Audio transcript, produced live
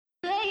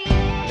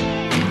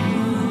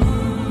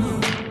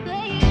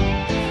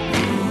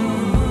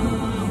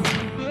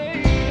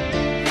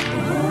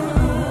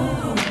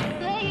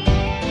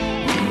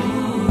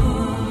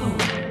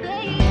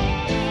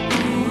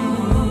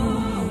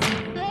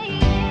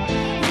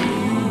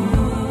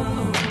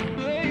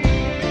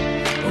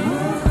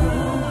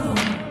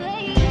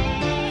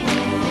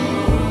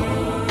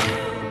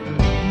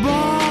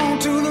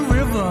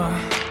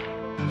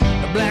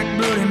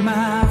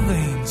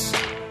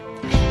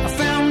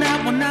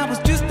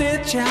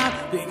a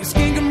child, being a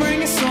skin can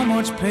bring you so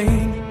much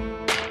pain.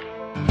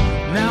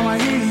 Now I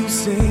hear you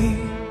say,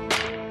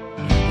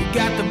 you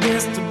got the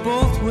best of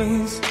both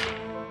ways.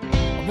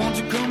 Won't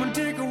you come and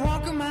take a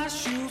walk in my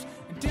shoes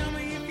and tell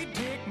me if you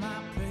take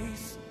my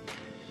place?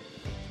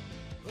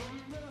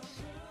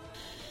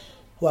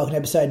 Welcome to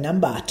episode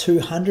number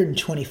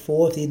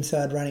 224 of the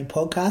Inside Running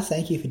Podcast.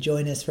 Thank you for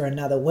joining us for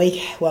another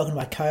week. Welcome to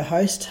my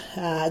co-host.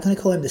 I'm going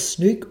to call him the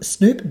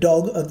Snoop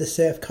Dogg of the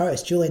Surf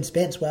Coast, Julian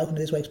Spence. Welcome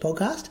to this week's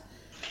podcast.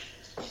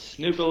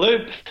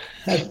 Snoop-a-loop.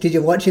 Did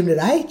you watch him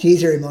today?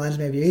 Jeez, it reminds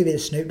me of you, a bit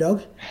of Snoop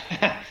Dogg.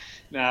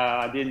 No,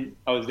 I didn't.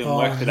 I was doing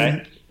work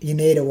today. You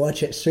need to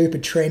watch it. Super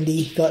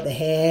trendy, got the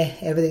hair,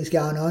 everything's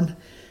going on.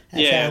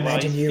 That's how I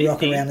imagine you 50.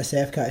 rock around the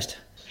Surf Coast.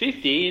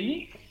 50, isn't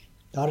he?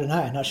 I don't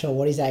know. Not sure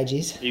what his age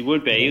is. He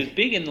would be. He was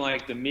big in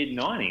like the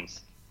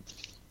mid-90s.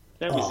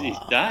 That was his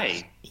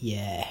day.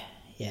 Yeah,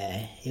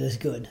 he was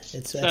good.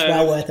 It's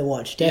well worth a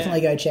watch.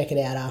 Definitely go check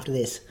it out after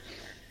this.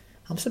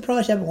 I'm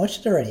surprised you haven't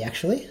watched it already,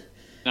 actually.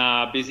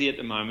 Nah, busy at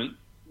the moment.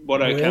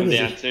 What I come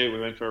down to, we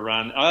went for a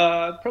run.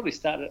 Probably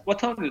started. What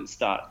time did it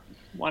start?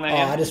 1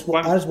 a.m. I just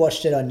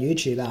watched it on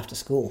YouTube after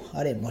school.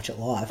 I didn't watch it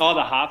live. Oh,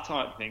 the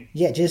halftime thing.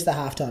 Yeah, just the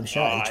halftime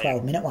show, the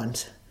 12-minute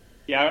ones.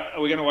 Yeah,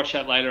 we're going to watch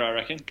that later, I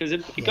reckon, because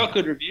it got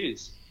good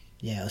reviews.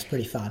 Yeah, it was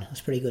pretty fun. It was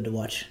pretty good to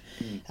watch.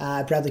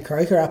 Bradley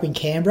Croker up in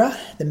Canberra.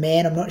 The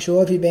man, I'm not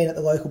sure if you've been at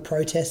the local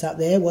protests up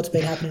there. What's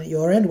been happening at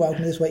your end? Welcome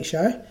to this week's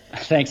show.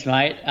 Thanks,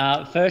 mate.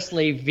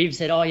 Firstly, Viv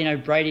said,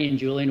 Brady and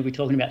Julian will be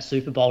talking about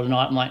Super Bowl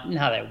tonight. I'm like,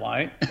 no, they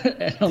won't.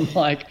 And I'm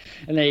like,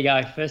 and there you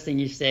go. First thing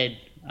you said.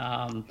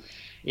 I've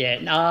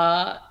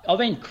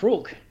been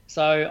crook.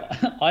 So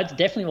I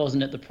definitely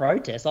wasn't at the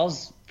protest. I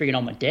was freaking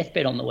on my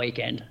deathbed on the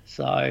weekend.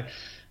 So it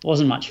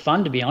wasn't much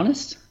fun, to be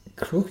honest.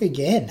 Crook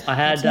again. I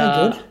had, That's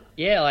no good.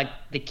 like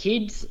the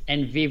kids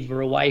and Viv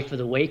were away for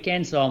the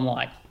weekend. So I'm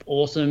like,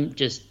 awesome,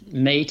 just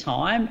me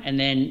time. And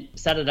then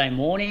Saturday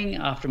morning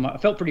I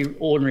felt pretty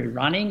ordinary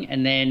running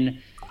and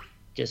then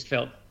just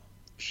felt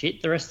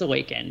shit the rest of the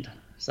weekend.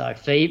 So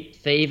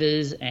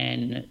fevers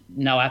and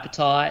no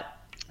appetite.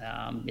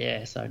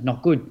 So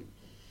not good.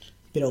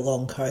 Bit of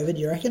long COVID,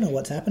 you reckon, or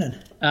what's happening?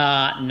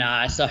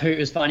 No. So it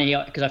was funny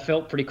because I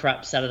felt pretty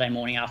crap Saturday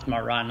morning after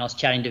my run. I was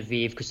chatting to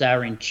Viv because they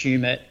were in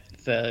Tumut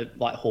for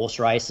like horse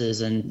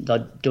races and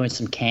they're doing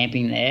some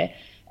camping there.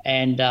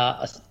 And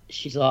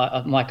she's like,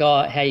 I'm like,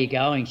 oh, how you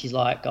going? She's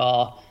like,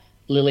 oh,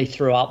 Lily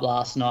threw up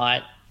last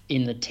night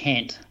in the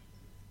tent.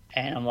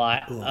 And I'm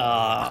like,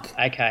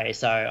 okay,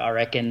 so I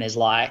reckon there's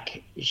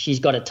she's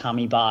got a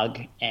tummy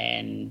bug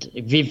and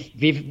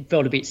Viv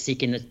felt a bit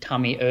sick in the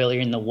tummy earlier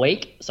in the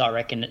week. So I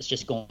reckon it's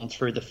just gone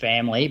through the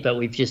family, but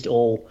we've just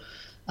all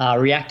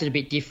reacted a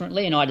bit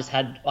differently. And I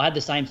had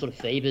the same sort of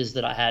fevers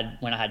that I had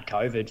when I had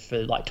COVID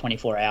for like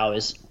 24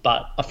 hours,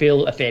 but I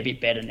feel a fair bit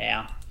better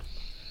now.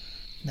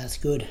 That's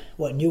good.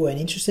 What, and you weren't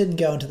interested in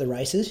going to the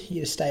races?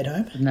 You just stayed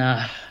home?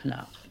 No.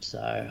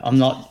 So I'm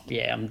not,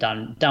 I'm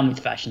done with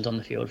fashions on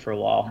the field for a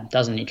while. It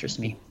doesn't interest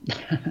me.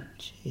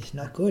 Jeez,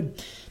 not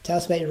good. Tell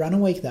us about your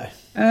running week, though.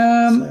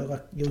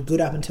 You were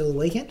good up until the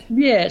weekend?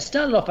 Yeah, it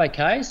started off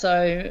okay.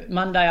 So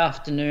Monday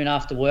afternoon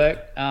after work,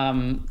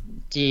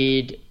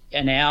 did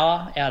an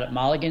hour out at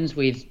Mulligan's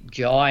with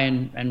Jai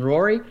and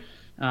Rory.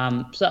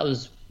 So that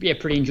was,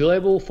 pretty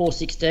enjoyable,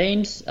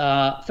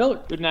 4:16s.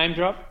 Felt... Good name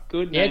drop.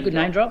 Good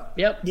name drop.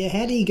 Yep. Yeah,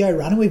 how do you go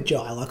running with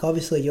Jai? Like,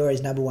 obviously, you're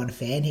his number one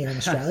fan here in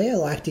Australia.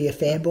 Like, do you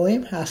fanboy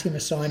him? Ask him to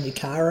sign your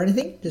car or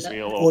anything? Just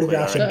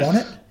autograph your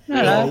bonnet?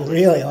 No.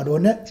 Really odd,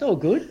 wouldn't it? It's all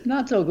good. No,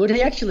 it's all good.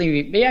 He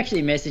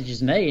actually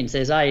messages me and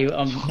says, hey,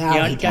 I'm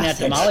going out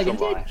to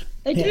Mulligan's.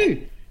 They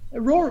do.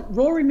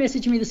 Rory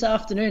messaged me this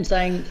afternoon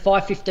saying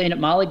 5:15 at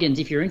Mulligan's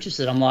if you're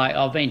interested. I'm like,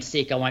 I've been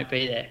sick. I won't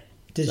be there.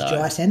 Does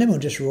Jai send him or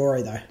just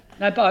Rory, though?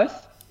 No,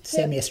 both.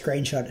 Send me a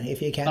screenshot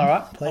if you can. All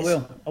right, please.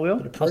 I will.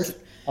 Bit of proof.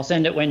 I'll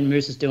send it when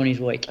Moose is doing his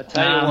week. I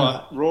tell you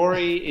what,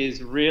 Rory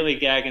is really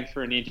gagging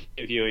for an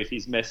interview if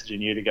he's messaging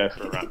you to go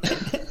for a run.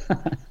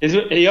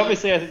 He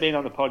obviously hasn't been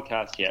on the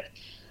podcast yet.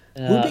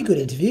 Would be a good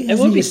interview.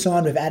 Hasn't he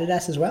signed with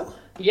Adidas as well?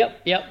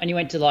 Yep. And he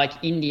went to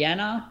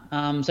Indiana.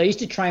 So he used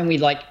to train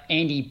with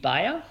Andy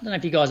Bayer. I don't know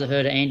if you guys have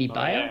heard of Andy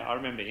Bayer. Yeah, I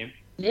remember him.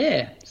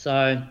 Yeah.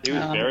 So he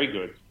was very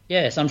good.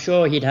 Yeah, so I'm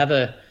sure he'd have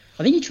I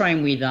think he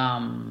trained with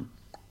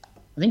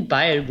I think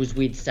Bayer was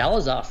with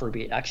Salazar for a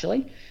bit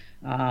actually.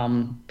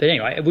 But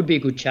anyway, it would be a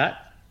good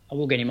chat. I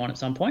will get him on at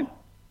some point.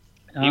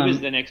 He was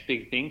the next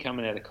big thing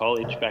coming out of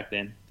college back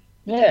then.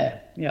 Yeah.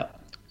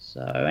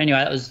 So anyway,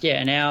 that was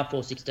an hour,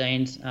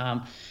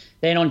 4:16s.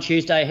 Then on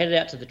Tuesday, headed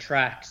out to the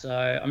track. So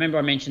I remember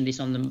I mentioned this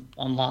on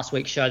last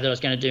week's show that I was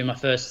going to do my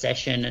first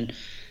session, and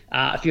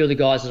a few of the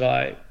guys that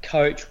I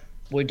coach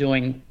were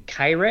doing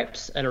K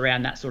reps at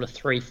around that sort of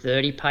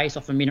 3:30 pace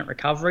off a minute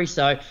recovery.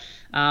 So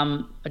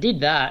I did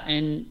that,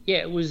 and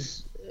it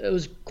was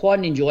quite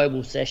an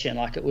enjoyable session.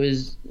 It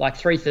was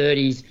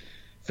 3:30s,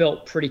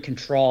 felt pretty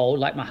controlled.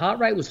 My heart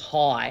rate was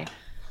high,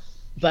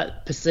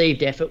 but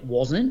perceived effort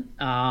wasn't.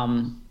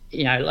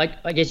 you know, like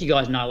I guess you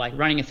guys know, like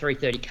running a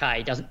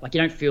 330K doesn't, like,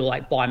 you don't feel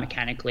like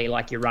biomechanically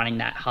like you're running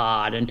that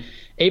hard. And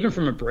even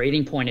from a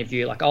breathing point of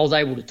view, like I was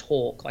able to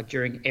talk like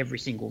during every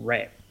single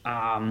rep,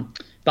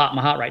 but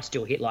my heart rate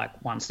still hit like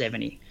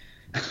 170,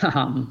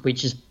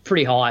 which is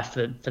pretty high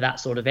for that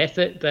sort of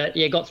effort. But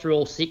yeah, got through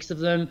all 6 of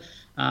them.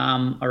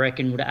 I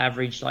reckon would have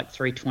averaged like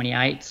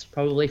 328s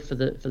probably for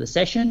the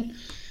session.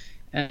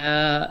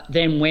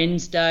 Then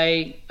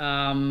Wednesday,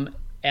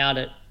 out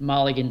at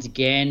Mulligan's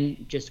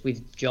again, just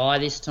with Jai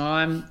this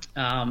time.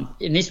 And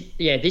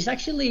this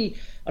actually,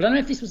 I don't know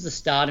if this was the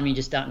start of me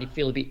just starting to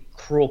feel a bit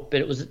crook, but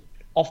it was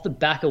off the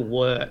back of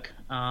work.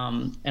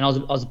 And I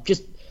was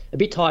just a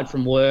bit tired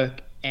from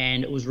work,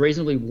 and it was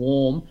reasonably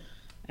warm.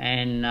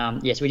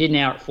 And so we did an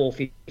hour at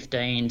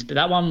 4:15s, but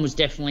that one was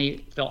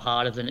definitely felt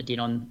harder than it did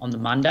on the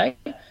Monday.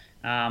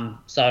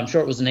 So I'm sure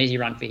it was an easy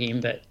run for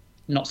him, but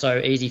not so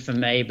easy for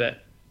me.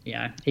 But you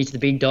know, he's the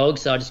big dog,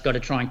 so I just got to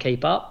try and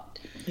keep up.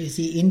 Is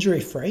he injury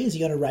free? Is he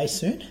going to race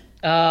soon?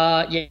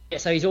 Yeah,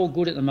 so he's all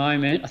good at the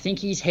moment. I think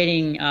he's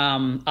heading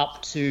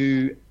up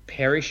to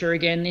Perisher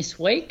again this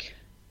week,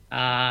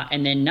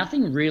 and then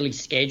nothing really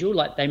scheduled.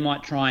 Like they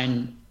might try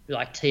and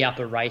like tee up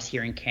a race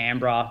here in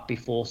Canberra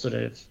before sort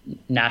of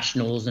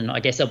nationals, and I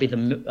guess there'll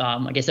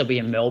be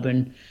a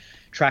Melbourne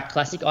track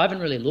classic. I haven't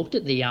really looked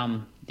at the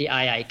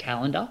AA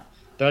calendar,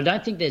 but I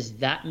don't think there's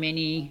that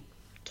many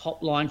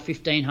top line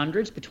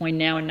 1500s between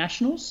now and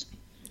nationals.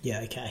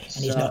 Yeah, okay.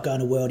 And he's not going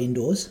to World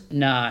Indoors?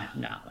 No, I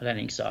don't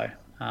think so.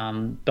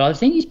 But I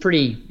think he's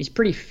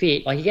pretty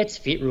fit. Like he gets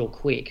fit real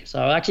quick.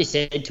 So I actually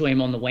said to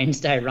him on the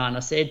Wednesday run, I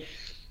said,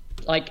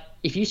 like,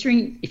 if you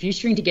string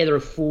together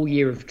a full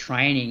year of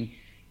training,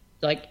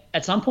 like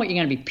at some point you're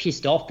going to be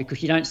pissed off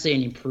because you don't see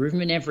an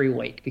improvement every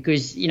week,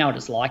 because you know what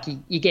it's like.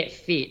 You get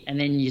fit and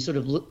then your sort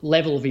of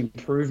level of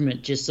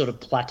improvement just sort of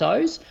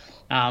plateaus,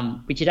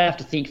 which you'd have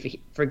to think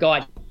for a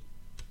guy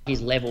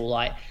his level,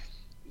 like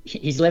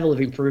his level of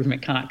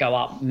improvement can't go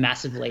up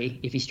massively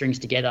if he strings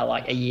together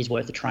like a year's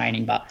worth of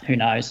training, but who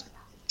knows.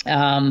 So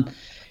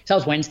that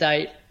was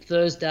Wednesday.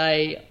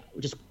 Thursday,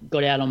 just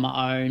got out on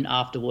my own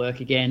after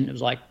work again. It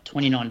was like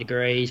 29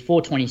 degrees,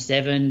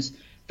 427s.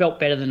 Felt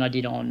better than I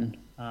did on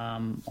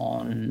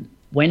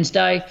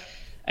Wednesday.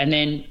 And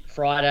then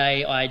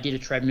Friday, I did a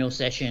treadmill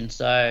session.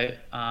 So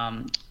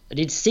I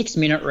did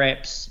 6-minute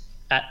reps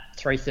at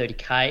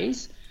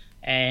 330Ks.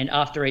 And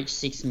after each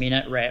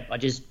 6-minute rep, I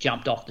just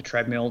jumped off the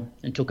treadmill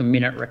and took a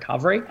minute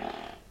recovery.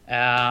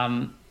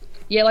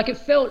 Like it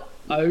felt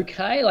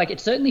okay. Like it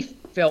certainly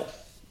felt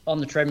on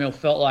the treadmill,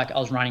 felt like I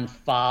was running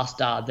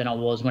faster than I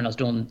was when I was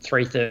doing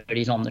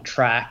 330s on the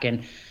track,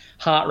 and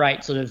heart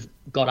rate sort of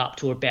got up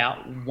to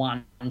about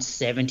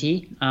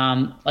 170.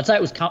 I'd say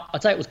it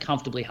was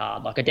comfortably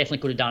hard. Like I definitely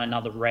could have done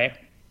another rep,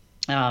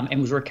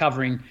 and was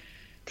recovering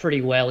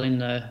pretty well in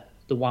the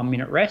 1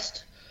 minute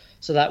rest.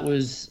 So that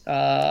was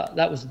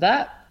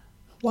that.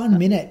 1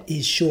 minute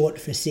is short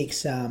for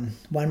 6. 1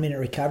 minute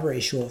recovery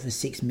is short for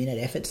 6-minute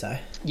efforts, though.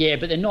 Yeah,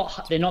 but they're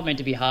not meant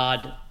to be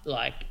hard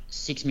like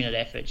 6-minute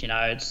efforts. You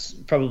know, it's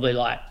probably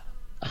like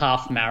a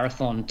half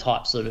marathon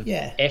type sort of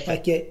effort.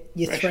 Like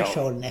your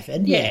threshold and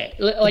effort. Yeah,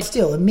 like, but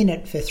still a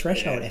minute for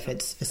threshold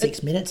efforts for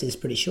 6 minutes is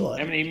pretty short.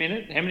 How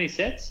many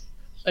sets?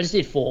 I just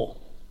did 4.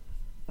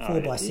 4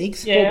 by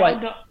 6.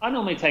 Yeah, I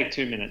normally take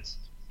 2 minutes.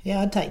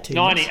 Yeah, I'd take 2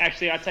 90. minutes.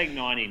 Actually, I take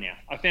 90 now.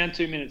 I found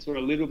 2 minutes were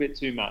a little bit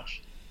too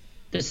much.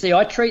 But see,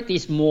 I treat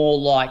this more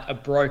like a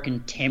broken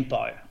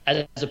tempo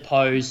as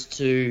opposed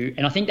to,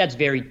 and I think that's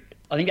very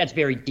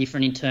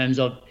different in terms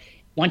of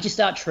once you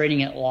start treating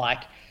it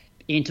like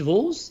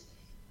intervals,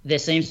 there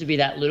seems to be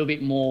that little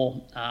bit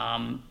more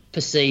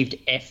perceived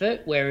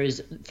effort. Whereas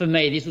for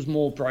me, this was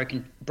more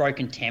broken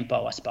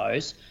tempo, I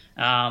suppose.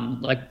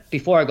 Like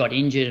before I got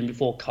injured and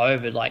before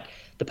COVID, like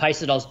the pace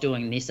that I was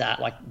doing this at,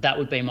 like that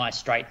would be my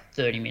straight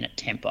 30-minute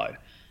tempo.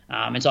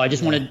 And so I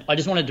just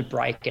wanted to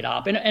break it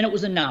up, and it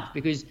was enough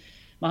because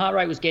my heart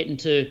rate was getting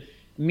to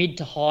mid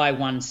to high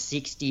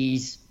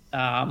 160s,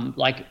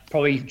 like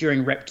probably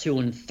during rep 2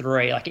 and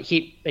 3. Like it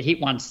hit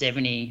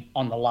 170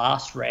 on the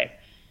last rep,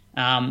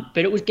 but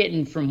it was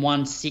getting from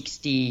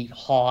 160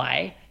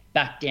 high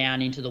back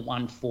down into the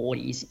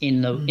 140s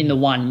in the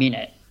 1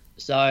 minute.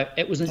 So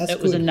it was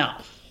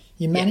enough.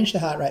 You managed the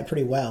heart rate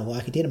pretty well.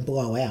 Like it didn't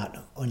blow out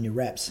on your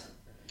reps.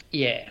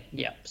 Yeah.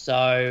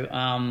 So,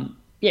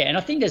 and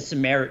I think there's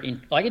some merit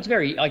in, like it's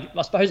very,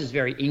 I suppose it's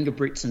very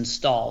Ingebrigtsen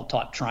style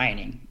type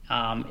training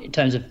in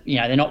terms of, you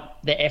know,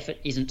 their effort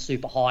isn't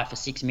super high for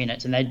 6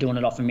 minutes and they're doing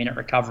it off a minute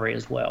recovery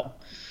as well.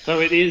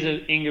 So it is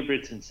an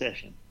Ingebrigtsen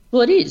session.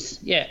 Well, it is.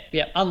 Yeah.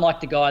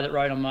 Unlike the guy that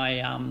wrote on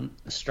my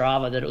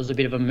Strava that it was a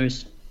bit of a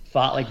moose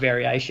fartlek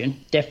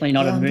variation. Definitely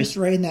not a moose. I'm just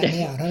reading that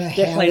now. I don't know how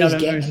definitely not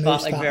a moose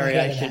fartlek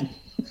variation.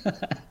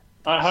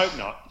 I hope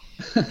not.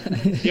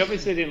 You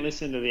obviously didn't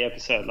listen to the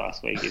episode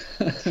last week.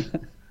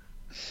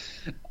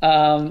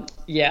 And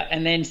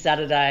then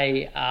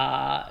Saturday,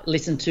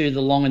 listened to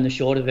the long and the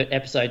short of it,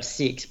 episode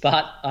 6.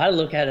 But I had a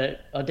look at it,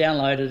 I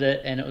downloaded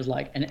it, and it was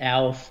like an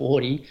hour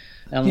 40.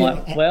 And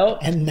I'm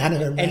and none of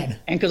them ran.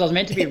 And because I was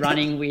meant to be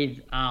running with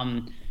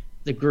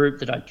the group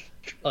that I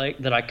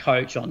that I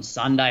coach on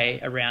Sunday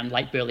around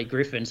Lake Burley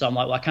Griffin. So I'm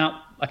like, well,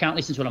 I can't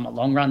listen to it on my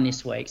long run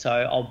this week.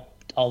 So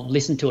I'll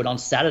listen to it on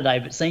Saturday.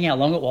 But seeing how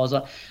long it was,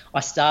 I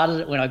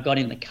started it when I got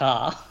in the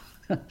car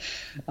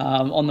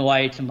on the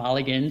way to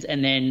Mulligan's,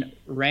 and then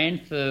ran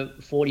for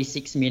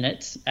 46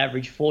 minutes,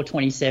 average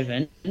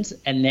 4:27,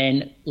 and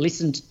then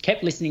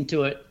kept listening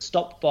to it,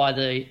 stopped by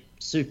the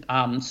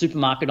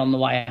supermarket on the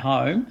way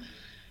home,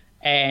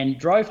 and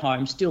drove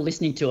home still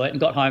listening to it, and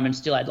got home and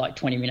still had like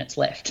 20 minutes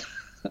left.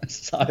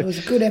 So it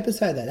was a good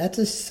episode though. That's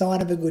a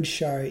sign of a good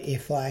show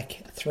if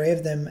like 3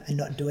 of them are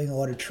not doing a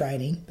lot of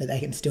training, but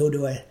they can still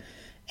do a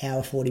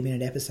hour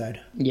 40-minute episode.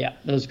 Yeah,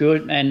 it was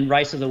good. And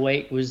race of the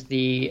week was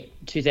the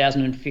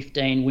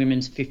 2015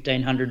 women's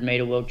 1500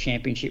 metre world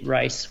championship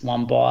race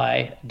won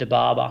by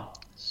DeBarber.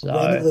 So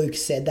when Luke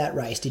said that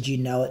race, did you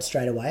know it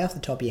straight away off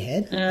the top of your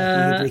head?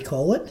 Like you would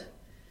recall it?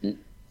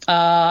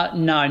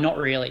 No, not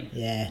really.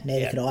 Yeah,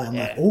 neither could I. I'm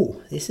like,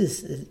 oh, this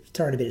is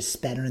throwing a bit of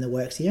spanner in the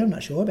works here. I'm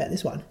not sure about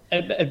this one.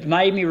 It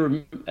made me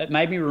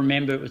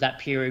remember it was that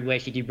period where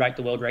she did break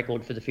the world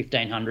record for the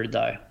 1500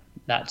 though.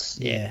 That's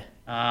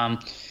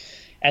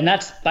and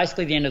that's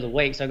basically the end of the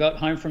week. So I got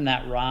home from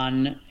that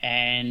run,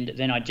 and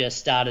then I just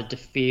started to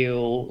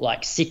feel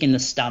like sick in the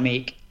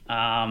stomach.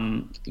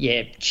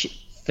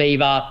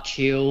 Fever,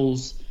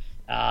 chills.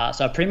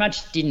 So I pretty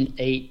much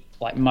didn't eat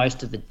like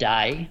most of the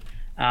day.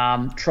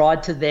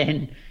 Tried to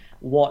then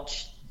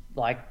watch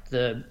like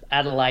the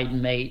Adelaide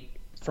meet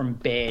from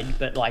bed,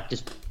 but like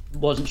just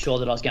wasn't sure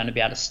that I was going to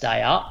be able to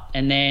stay up.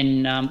 And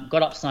then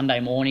got up Sunday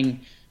morning,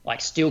 like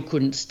still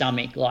couldn't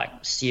stomach like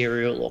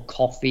cereal or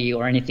coffee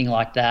or anything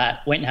like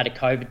that. Went and had a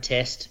COVID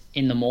test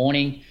in the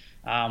morning,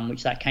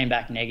 which that came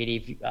back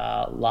negative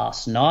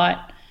last night.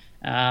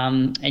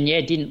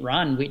 Didn't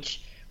run, which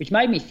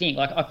made me think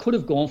like I could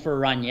have gone for a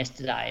run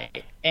yesterday.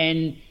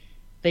 And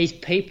these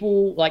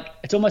people, like,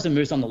 it's almost a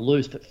moose on the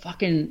loose, but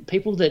fucking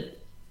people that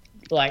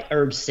like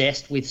are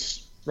obsessed with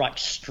like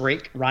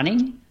streak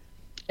running,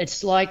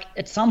 it's like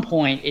at some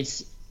point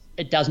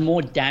it does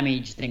more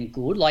damage than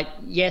good. Like,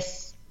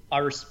 yes, I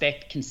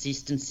respect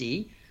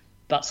consistency,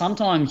 but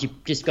sometimes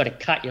you've just got to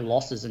cut your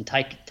losses and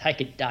take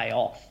a day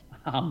off.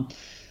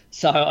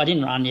 So I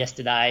didn't run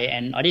yesterday,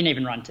 and I didn't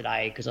even run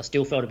today because I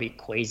still felt a bit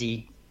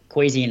queasy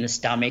in the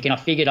stomach, and I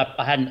figured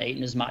I hadn't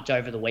eaten as much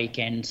over the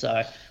weekend,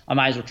 so I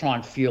may as well try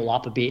and fuel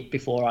up a bit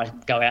before I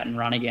go out and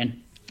run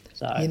again.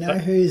 So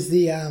who's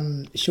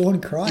the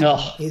Sean Crichton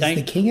is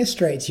the king of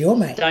streets, your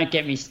mate. Don't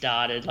get me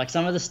started. Like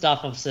some of the stuff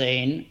I've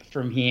seen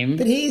from him.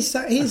 But he's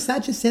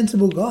such a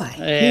sensible guy.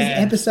 Yeah.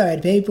 His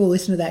episode, people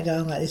listen to that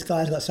going like, this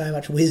guy's got so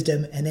much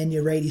wisdom, and then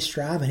you read his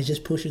Strava and he's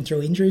just pushing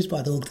through injuries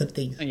by the looks of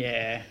things.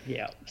 Yeah.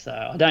 So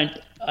I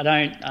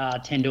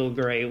don't tend to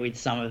agree with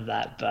some of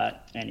that,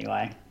 but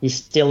anyway, he's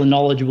still a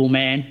knowledgeable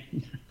man.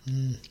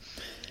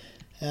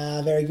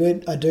 Very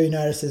good. I do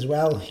notice as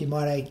well, you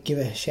might give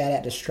a shout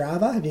out to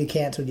Strava. Have you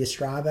cancelled your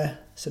Strava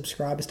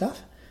subscriber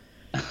stuff?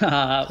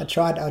 I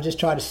just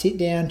tried to sit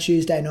down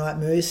Tuesday night,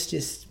 Moose,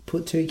 just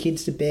put 2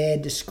 kids to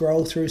bed, just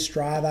scroll through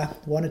Strava,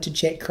 wanted to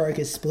check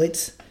Croker's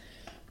splits,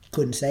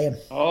 couldn't see them.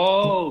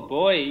 Oh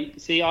boy,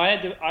 see, I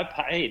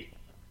paid.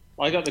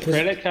 I got the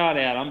credit card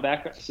out. I'm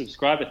back a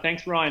subscriber.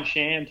 Thanks Ryan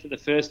Sham for the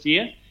first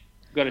year.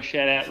 Got to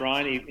shout out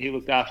Ryan. He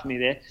looked after me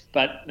there.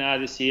 But no,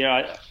 this year,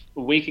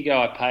 a week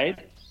ago, I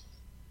paid.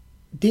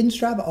 Didn't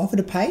Strava offer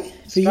to pay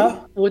for you?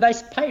 Well, they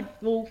paid.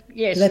 Well,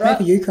 yeah. Did they pay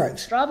for you,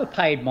 Croaks? Strava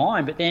paid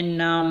mine, but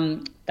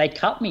then they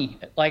cut me.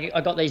 Like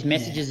I got these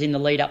messages in the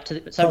lead up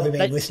to. So probably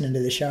been listening to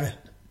the show.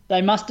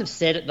 They must have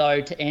said it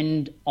though to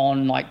end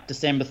on like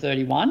December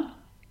 31,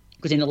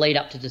 because in the lead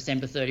up to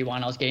December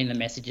 31, I was getting the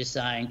messages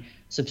saying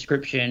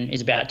subscription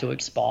is about to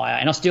expire,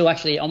 and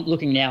I'm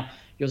looking now.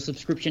 Your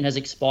subscription has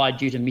expired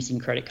due to missing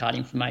credit card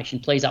information.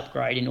 Please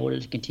upgrade in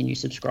order to continue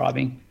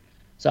subscribing.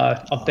 So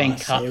I've been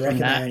cut from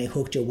that. They only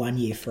hooked you 1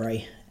 year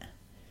free.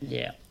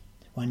 Yeah.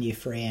 1 year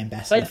free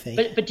ambassador fee.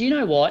 But do you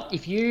know what?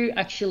 If you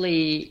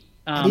actually...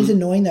 it is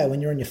annoying, though, when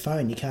you're on your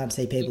phone. You can't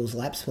see people's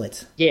lap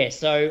splits. Yeah,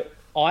 so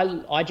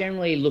I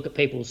generally look at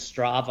people's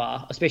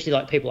Strava, especially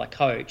like people I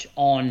coach,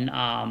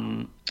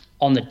 on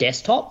the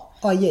desktop.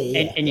 Oh,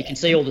 yeah. And you can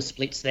see all the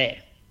splits there.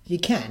 You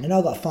can, and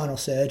I've got Final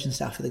Surge and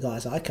stuff for the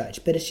guys I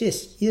coach, but it's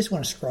just, you just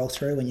want to scroll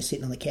through when you're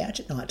sitting on the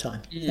couch at night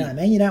time. You know what I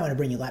mean? You don't want to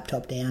bring your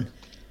laptop down.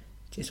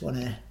 Just want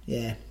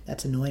to,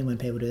 that's annoying when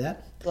people do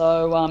that.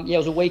 So, it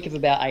was a week of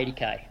about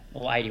 80K,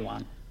 or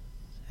 81.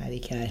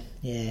 80K,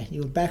 yeah.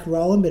 You were back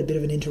rolling, but a bit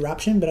of an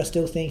interruption, but I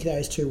still think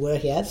those 2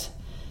 workouts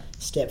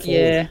step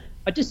forward.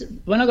 Yeah,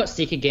 when I got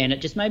sick again,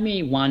 it just made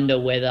me wonder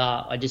whether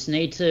I just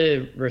need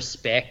to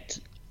respect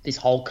this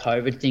whole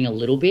COVID thing a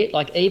little bit.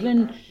 Like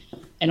even,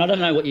 and I don't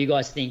know what you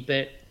guys think,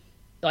 but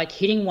like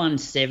hitting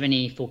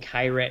 170 for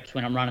K reps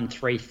when I'm running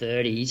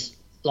 330s,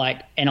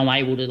 like, and I'm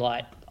able to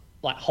like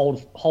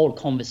hold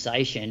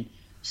conversation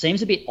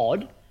seems a bit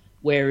odd.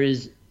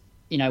 Whereas,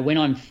 when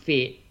I'm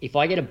fit, if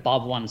I get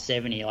above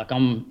 170, like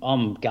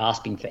I'm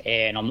gasping for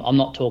air and I'm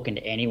not talking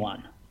to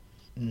anyone.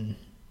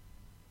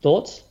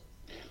 Thoughts?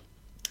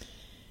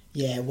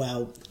 Yeah,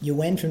 well, you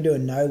went from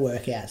doing no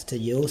workouts to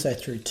you also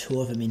threw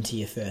 2 of them into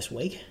your first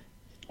week.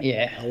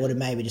 Yeah. I would have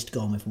maybe just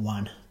gone with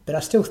 1. But I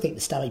still think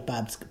the stomach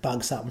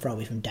bug's something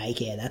probably from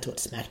daycare. That's what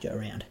smacked you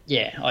around.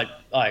 Yeah,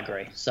 I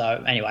agree.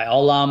 So anyway, I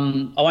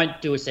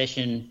won't do a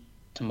session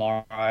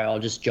tomorrow. I'll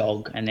just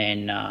jog and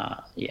then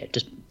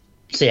just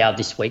see how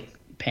this week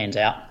pans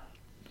out.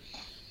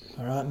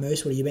 All right,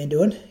 Moose, what have you been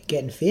doing?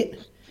 Getting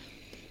fit?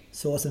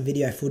 Saw some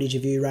video footage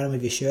of you running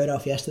with your shirt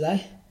off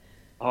yesterday.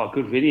 Oh,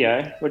 good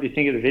video. What do you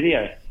think of the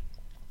video?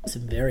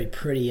 Some very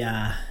pretty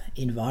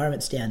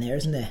environments down there,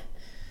 isn't there?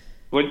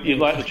 What, you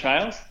like the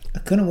trails? I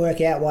couldn't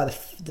work out why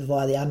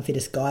the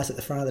unfittest guy's at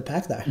the front of the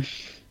pack, though.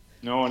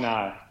 No.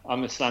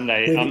 I'm a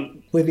Sunday.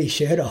 With his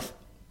shirt off.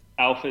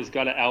 Alpha's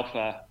got an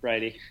alpha,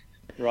 Brady.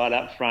 Right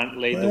up front,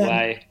 lead the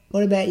way.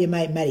 What about your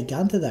mate Matty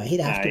Gunter, though?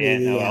 He'd have to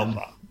be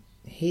alpha.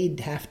 He'd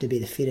have to be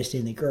the fittest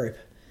in the group.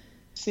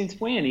 Since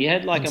when? He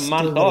had like a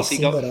month off. He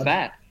got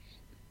fat.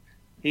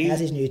 How's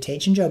his new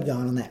teaching job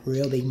going on that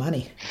real big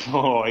money?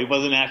 Oh, he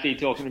wasn't happy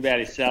talking about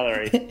his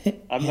salary.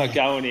 I'm not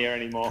going here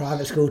anymore.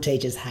 Private school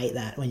teachers hate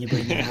that when you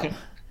bring that up.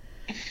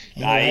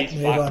 Anyway,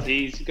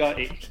 he's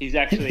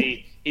fucked.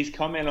 His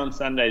comment on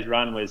Sunday's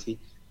run was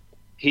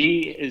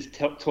he is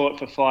taught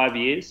for 5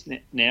 years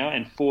now,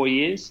 and 4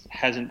 years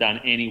hasn't done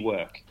any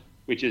work,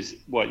 which is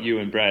what you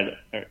and Brad,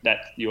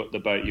 that's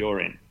the boat you're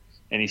in.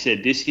 And he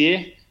said this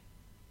year,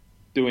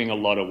 doing a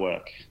lot of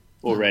work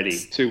already,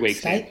 2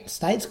 weeks in.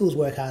 State schools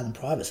work harder than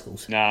private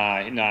schools.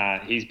 Nah,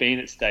 he's been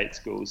at state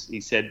schools. He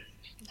said,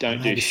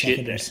 don't do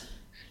shit there.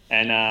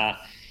 And,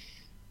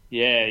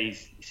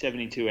 he's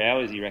 72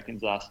 hours, he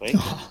reckons, last week.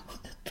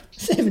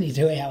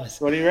 72 hours.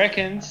 What he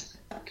reckons.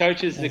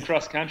 Coaches the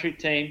cross-country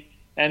team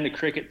and the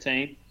cricket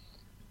team.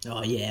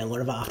 Oh, yeah, a lot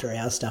of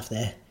after-hours stuff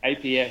there.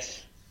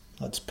 APS.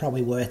 Well, it's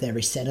probably worth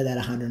every cent of that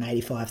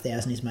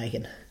 $185,000 he's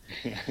making.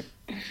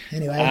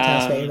 Anyway, tell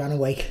us about your run a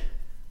week.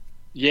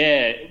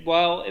 Yeah,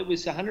 well, it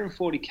was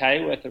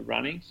 140k worth of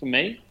running for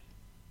me,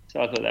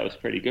 so I thought that was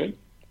pretty good.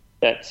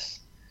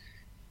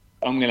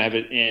 I'm going to have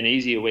an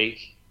easier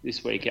week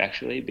this week,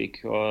 actually,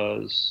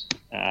 because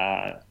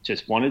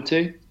just wanted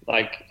to.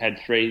 Had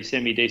 3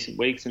 semi-decent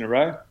weeks in a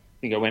row. I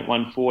think I went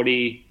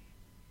 140,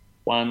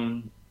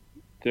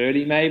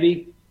 130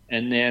 maybe,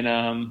 and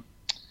then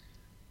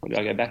what did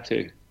I go back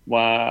to?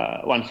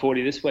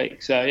 140 this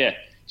week. So, yeah,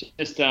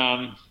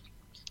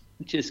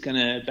 just going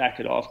to back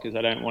it off because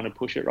I don't want to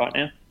push it right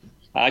now.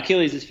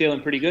 Achilles is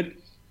feeling pretty good.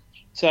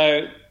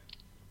 So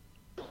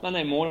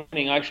Monday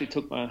morning, I actually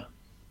took my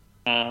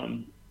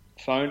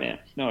phone out.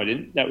 No, I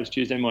didn't. That was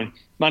Tuesday morning.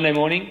 Monday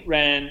morning,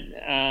 ran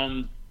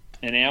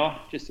an hour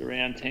just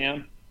around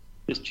town,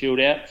 just chilled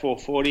out,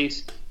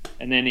 440s.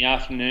 And then the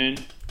afternoon,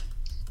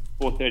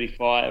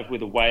 4:35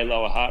 with a way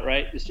lower heart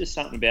rate. There's just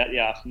something about the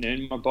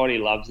afternoon. My body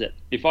loves it.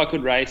 If I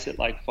could race at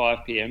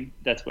 5 p.m.,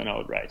 that's when I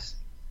would race.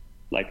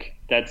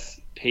 That's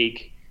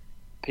peak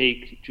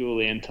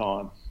Julian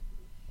time.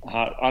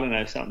 I don't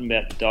know, something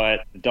about the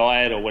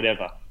diet or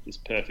whatever.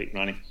 Just perfect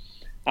running.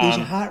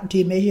 Do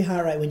you measure your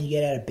heart rate when you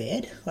get out of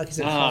bed? Is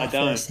it high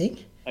first thing?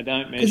 I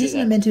don't measure because isn't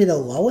it meant to be the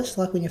lowest,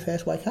 when you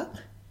first wake up?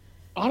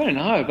 I don't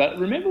know, but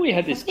remember we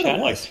had this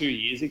chat 2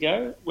 years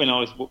ago when I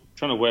was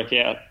trying to work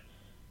out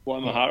why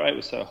my heart rate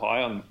was so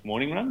high on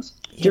morning runs.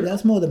 Yeah, but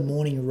that's more the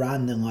morning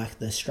run than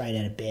the straight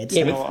out of bed.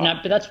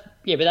 But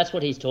that's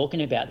what he's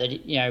talking about.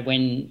 That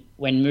when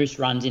Moose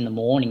runs in the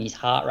morning, his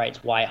heart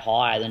rate's way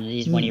higher than it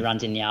is when he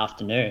runs in the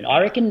afternoon. I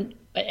reckon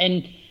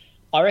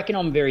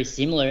I'm very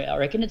similar. I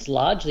reckon it's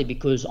largely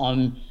because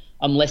I'm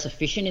less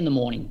efficient in the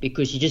morning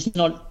because you're just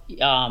not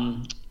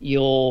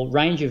your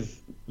range of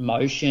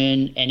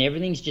motion and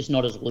everything's just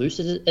not as loose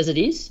as it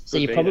is. So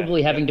you're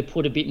probably having to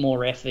put a bit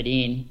more effort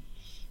in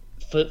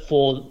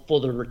for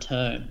the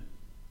return.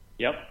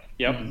 Yep.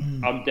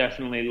 Mm-hmm. I'm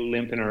definitely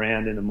limping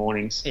around in the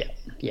mornings.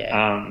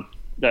 Yeah.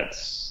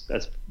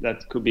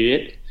 That could be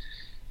it.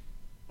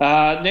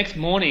 Next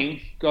morning,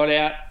 got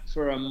out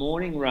for a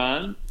morning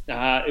run.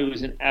 It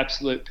was an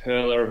absolute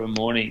perler of a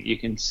morning. You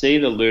can see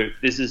the loop.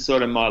 This is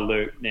sort of my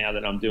loop now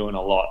that I'm doing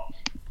a lot.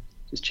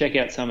 Just check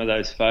out some of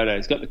those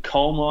photos. Got the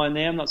coal mine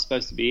there. I'm not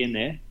supposed to be in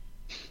there.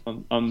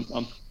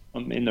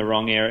 I'm in the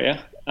wrong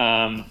area.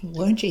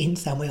 Weren't you in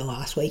somewhere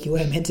last week you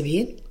weren't meant to be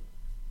in?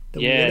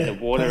 The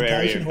water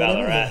area of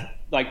Ballarat.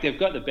 They've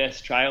got the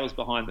best trails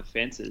behind the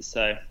fences.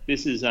 So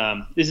this is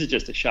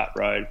just a shut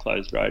road,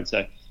 closed road.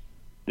 So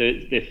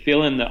they're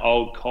filling the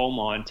old coal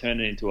mine,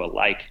 turning it into a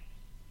lake,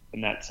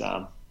 and that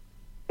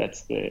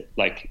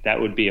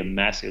would be a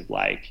massive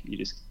lake. You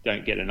just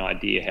don't get an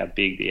idea how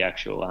big the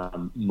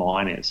actual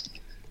mine is.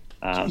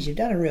 Jeez, you've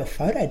done a real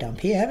photo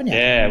dump here, haven't you?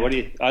 Yeah,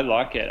 I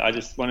like it. I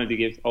just wanted to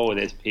give. Oh,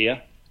 there's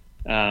Pia.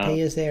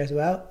 Pia's there as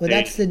well. Well,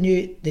 that's the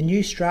new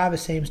Strava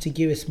seems to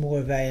give us more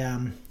of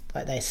a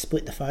they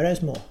split the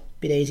photos more,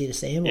 bit easier to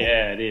see them all.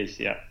 Yeah, it is.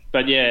 Yeah,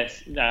 but yeah,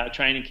 it's,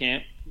 training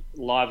camp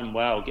live and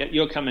well.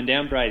 You're coming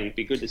down, Brady. It'd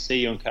be good to see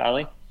you and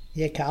Carly.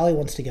 Yeah, Carly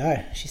wants to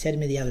go. She said to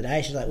me the other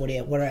day, she's like, "What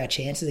are our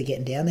chances of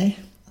getting down there?"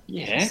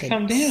 Yeah,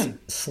 come down.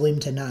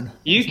 Slim to none.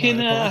 You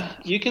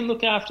can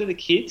look after the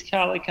kids.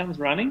 Carly comes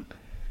running.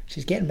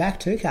 She's getting back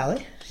too,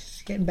 Carly.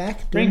 She's getting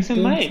back. Bring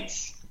some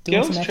mates.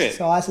 Doing Girls some trip.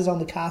 exercises on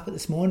the carpet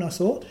this morning, I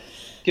saw. Girls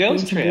Doing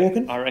some trip,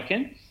 walking. I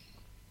reckon.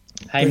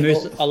 Hey,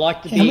 Moose, I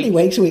like the How many big,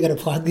 weeks are we going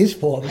to plug this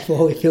for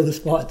before we fill the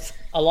spots?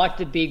 I like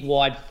the big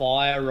wide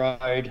fire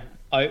road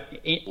over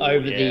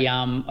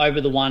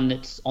the one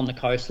that's on the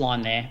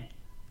coastline there.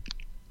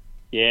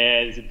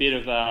 Yeah, there's a bit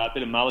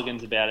of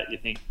mulligans about it, you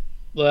think?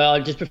 Well,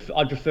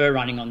 I'd prefer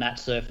running on that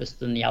surface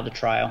than the other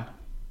trail.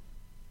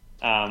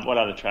 What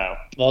other trail?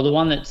 Well, the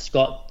one that's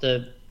got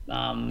the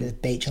The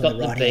beach on got the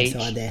the right-hand beach,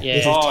 side there. yeah.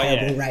 This is Oh,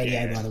 terrible yeah, radio,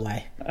 yeah. by the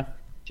way.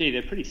 Gee,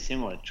 they're pretty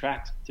similar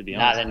tracks, to be No,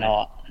 honest. they're mate.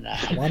 not.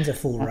 No. One's a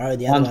full road,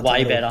 the other One's one's a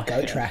way little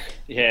better. goat track.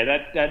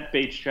 Yeah, that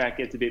beach track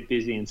gets a bit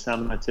busy in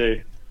summer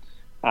too.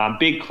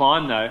 Big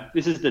climb though.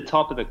 This is the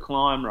top of the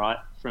climb, right,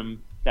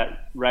 from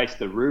that race,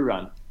 the Roo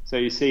Run. So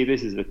you see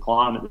this is the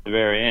climb at the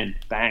very end.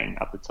 Bang,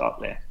 up the top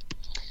there.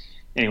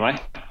 Anyway,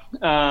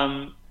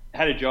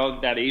 had a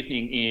jog that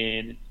evening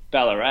in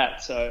Ballarat.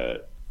 So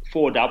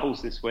 4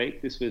 doubles this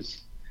week. This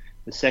was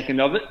the second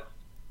of it.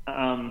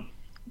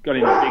 Got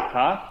in a big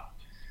park.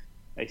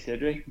 Hey,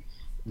 Cedric.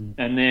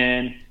 And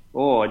then,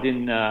 I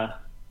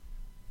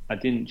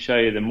didn't show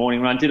you the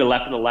morning run. Did a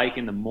lap of the lake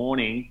in the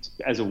morning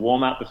as a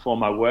warm-up before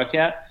my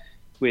workout,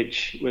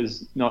 which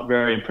was not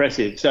very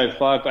impressive. So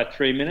 5 by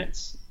 3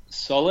 minutes,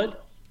 solid,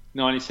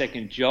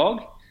 90-second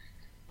jog.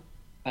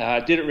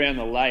 Did it around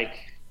the lake.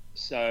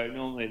 So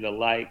normally the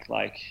lake,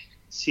 like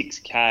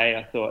 6K,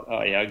 I thought,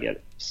 I'll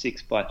get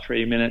 6 by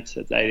 3 minutes.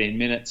 That's 18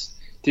 minutes.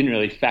 Didn't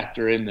really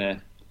factor in the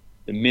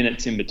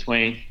minutes in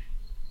between.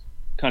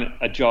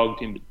 I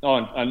jogged in.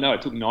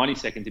 It took 90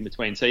 seconds in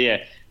between. So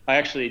yeah, I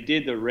actually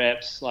did the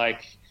reps.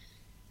 Like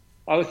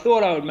I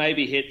thought I would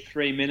maybe hit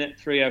 3 minute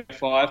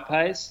 3:05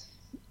 pace,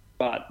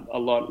 but a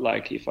lot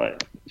like if I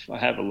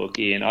have a look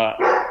here,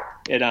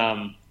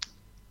 and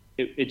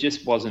it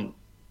just wasn't.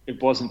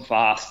 It wasn't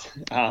fast.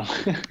 I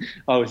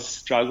was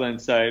struggling.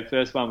 So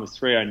first one was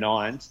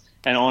 3:09s,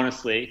 and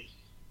honestly,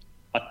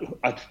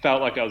 I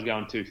felt like I was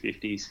going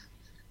 250s,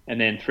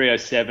 and then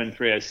 3:07,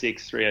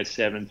 3:06,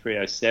 3:07,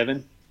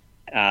 3:07.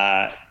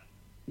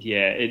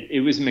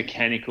 It was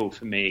mechanical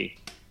for me.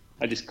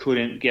 I just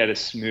couldn't get a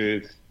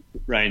smooth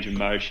range of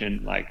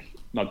motion. Like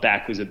my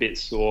back was a bit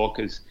sore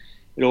because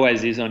it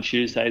always is on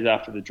Tuesdays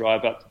after the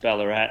drive up to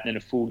Ballarat and then a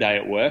full day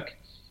at work.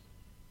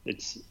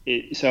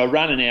 So I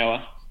run an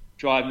hour,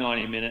 drive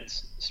 90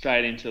 minutes,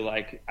 straight into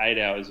like 8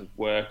 hours of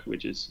work,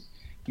 which is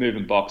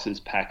moving boxes,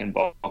 packing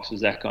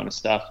boxes, that kind of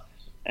stuff.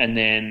 And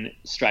then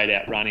straight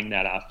out running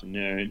that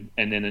afternoon.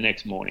 And then the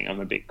next morning I'm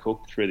a bit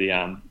cooked through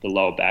the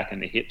lower back and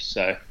the hips.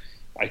 So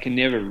I can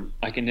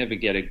never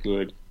get a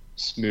good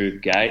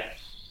smooth gait.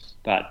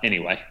 But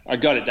anyway, I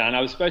got it done.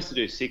 I was supposed to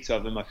do 6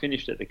 of them. I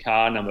finished at the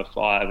car, number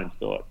 5, and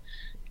thought,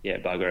 yeah,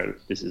 bugger it,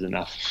 this is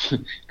enough.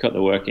 Got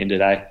the work in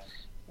today.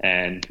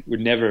 And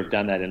would never have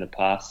done that in the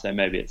past, so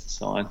maybe it's a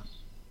sign.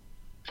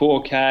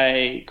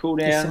 4K, cool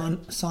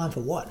down. Sign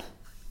for what?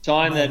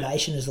 Sign that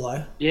Motivation is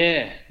low.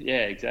 Yeah,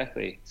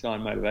 exactly.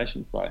 Sign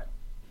motivation flow.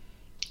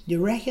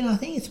 You reckon? I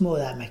think it's more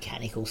that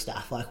mechanical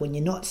stuff. Like when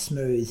you're not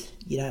smooth,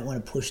 you don't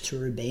want to push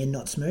through being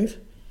not smooth.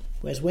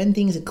 Whereas when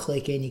things are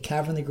clicking, you're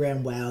covering the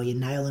ground well, you're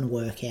nailing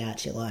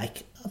workouts, you're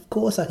like, of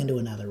course I can do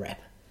another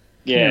rep.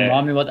 Can you Yeah,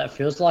 remind me what that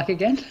feels like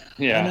again?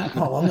 yeah.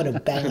 I'm going to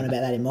bang on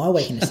about that in my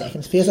week in a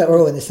second. It feels like we're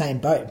all in the same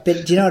boat.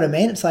 But do you know what I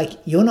mean? It's like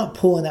you're not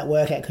pulling that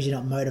workout because you're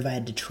not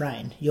motivated to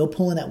train. You're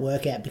pulling that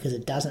workout because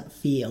it doesn't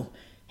feel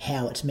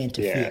how it's meant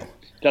to feel.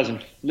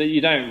 You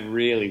don't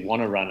really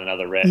want to run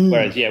another rep.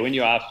 Whereas, when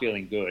you are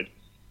feeling good,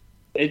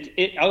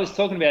 I was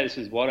talking about this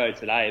with Watto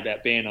today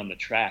about being on the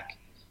track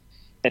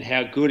and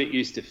how good it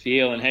used to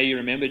feel and how you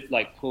remember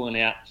like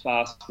pulling out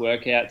fast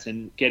workouts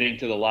and getting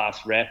to the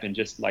last rep and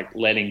just like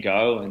letting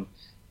go and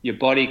your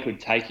body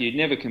could take you. You'd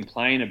never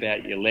complain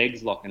about your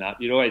legs locking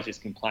up. You'd always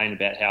just complain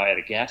about how out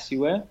of gas you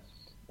were.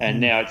 And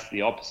now it's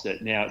the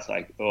opposite. Now it's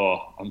like,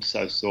 I'm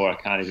so sore I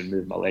can't even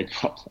move my leg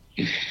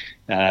properly.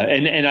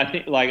 And I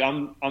think like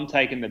I'm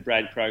taking the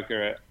Brad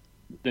Croker,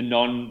 the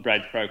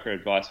non-Brad Croker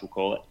advice, we'll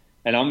call it,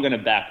 and I'm going to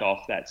back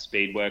off that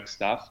speed work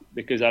stuff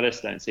because I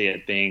just don't see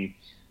it being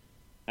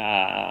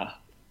a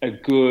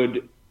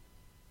good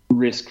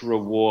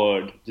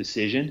risk-reward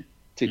decision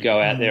to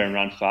go out there and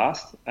run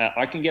fast.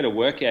 I can get a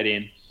workout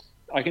in.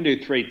 I can do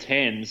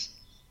 3:10s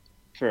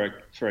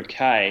for a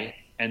K.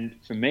 And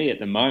for me at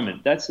the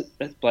moment, that's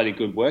bloody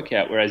good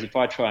workout. Whereas if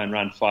I try and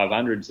run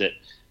 500s at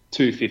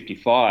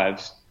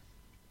 255s,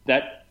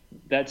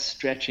 that's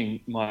stretching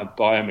my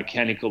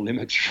biomechanical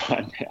limits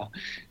right now.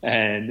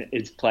 And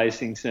it's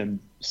placing some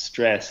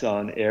stress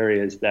on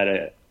areas that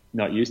are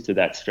not used to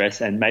that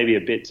stress and maybe a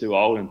bit too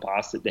old and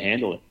past it to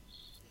handle it.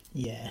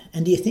 Yeah.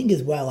 And do you think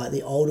as well, like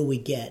the older we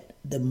get,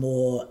 the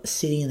more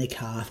sitting in the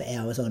car for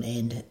hours on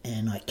end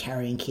and like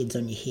carrying kids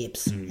on your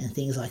hips and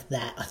things like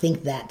that, I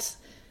think that's,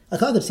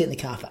 like I could sit in the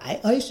car for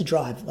 8. I used to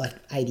drive like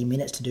 80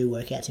 minutes to do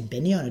workouts in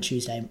Bendigo on a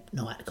Tuesday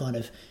night kind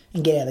of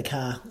and get out of the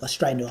car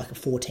straight into like a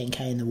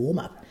 410K in the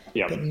warm-up.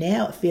 Yep. But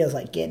now it feels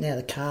like getting out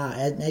of the car,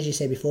 as you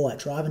said before, like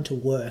driving to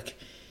work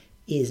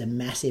is a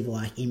massive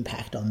like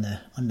impact on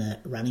the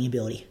running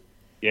ability.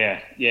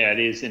 Yeah, it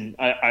is, and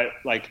I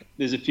like.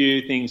 There's a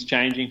few things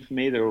changing for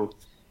me that will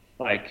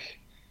like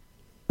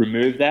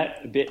remove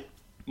that a bit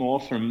more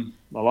from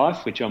my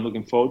life, which I'm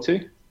looking forward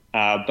to.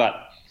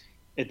 But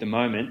at the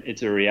moment,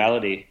 it's a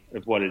reality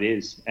of what it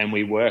is, and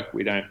we work.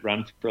 We don't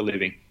run for a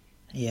living.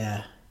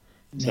 Yeah.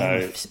 So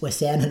Man, we're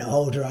sounding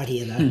old right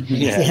here, though.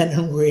 Yeah. We're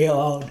sounding real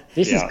old.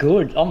 This is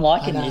good. I'm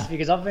liking I know. this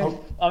because I've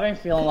been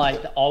feeling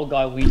like the old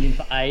guy whinging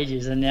for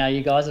ages, and now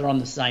you guys are on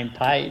the same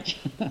page.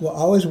 Well,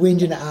 I was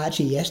whinging at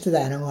Archie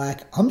yesterday, and I'm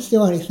like, I'm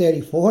still only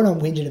 34, and I'm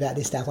whinging about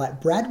this stuff. Like,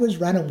 Brad was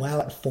running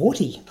well at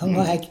 40. I'm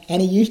like,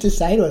 and he used to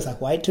say to us, like,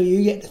 wait till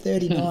you get to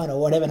 39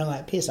 or whatever. And I'm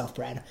like, piss off,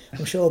 Brad.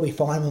 I'm sure we'll be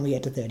fine when we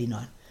get to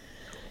 39.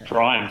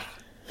 prime.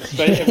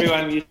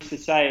 Everyone used to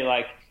say,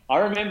 like, I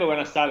remember when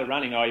I started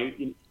running,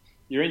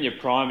 you're in your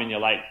prime in your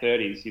late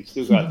 30s. You've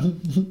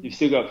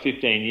still got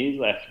 15 years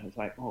left. I was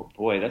like, oh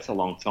boy, that's a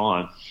long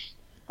time.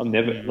 I'm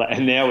never,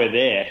 and now we're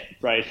there.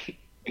 Brad,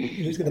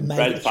 Who's going to make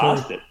Brad's it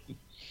past through?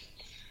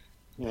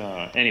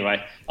 it.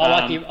 Anyway,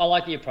 I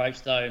like the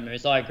approach though,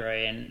 Moose. I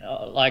agree, and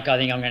I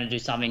think I'm going to do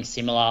something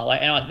similar.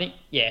 And I think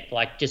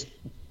just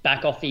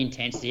back off the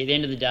intensity. At the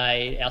end of the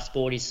day, our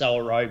sport is so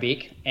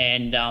aerobic,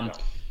 and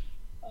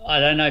I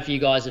don't know if you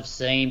guys have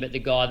seen, but the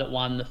guy that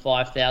won the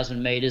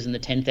 5,000 metres and the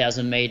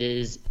 10,000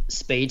 metres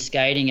speed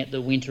skating at the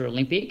Winter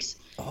Olympics.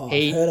 Oh,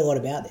 I've heard a lot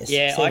about this.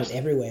 Yeah, I've seen it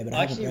everywhere, but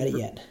I haven't read it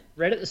yet.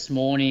 Read it this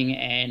morning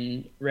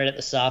and read it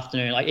this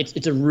afternoon. Like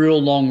it's a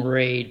real long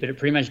read, but it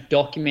pretty much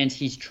documents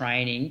his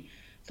training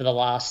for the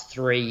last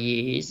 3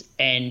 years.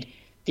 And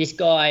this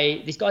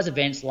guy's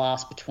events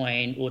last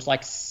between, well, it's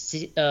like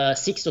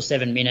 6 or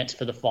 7 minutes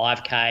for the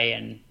 5K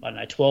and, I don't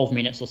know, 12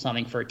 minutes or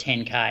something for a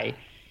 10K.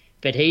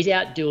 But he's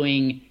out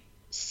doing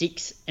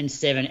 6 and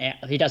 7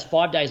 hours. He does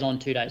 5 days on,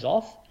 2 days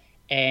off,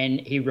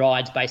 and he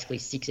rides basically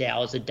 6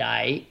 hours a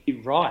day. he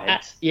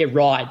rides.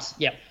 Rides,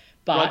 yep.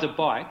 But Rides a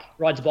bike.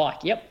 Rides a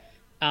bike, yep.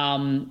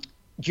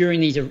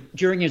 During his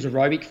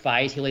aerobic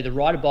phase, he'll either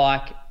ride a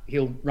bike,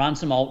 he'll run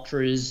some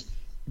ultras,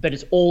 but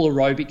it's all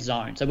aerobic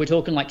zone. So we're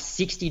talking like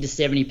 60 to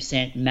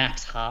 70%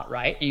 max heart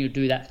rate, and he'll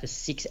do that for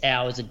 6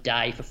 hours a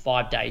day for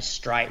 5 days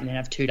straight, and then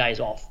have 2 days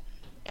off.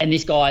 And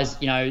this guy's,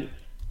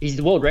 he's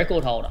the world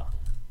record holder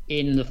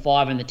in the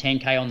 5 and the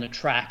 10K on the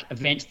track,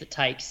 events that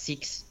take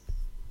 6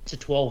 to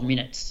 12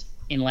 minutes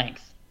in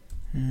length.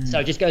 So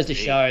it just goes to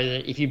show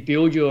that if you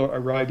build your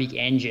aerobic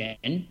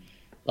engine,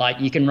 like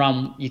you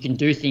can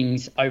do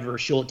things over a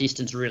short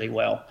distance really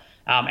well.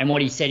 And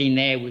what he said in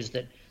there was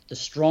that the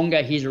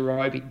stronger his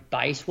aerobic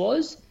base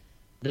was,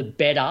 the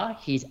better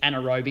his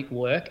anaerobic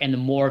work and the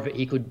more of it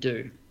he could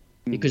do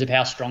because of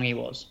how strong he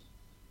was.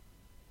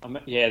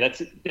 Yeah,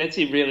 that's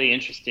really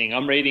interesting.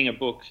 I'm reading a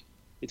book.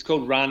 It's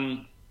called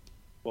Run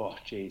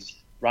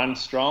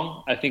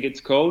Strong, I think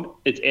it's called.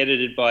 It's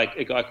edited by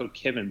a guy called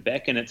Kevin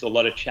Beck, and it's a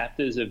lot of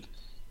chapters of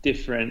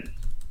different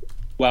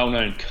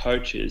well-known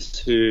coaches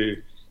who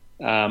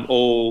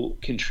all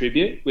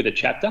contribute with a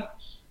chapter.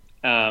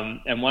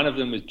 And one of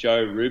them was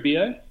Joe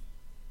Rubio.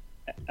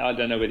 I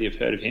don't know whether you've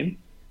heard of him.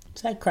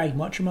 Is that Craig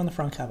Mottram on the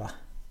front cover?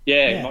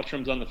 Yeah.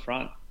 Mottram's on the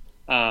front.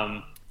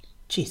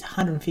 Geez,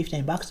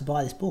 $115 to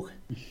buy this book.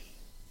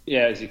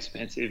 Yeah, it's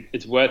expensive.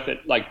 It's worth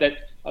it. Like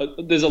that.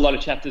 There's a lot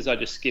of chapters I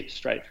just skip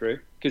straight through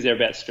because they're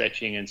about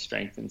stretching and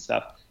strength and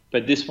stuff.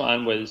 But this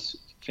one was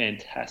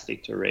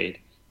fantastic to read.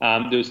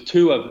 There was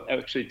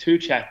two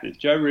chapters: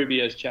 Joe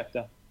Rubio's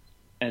chapter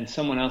and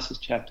someone else's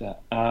chapter.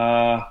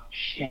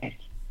 Shit,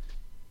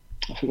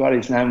 I forgot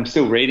his name. I'm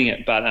still reading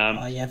it, but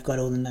I've got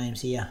all the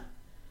names here.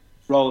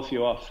 Roll a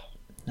few off.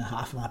 No,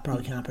 half of them I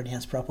probably can't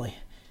pronounce properly.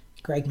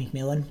 Greg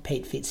McMillan,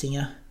 Pete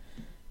Fitzinger,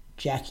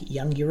 Jack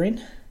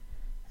Youngurin,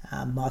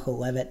 Michael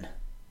Levitt,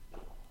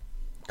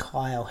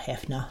 Kyle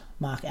Hefner,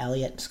 Mark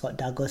Elliott, Scott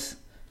Douglas,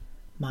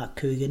 Mark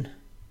Coogan,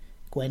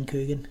 Gwen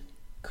Coogan,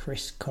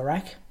 Chris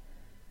Korak.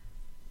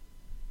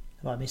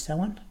 Have I missed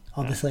someone?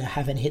 Obviously, I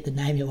haven't hit the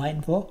name you're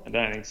waiting for. I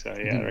don't think so.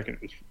 Yeah, I reckon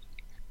it was.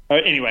 Oh,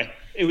 anyway,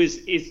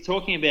 it's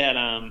talking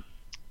about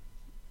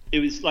it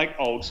was like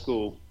old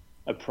school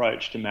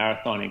approach to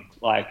marathoning,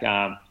 like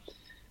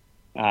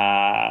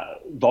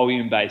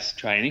volume based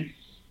training,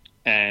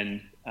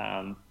 and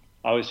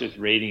I was just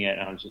reading it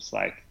and I was just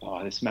like,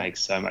 oh, this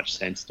makes so much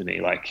sense to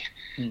me. Like,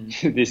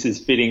 this is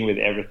fitting with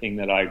everything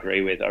that I agree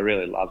with. I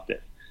really loved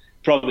it.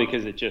 Probably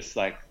because it just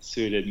like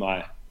suited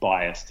my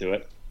bias to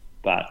it.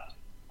 But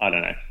I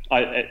don't know.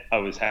 I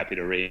was happy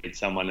to read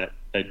someone that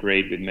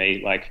agreed with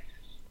me. Like,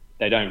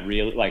 they don't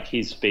really like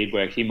his speed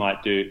work. He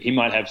might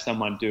have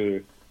someone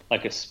do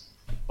like a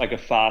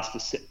faster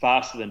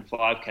than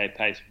 5K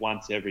pace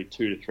once every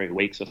 2 to 3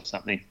 weeks or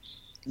something.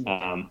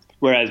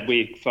 Whereas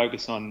we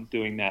focus on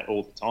doing that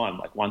all the time,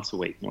 like once a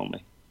week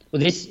normally.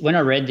 Well, when I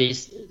read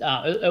this,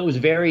 it was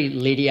very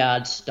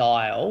Lydiard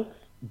style,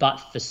 but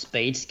for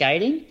speed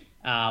skating.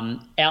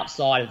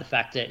 Outside of the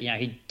fact that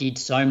he did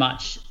so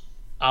much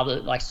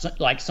other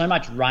so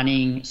much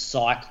running,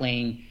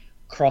 cycling,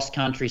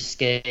 cross-country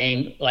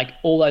skiing, like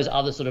all those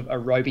other sort of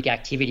aerobic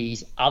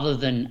activities other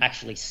than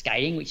actually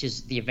skating, which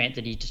is the event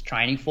that he's just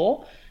training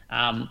for,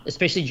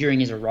 especially during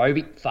his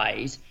aerobic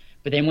phase.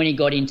 But then when he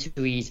got into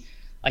his,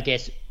 I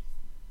guess,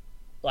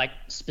 like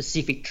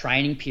specific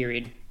training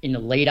period in the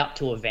lead up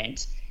to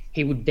events,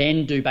 he would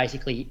then do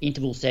basically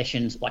interval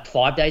sessions like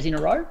 5 days in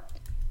a row.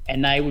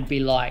 And they would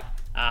be like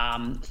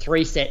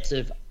 3 sets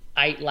of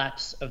 8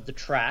 laps of the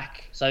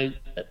track. So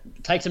it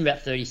takes them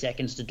about 30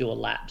 seconds to do a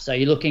lap. So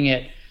you're looking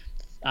at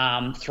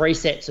 3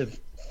 sets of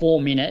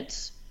 4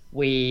 minutes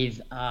with,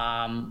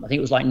 I think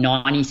it was like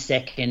 90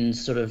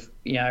 seconds sort of,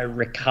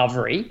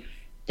 recovery.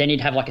 Then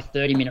he'd have like a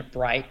 30-minute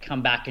break,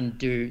 come back and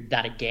do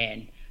that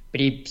again.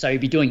 But he'd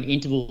be doing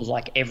intervals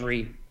like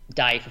every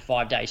day for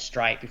 5 days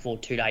straight before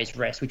 2 days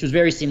rest, which was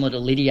very similar to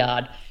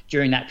Lydiard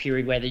during that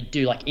period where they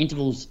do like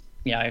intervals,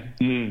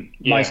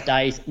 most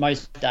days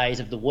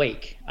of the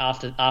week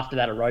after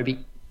that aerobic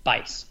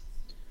base.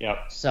 Yeah.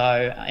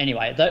 So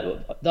anyway,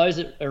 those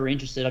that are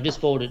interested, I've just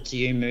forwarded it to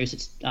you, Moose.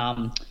 It's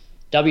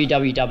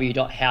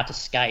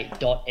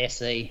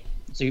www.howtoskate.se.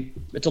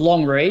 It's a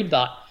long read,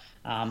 but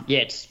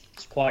it's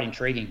quite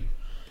intriguing.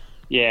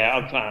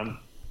 Yeah,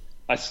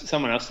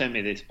 someone else sent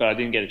me this, but I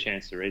didn't get a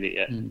chance to read it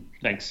yet.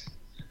 Thanks.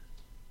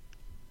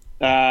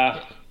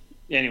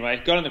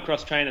 Anyway, got on the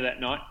cross trainer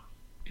that night.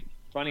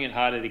 Finding it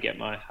harder to get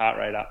my heart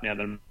rate up now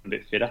that I'm a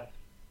bit fitter.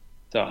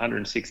 So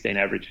 116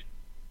 average.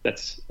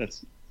 That's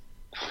this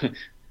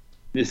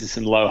is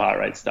some low heart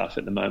rate stuff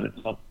at the moment.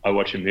 I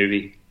watch a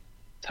movie.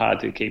 It's hard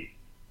to keep,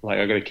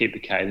 I got to keep the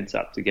cadence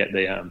up to get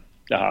the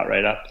heart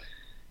rate up.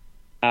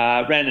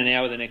 Ran an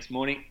hour the next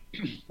morning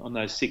on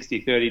those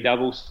 60-30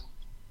 doubles.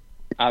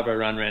 Arvo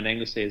run around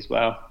Anglesey as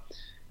well.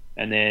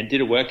 And then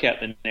did a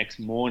workout the next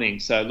morning.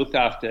 So looked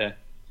after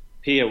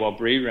Pia while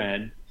Bree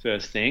ran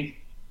first thing,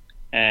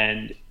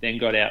 and then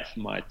got out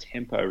for my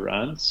tempo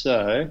run.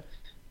 So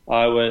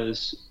I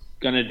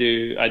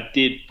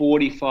did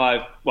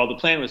 45, the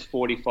plan was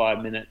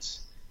 45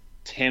 minutes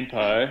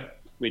tempo,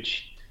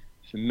 which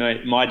for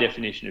me, my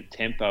definition of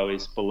tempo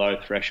is below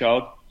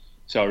threshold,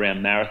 so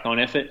around marathon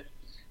effort.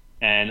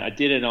 And I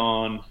did it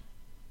on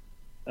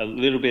a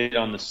little bit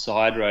on the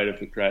side road of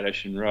the Great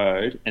Ocean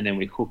Road, and then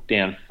we hooked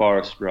down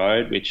Forest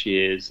Road, which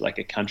is like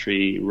a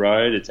country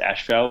road. It's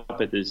asphalt,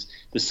 but the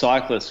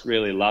cyclists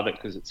really love it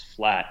because it's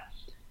flat.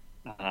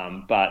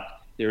 But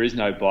there is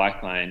no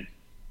bike lane,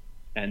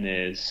 and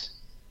there's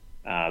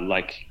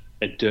like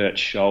a dirt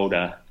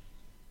shoulder.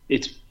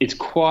 It's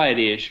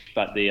quiet-ish,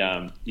 but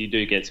you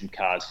do get some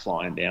cars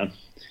flying down.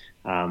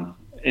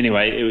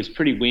 Anyway, it was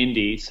pretty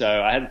windy,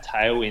 so I had a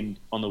tailwind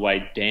on the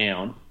way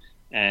down,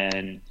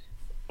 and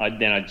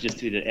then I just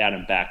did it out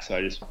and back. So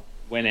I just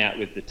went out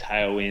with the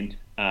tailwind.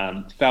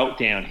 Felt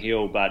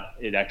downhill, but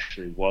it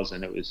actually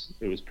wasn't. It was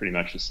pretty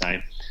much the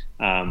same.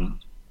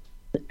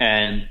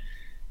 And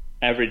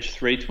averaged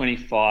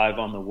 325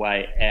 on the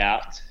way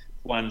out,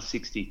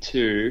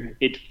 162.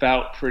 It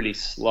felt pretty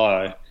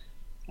slow.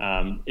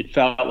 It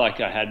felt like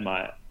I had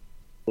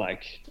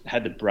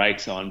had the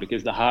brakes on,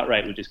 because the heart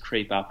rate would just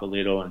creep up a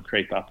little.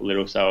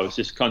 So I was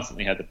just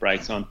constantly had the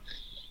brakes on,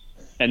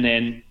 and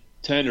then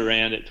turned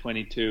around at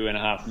 22 and a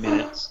half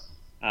minutes,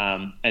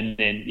 and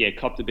then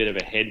copped a bit of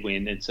a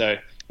headwind, and so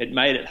it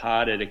made it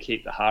harder to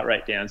keep the heart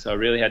rate down. So I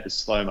really had to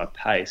slow my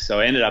pace. So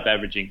I ended up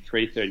averaging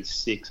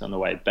 336 on the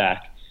way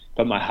back,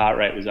 but my heart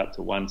rate was up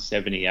to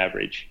 170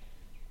 average,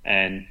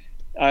 and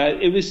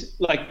it was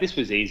like, this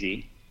was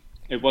easy.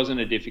 It wasn't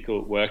a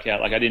difficult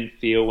workout. Like, I didn't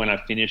feel when I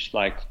finished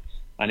like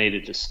I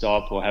needed to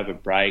stop or have a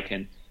break,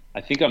 and I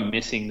think I'm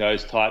missing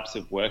those types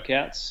of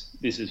workouts.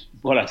 This is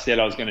what I said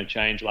I was going to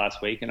change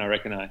last week, and I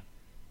reckon I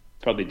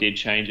probably did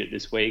change it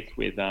this week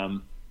with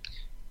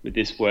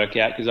this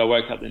workout, because I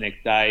woke up the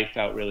next day,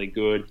 felt really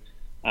good,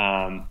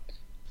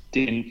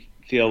 didn't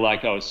feel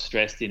like I was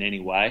stressed in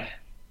any way.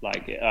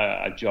 Like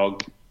I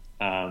jogged.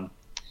 I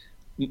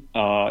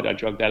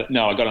jogged that.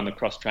 No, I got on the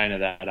cross trainer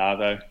that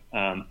Arvo.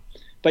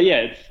 But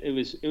yeah, it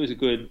was a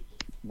good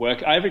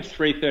work. I averaged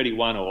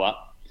 331 all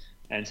up,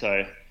 and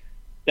so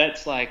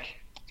that's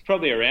like, it's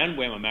probably around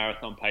where my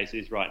marathon pace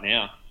is right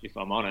now, if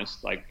I'm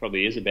honest. Like,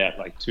 probably is about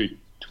like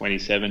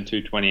 227,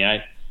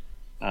 228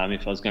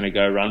 if I was going to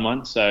go run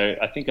one. So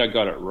I think I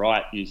got it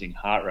right using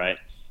heart rate.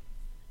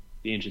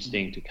 Be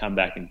interesting to come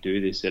back and do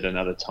this at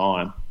another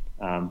time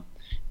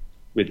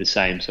with the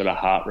same sort of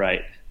heart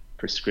rate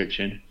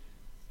prescription.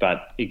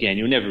 But again,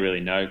 you'll never really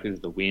know because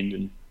of the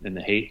wind and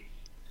the heat.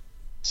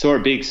 Saw a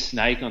big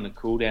snake on the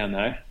cool down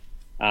though.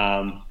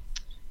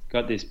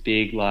 Got this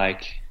big,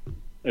 like,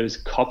 it was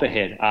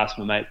copperhead. Asked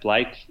my mate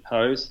Blake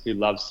Hose, who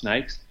loves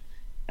snakes.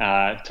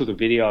 Took a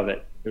video of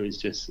it. It was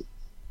just.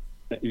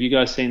 Have you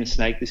guys seen the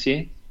snake this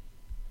year?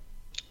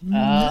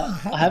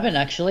 I haven't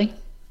actually.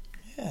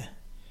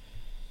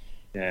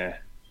 Yeah.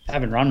 I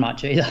haven't run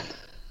much either.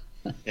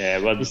 Yeah,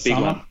 well, the big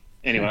one.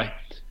 Anyway.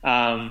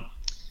 So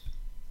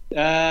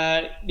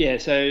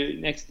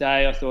next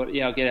day I thought,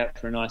 I'll get out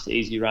for a nice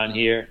easy run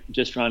here.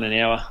 Just run an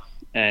hour,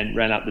 and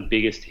ran up the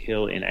biggest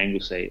hill in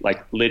Anglesey,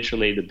 like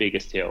literally the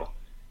biggest hill,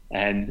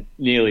 and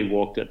nearly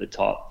walked at the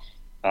top.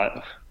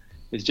 it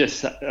was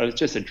just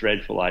a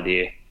dreadful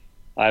idea.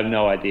 I have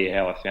no idea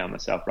how I found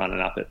myself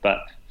running up it, but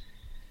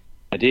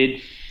I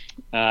did.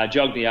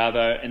 Jogged the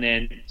Arvo, and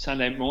then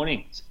Sunday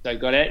morning, so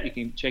got out. You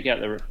can check out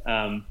the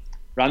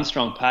Run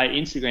Strong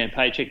Instagram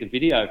page. Check the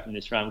video from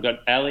this run. We've got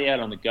Ali out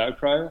on the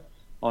GoPro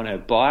on her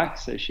bike,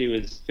 so she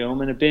was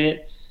filming a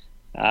bit.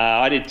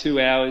 I did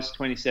 2 hours,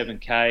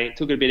 27k.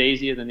 Took it a bit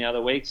easier than the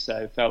other weeks,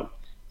 so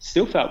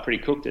still felt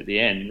pretty cooked at the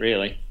end.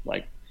 Really,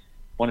 like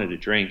wanted a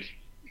drink.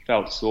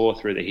 Felt sore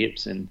through the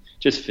hips and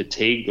just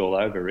fatigued all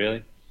over.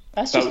 Really.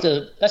 That's just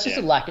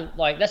a lack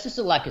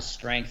of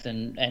strength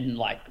and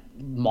like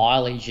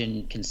mileage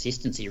and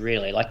consistency.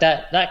 Really, like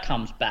that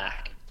comes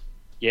back.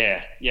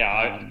 Yeah.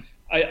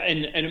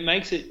 And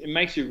it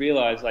makes you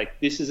realize like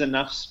this is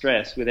enough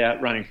stress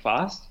without running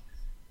fast.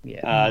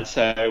 Yeah.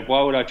 So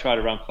why would I try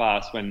to run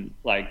fast when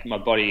like my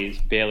body is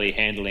barely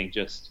handling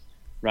just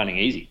running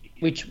easy?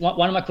 Which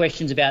one of my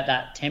questions about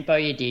that tempo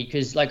you did,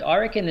 because like I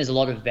reckon there's a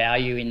lot of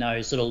value in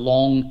those sort of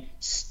long,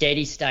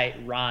 steady state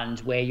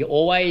runs where you're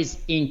always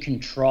in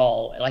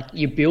control. Like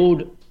you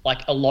build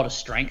like a lot of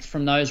strength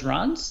from those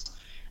runs,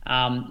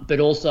 but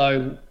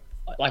also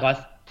like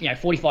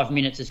 45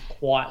 minutes is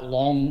quite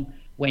long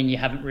when you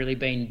haven't really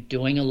been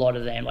doing a lot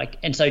of them. Like,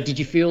 and so did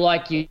you feel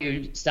like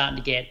you're starting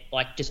to get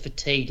like just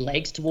fatigued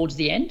legs towards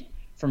the end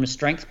from a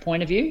strength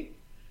point of view?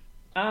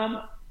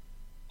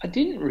 I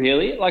didn't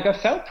really. Like, I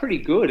felt pretty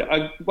good.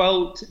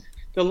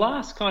 The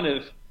last kind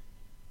of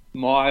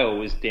mile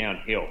was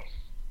downhill,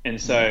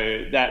 and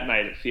so that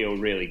made it feel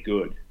really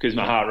good because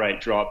my heart rate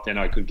dropped and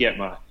I could get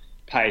my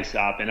pace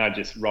up and I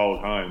just rolled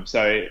home.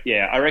 So,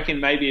 yeah, I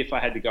reckon maybe if I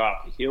had to go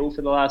up a hill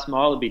for the last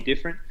mile, it'd be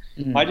different.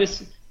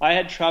 Mm. I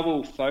had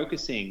trouble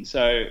focusing.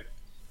 So,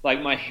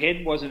 like, my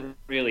head wasn't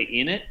really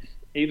in it.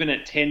 Even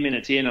at 10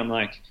 minutes in, I'm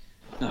like,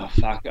 oh,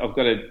 fuck, I've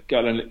got to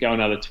go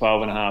another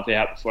 12 and a half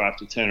out before I have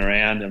to turn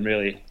around. I'm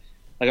really,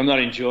 like, I'm not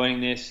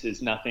enjoying this.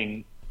 There's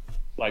nothing,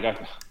 like,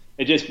 I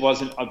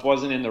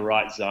wasn't in the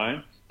right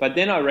zone. But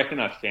then I reckon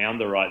I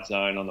found the right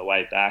zone on the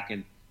way back,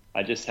 and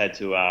I just had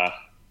to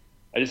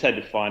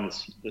find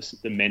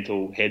the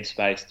mental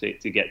headspace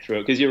to get through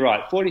it. Because you're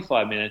right,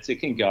 45 minutes, it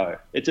can go.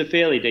 It's a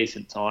fairly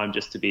decent time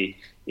just to be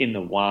in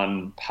the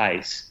one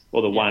pace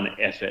or the one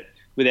effort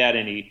without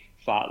any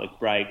fartlek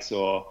breaks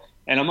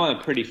and I'm on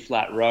a pretty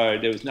flat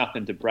road. There was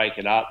nothing to break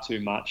it up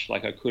too much.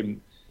 Like I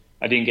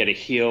didn't get a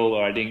hill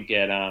or I didn't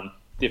get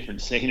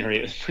different scenery.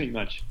 It was pretty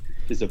much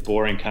just a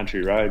boring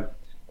country road.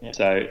 Yeah.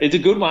 So it's a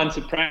good one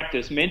to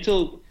practice.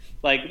 Mental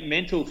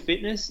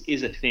fitness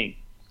is a thing,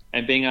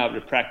 and being able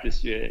to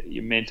practice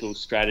your mental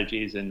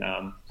strategies and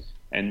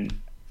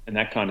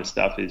that kind of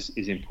stuff is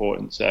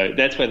important. So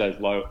that's where those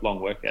long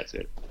workouts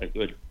are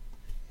good.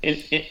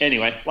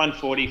 Anyway,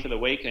 140 for the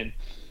week, and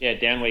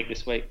down week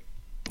this week.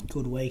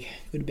 Good week,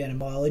 good amount of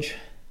mileage.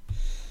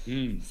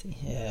 Mm.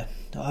 Yeah,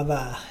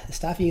 the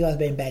stuff you guys have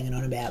been banging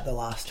on about the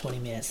last 20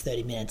 minutes,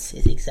 30 minutes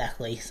is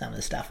exactly some of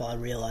the stuff I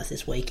realised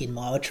this week in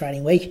my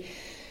training week.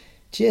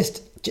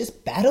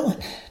 Just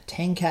battling.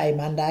 10k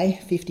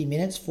Monday, 50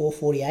 minutes,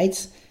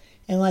 4:48s,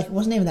 and like it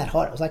wasn't even that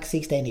hot. It was like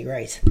 16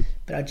 degrees,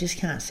 but I just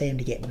can't seem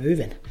to get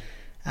moving.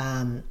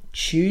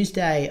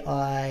 Tuesday,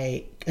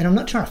 I'm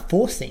not trying to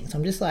force things.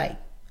 I'm just like,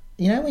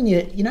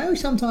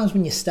 sometimes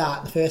when you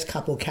start, the first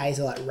couple of Ks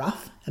are like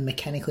rough and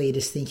mechanically you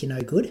just think you're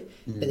no good,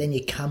 but then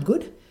you come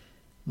good.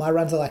 My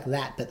runs are like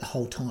that, but the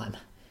whole time.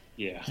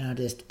 Yeah.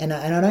 And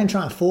I don't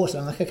try and force it.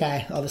 I'm like,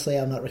 okay, obviously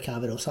I'm not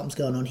recovered or something's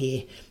going on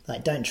here.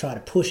 Like, don't try to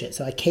push it.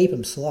 So I keep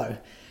them slow,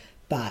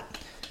 but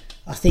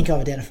I think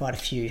I've identified a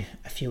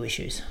few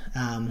issues.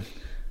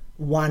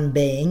 One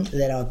being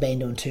that I've been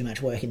doing too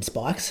much work in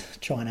spikes,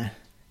 trying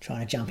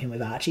to jump in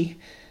with Archie.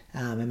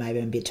 And maybe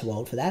I'm a bit too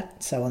old for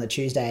that. So on the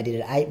Tuesday, I did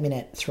an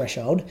 8-minute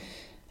threshold.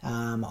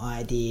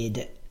 I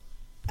did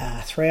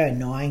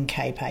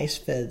 309k pace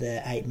for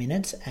the 8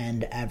 minutes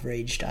and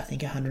averaged, I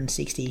think,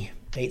 160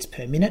 beats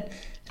per minute.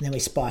 And then we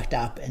spiked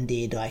up and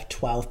did like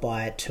 12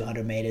 by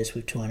 200 meters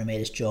with 200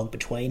 meters jog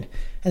between.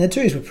 And the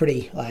twos were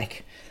pretty,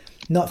 like,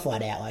 not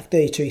flat out, like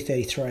 32,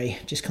 33,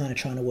 just kind of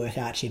trying to work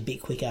Archie a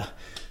bit quicker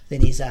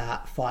than his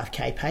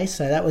 5k pace.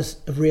 So that was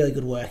a really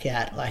good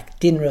workout. Like,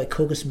 didn't really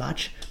cook us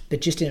much,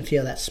 but just didn't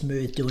feel that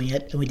smooth doing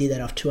it. And we did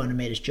that off 200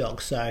 meters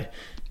jog. So,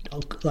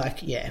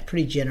 like,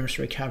 pretty generous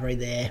recovery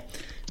there.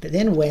 But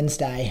then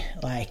Wednesday,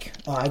 I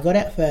got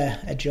out for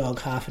a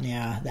jog half an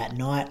hour that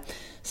night.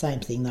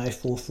 Same thing though,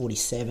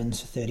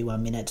 4:47s for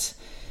 31 minutes.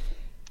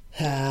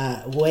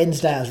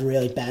 Wednesday I was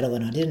really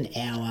battling. I did an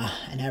hour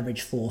and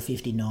averaged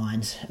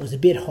 4:59s. It was a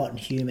bit hot and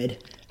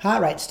humid.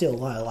 Heart rate's still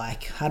low,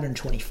 like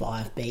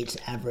 125 beats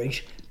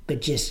average,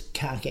 but just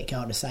can't get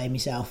going to save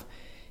myself.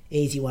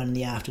 Easy one in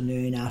the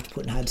afternoon after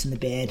putting Hudson to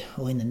bed,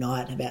 or in the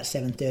night about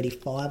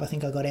 7:35. I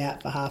think I got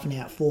out for half an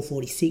hour at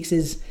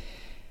 4:46s.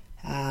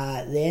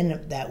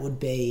 Then that would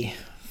be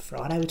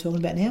Friday we're talking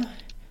about now?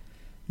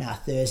 No,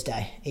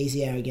 Thursday.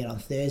 Easy hour again on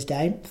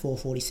Thursday,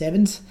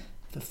 4:47s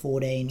for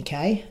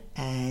 14k,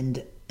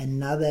 and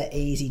another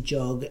easy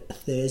jog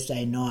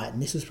Thursday night.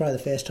 And this was probably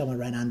the first time I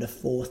ran under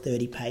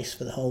 4:30 pace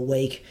for the whole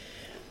week.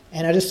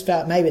 And I just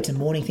felt maybe it's a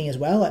morning thing as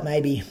well. Like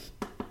maybe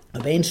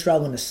I've been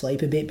struggling to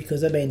sleep a bit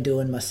because I've been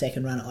doing my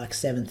second run at like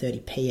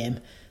 7:30 p.m.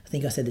 I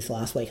think I said this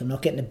last week. I'm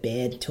not getting to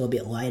bed till a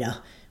bit later,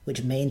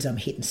 which means I'm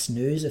hitting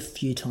snooze a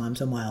few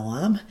times on my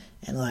alarm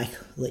and like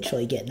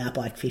literally getting up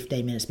like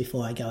 15 minutes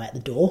before I go out the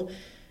door.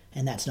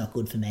 And that's not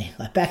good for me.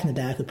 Like back in the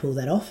day I could pull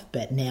that off,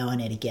 but now I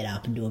need to get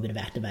up and do a bit of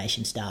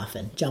activation stuff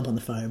and jump on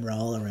the foam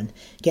roller and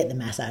get the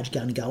massage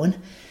gun going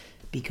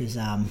because,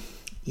 I'm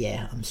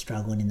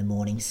struggling in the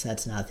mornings. So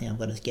that's another thing I've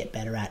got to get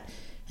better at.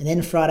 And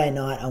then Friday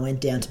night I went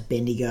down to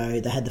Bendigo.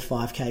 They had the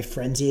 5K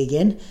frenzy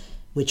again,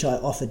 which I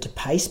offered to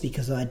pace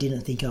because I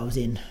didn't think I was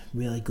in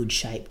really good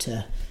shape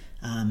to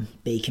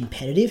be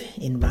competitive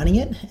in running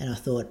it, and I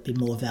thought it'd be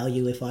more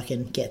value if I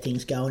can get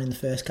things going in the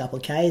first couple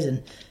of Ks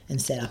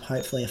and set up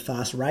hopefully a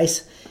fast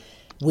race.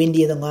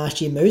 Windier than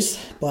last year,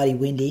 Moose. Bloody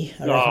windy.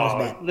 I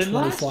reckon it was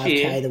about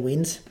 25k the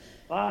winds.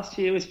 Last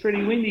year was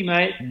pretty windy,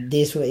 mate.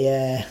 This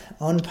was,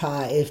 on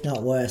par, if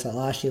not worse. Like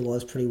last year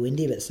was pretty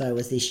windy, but so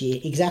was this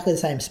year. Exactly the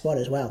same spot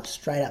as well.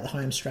 Straight up the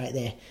home straight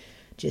there.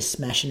 Just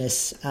smashing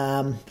us.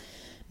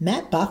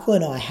 Matt Buckler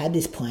and I had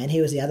this plan.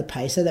 He was the other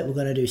pacer that we're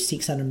going to do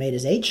 600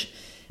 metres each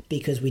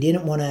because we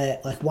didn't want to,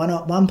 like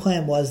one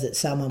plan was that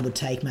someone would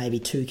take maybe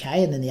 2k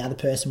and then the other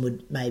person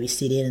would maybe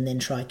sit in and then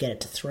try and get it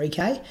to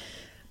 3k.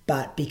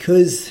 But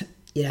because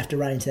you'd have to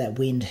run into that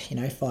wind,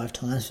 5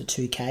 times for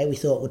 2k, we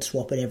thought we'd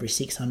swap it every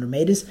 600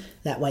 metres.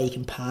 That way you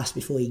can pass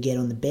before you get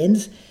on the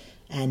bends.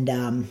 And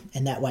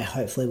that way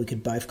hopefully we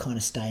could both kind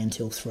of stay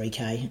until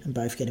 3k and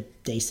both get a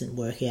decent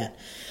workout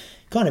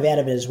kind of out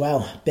of it as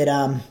well. But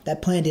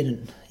that plan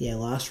didn't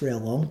last real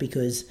long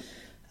because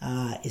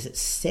is it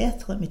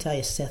Seth? Let me tell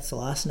you Seth's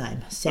last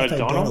name. Seth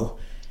O'Donnell.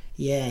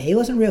 Yeah, he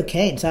wasn't real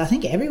keen. So I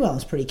think everyone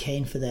was pretty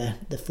keen for the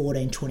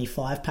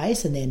 14:25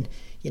 pace and then,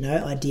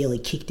 ideally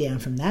kick down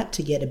from that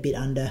to get a bit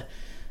under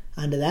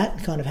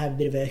that, kind of have a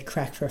bit of a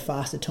crack for a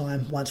faster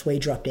time once we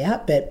dropped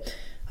out. But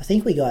I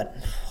think we got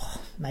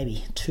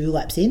maybe 2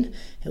 laps in.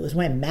 It was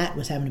when Matt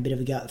was having a bit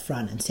of a go at the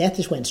front and Seth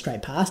just went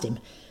straight past him.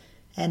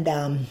 And,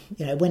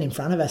 went in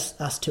front of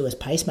us two as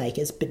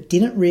pacemakers, but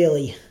didn't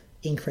really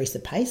increase the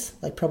pace,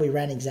 like probably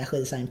ran exactly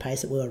the same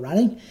pace that we were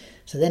running.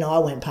 So then I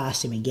went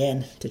past him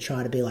again to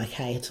try to be like,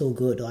 hey, it's all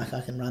good. Like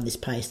I can run this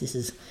pace. This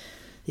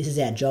is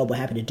our job. We're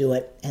happy to do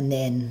it. And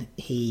then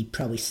he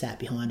probably sat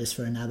behind us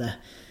for another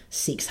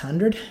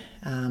 600.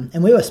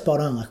 And we were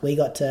spot on. Like we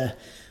got to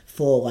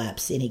 4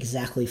 laps in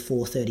exactly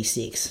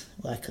 4:36,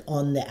 like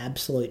on the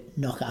absolute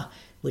knocker,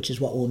 which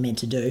is what we were meant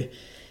to do.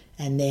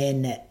 And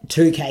then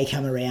 2k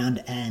come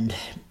around and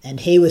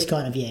he was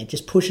kind of,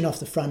 just pushing off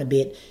the front a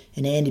bit.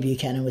 And Andy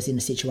Buchanan was in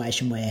a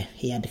situation where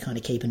he had to kind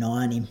of keep an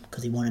eye on him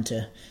because he wanted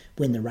to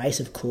win the race,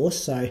 of course.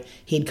 So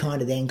he'd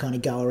kind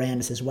of go around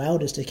us as well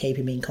just to keep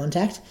him in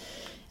contact.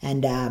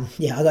 And, I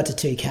got to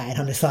 2k and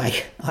I'm just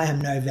like, I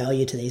am no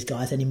value to these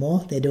guys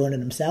anymore. They're doing it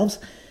themselves.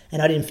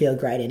 And I didn't feel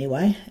great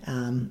anyway.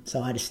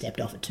 So I just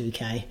stepped off at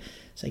 2k.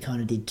 So I kind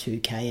of did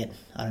 2k at,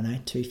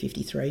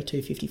 253,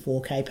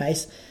 254k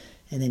pace.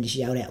 And then just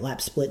yelled out lap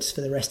splits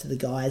for the rest of the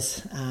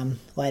guys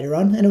later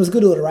on. And it was a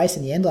good little race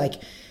in the end. Like,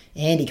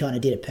 Andy kind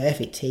of did it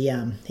perfect. He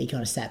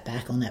kind of sat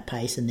back on that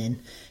pace and then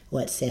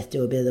let Seth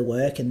do a bit of the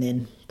work and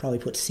then probably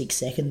put 6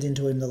 seconds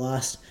into him the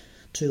last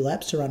 2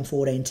 laps to run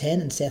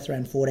 14:10 and Seth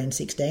ran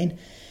 14:16.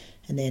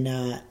 And then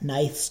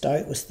Nath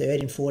Stoke was third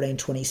in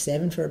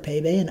 14:27 for a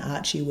PB and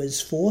Archie was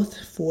fourth,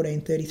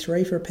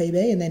 14:33 for a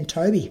PB. And then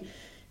Toby,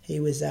 he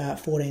was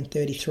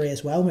 14:33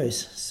 as well,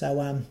 Moose. So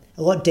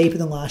a lot deeper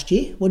than last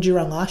year. What did you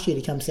run last year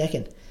to come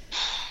second?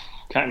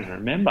 Can't even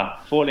remember.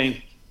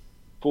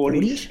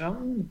 14:40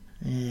 something?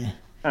 Yeah.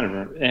 Can't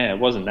remember. Yeah, it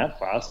wasn't that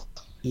fast.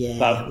 Yeah,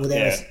 But,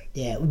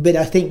 but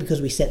I think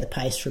because we set the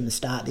pace from the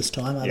start this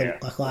time,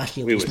 like last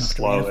year we just knocked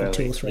around for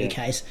 2 or 3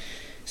 Ks.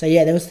 So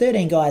there was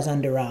 13 guys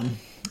under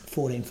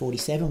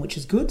 14:47, which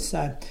is good.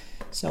 So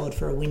solid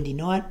for a windy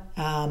night.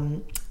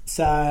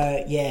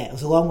 It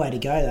was a long way to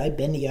go though.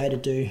 Bendigo to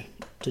do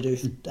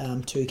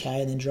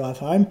 2k and then drive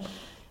home.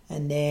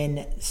 And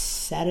then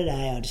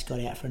Saturday I just got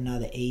out for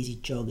another easy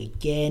jog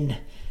again.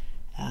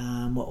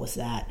 What was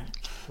that?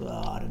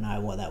 I don't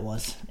know what that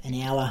was. An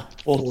hour.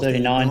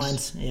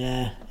 4:39.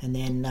 Yeah. And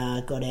then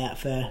got out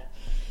for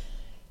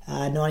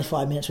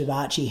 95 minutes with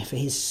Archie for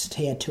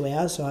he had 2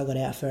 hours, so I got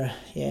out for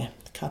a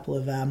couple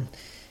of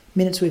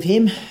minutes with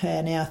him.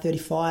 An hour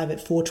 35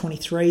 at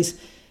 4:23s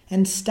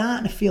and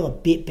starting to feel a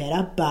bit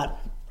better, but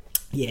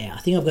I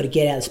think I've got to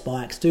get out of the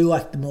spikes, do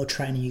like the more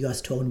training you guys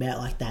are talking about,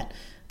 like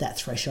that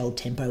threshold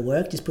tempo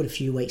work, just put a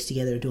few weeks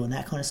together of doing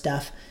that kind of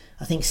stuff.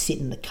 I think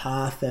sitting in the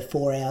car for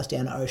 4 hours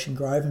down at Ocean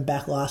Grove and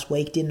back last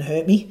week didn't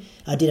help me.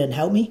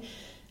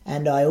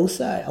 And I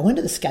went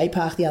to the skate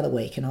park the other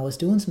week and I was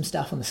doing some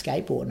stuff on the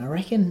skateboard and I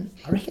reckon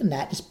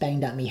that just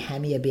banged up me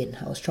hammy a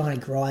bit. I was trying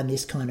to grind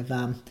this kind of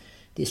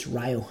this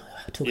rail.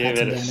 I took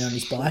Hudson down there on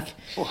his bike.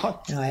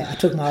 What? And I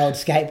took my old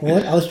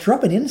skateboard. I was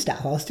dropping in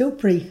stuff. I was still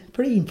pretty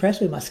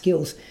impressed with my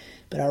skills.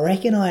 But I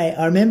reckon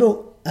I remember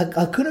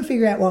I couldn't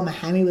figure out why my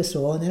hammy was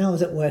sore, and then I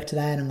was at work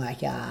today and I'm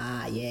like,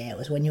 it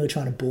was when you were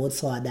trying to board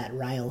slide that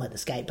rail at the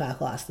skate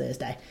park last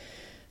Thursday.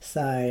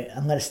 So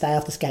I'm going to stay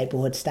off the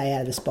skateboard, stay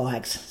out of the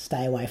spikes,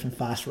 stay away from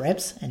fast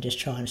reps, and just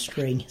try and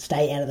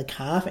stay out of the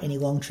car for any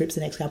long trips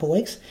the next couple of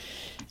weeks,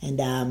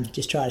 and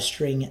just try to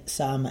string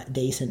some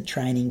decent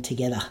training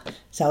together.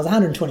 So I was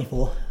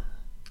 124.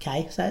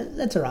 Okay, so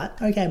that's all right.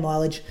 Okay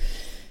mileage.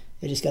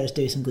 You just got to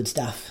do some good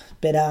stuff.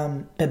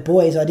 But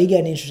boys, I did get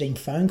an interesting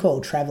phone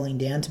call travelling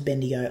down to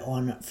Bendigo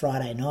on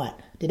Friday night.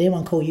 Did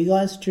anyone call you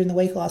guys during the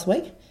week last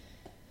week?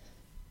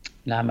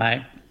 No,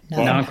 mate.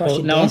 No one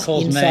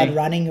calls inside me.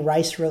 Running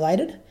race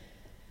related.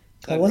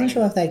 I wasn't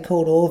sure if they'd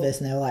called all of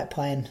us and they were like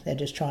they're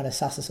just trying to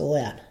suss us all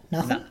out.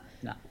 Nothing?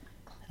 No.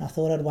 And I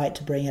thought I'd wait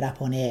to bring it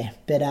up on air.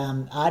 But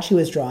Archie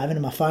was driving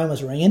and my phone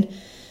was ringing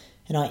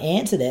and I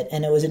answered it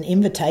and it was an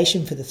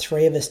invitation for the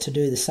three of us to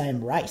do the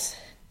same race.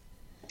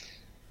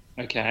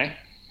 Okay.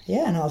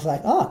 Yeah, and I was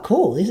like, oh,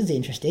 cool, this is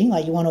interesting.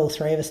 Like, you want all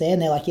three of us there?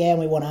 And they're like, yeah, and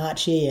we want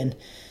Archie and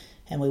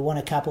we want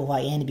a couple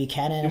like Andy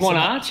Buchanan. You want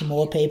Archie? Some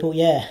more people,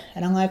 yeah.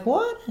 And I'm like,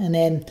 what? And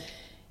then,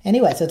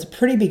 anyway, so it's a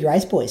pretty big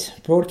race, boys.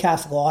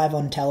 Broadcast live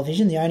on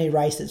television, the only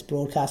race that's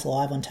broadcast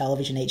live on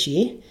television each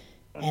year.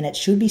 And it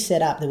should be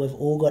set up that we've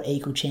all got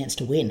equal chance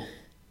to win.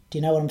 Do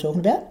you know what I'm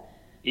talking about?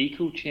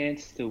 Equal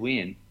chance to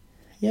win?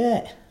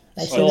 Yeah.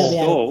 They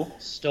Stall.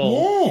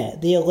 Yeah,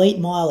 the Elite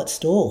Mile at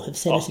Stall have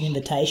sent us an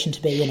invitation to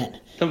be in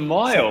it. The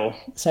mile?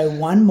 So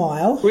 1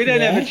 mile. We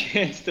don't have a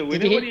chance to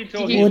win it. What are you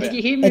talking about? Did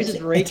you hear Mrs.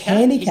 recap? It's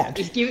handicapped.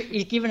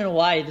 He's giving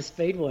away the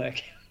speed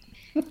work.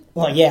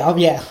 Well, yeah,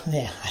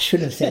 I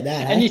shouldn't have said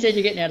that. And you said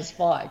you're getting out of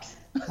spikes.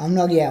 I'm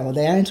not, well,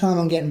 the only time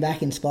I'm getting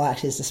back in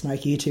spikes is to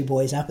smoke you two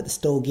boys up at the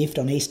Stall Gift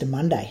on Easter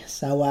Monday.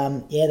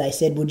 So, they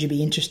said, would you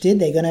be interested?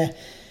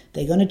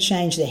 They're going to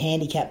change the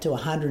handicap to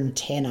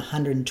 110,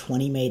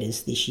 120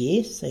 metres this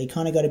year. So you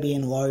kind of got to be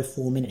in low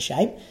 4-minute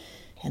shape.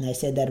 And they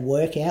said they'd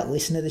work out,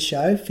 listen to the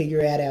show,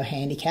 figure out our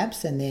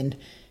handicaps, and then,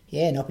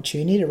 an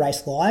opportunity to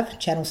race live,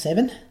 Channel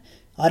 7.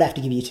 I'd have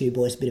to give you two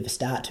boys a bit of a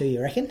start too,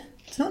 you reckon?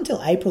 It's not until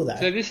April, though.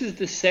 So this is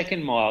the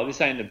second mile. This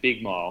ain't the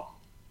big mile.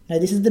 No,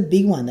 this is the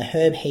big one, the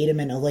Herb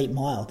Hedeman Elite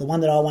Mile, the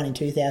one that I won in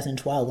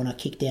 2012 when I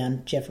kicked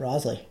down Jeff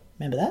Risley.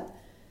 Remember that?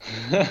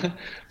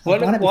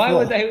 Why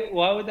would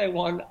they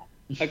want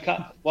a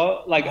cut?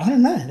 Well, I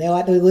don't know. They're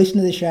like, we listen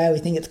to the show, we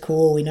think it's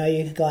cool, we know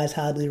you guys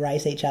hardly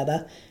race each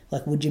other.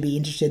 Like, would you be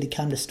interested to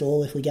come to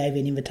Stall if we gave you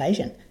an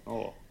invitation?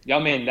 Oh, I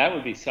mean, that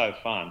would be so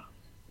fun.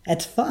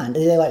 It's fun.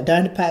 They're like,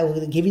 don't pay,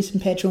 we'll give you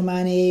some petrol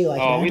money, like,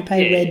 you don't have to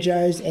pay Red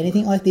Joes,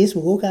 anything like this.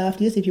 We'll look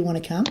after you if you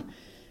want to come.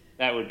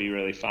 That would be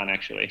really fun,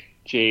 actually.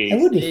 Jeez. It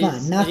would be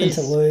fun. Nothing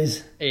to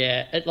lose.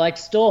 Yeah,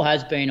 Stall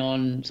has been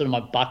on sort of my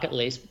bucket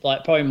list,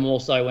 like probably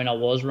more so when I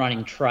was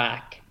running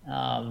track.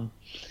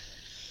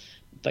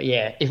 But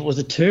yeah, if it was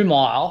a 2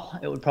 mile,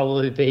 it would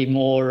probably be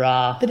more.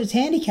 But it's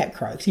handicap,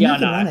 Croaks. You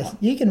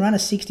can run a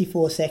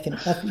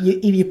 64-second. Like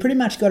you pretty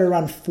much got to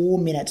run 4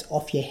 minutes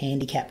off your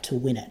handicap to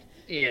win it.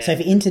 Yeah. So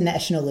for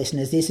international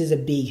listeners, this is a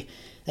big.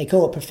 They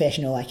call it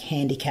professional, like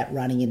handicap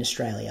running in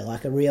Australia,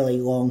 like a really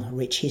long,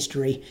 rich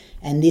history.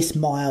 And this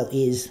mile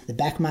is the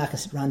back marker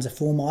runs a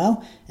 4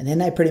 mile, and then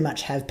they pretty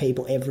much have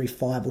people every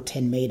 5 or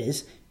 10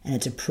 metres, and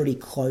it's a pretty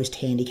closed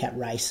handicap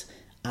race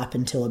up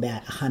until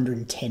about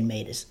 110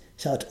 metres.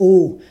 So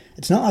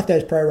it's not like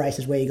those pro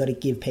races where you got to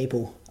give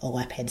people a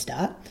lap head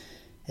start.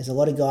 There's a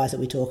lot of guys that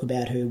we talk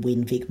about who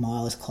win Vic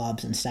Milers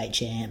clubs and state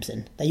champs,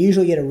 and they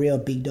usually get a real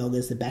big dog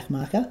as the back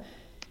marker.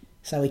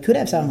 So we could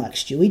have someone like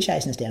Stewie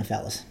chasing us down,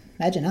 fellas.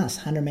 Imagine us,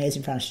 100 metres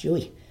in front of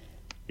Stewie.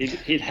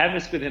 He'd have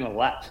us within a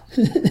lap.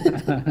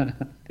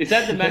 Is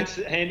that the max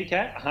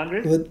handicap,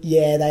 100? Well,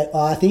 yeah,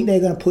 I think they're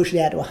going to push it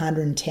out to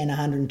 110,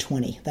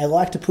 120. They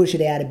like to push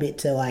it out a bit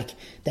to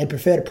they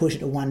prefer to push it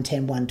to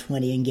 110,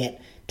 120 and get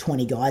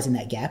 20 guys in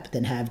that gap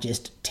than have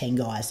just 10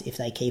 guys if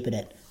they keep it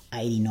at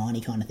 80,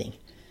 90 kind of thing.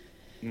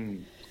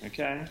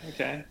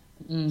 Okay.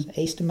 So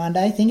Easter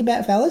Monday, think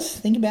about it, fellas.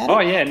 Think about it. Oh,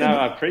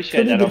 yeah, I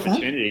appreciate that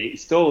opportunity. It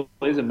still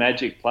is a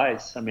magic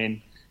place. I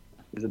mean,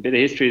 there's a bit of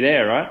history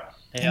there, right?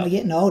 Yeah. And we're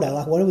getting older.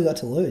 Like, what have we got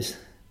to lose?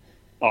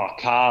 Oh,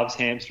 calves,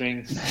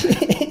 hamstrings,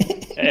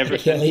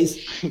 everything.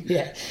 Achilles.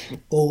 Yeah,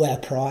 all our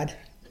pride.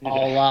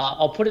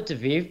 I'll put it to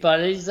Viv, but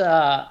it is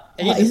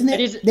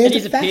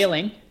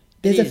appealing.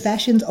 There's a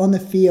fashions on the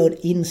field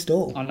in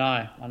Stall. I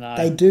know.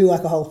 They do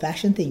like a whole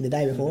fashion thing the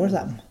day before or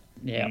something.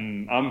 Yeah.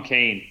 I'm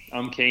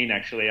keen,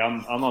 actually.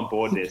 I'm on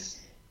board this.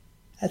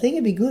 I think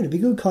it'd be good. It'd be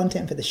good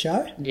content for the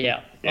show.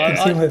 Yeah.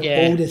 Considering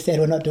we've all just said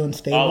we're not doing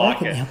speed work.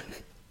 Like it.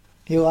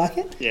 You like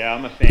it? Yeah,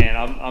 I'm a fan.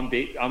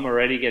 I'm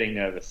already getting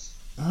nervous.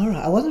 All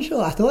right. I wasn't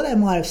sure. I thought they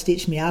might have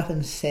stitched me up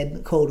and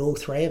called all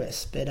three of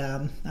us. But,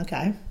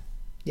 okay.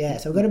 Yeah,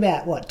 so we've got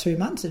about, 2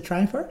 months to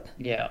train for it?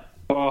 Yeah.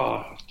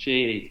 Oh,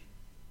 gee.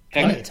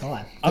 Plenty of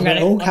time. I'm going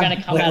to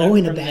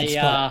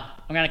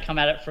come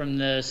at it from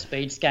the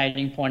speed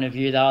skating point of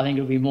view, though. I think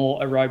it'll be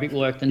more aerobic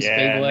work than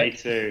speed work. Yeah, me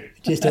too.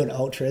 Just doing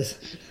ultras.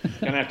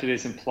 Going to have to do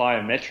some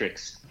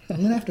plyometrics. I'm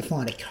going to have to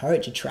find a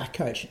track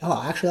coach.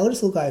 Oh, actually, I'll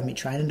just look over my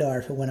training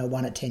diary for when I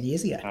won it 10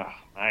 years ago. Oh,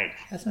 mate.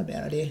 That's not a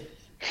bad idea.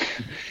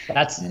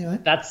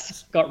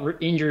 That's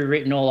got injury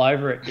written all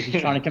over it. If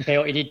you're trying to compare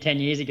what you did 10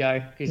 years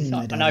ago, because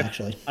I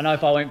know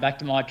if I went back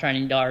to my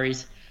training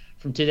diaries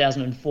from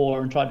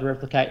 2004 and tried to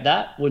replicate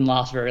that, wouldn't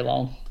last very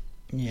long.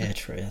 Yeah,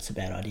 true. That's a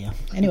bad idea.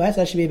 Anyway,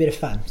 so that should be a bit of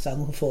fun. So I'm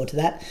looking forward to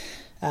that.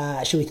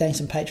 Should we thank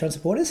some Patreon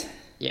supporters?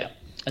 Yeah,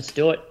 let's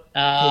do it.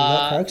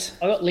 I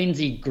got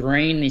Lindsay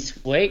Green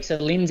this week. So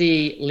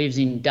Lindsay lives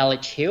in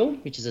Dulwich Hill,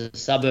 which is a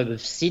suburb of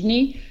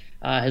Sydney.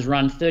 Has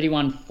run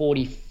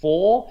 31:44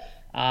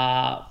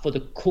 for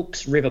the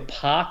Cooks River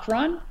Park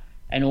Run,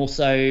 and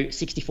also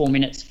 64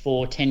 minutes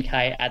for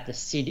 10K at the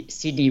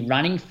Sydney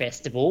Running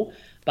Festival.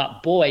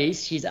 But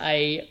boys, she's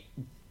a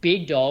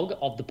big dog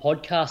of the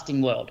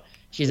podcasting world.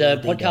 She's a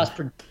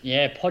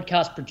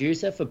podcast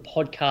producer for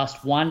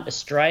Podcast One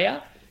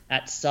Australia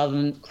at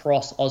Southern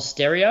Cross Oz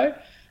Stereo,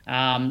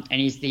 and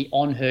is the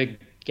On Her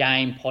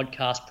Game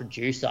podcast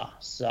producer.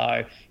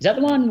 So is that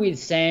the one with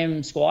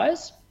Sam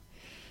Squires?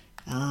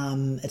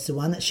 It's the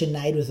one that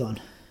Sinead was on.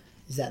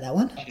 Is that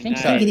one? I think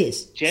so. I think it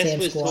is. Jess Sam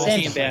was Squires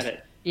talking about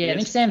it. Yeah,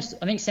 yes.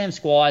 I think Sam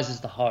Squires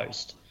is the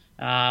host,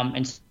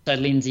 and so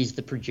Lindsay's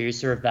the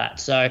producer of that.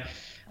 So,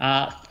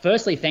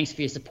 firstly, thanks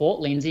for your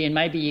support, Lindsay, and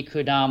maybe you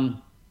could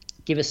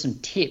give us some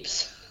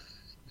tips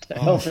to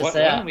help us out. Why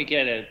don't we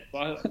get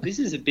this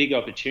is a big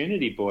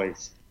opportunity,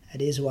 boys.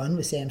 It is one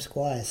with Sam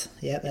Squires.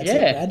 Yep, that's it,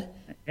 Brad.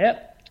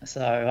 Yep.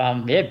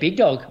 So, big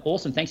dog.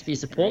 Awesome. Thanks for your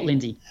support,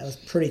 Lindsay. It was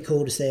pretty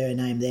cool to see her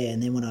name there.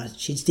 And then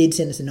she did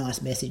send us a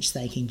nice message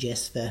thanking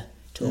Jess for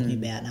talking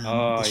about the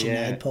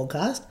Sinead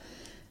podcast.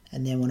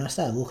 And then when I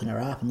started looking her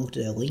up and looked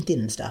at her LinkedIn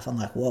and stuff, I'm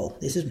like, whoa,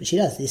 she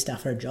does this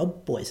stuff for a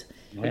job, boys.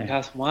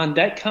 Podcast One.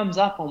 That comes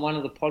up on one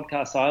of the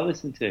podcasts I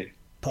listen to.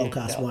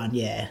 Podcast One,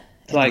 yeah.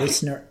 It's like,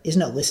 Listener,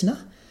 isn't it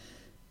Listener?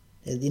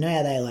 You know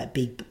how they like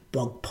big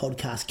blog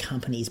podcast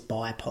companies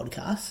buy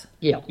podcasts?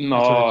 Yeah.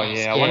 Oh,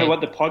 yeah. I wonder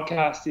what the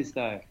podcast is,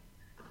 though.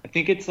 I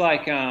think it's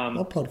like...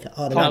 what podcast?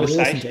 Oh, the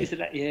Conversation. Is it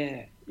that?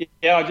 Yeah.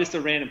 Yeah, just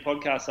a random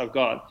podcast I've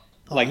got.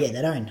 They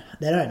don't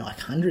like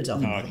hundreds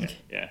of them, I think.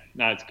 Yeah.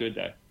 No, it's good,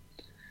 though.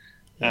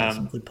 Yeah,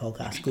 some good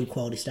podcasts, good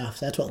quality stuff.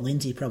 So that's what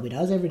Lindsay probably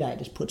does every day,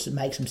 just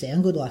makes them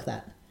sound good like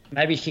that.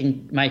 Maybe she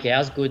can make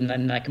ours good and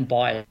then they can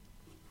buy it.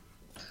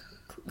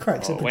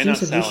 Correct. So the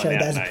producer of this show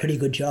does a pretty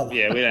good job.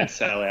 Yeah, we don't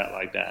sell out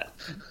like that.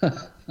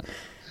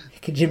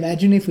 Could you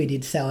imagine if we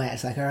did sell out?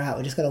 It's like, all right,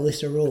 we just got a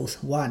list of rules.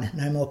 1,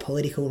 no more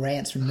political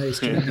rants from Moose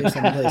during Moose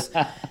on the Loose.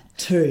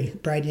 2,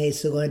 Brady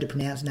needs to learn to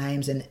pronounce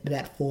names and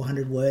about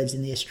 400 words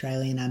in the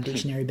Australian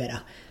dictionary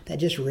better. They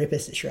just rip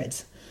us to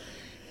shreds.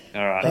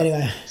 All right. But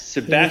anyway,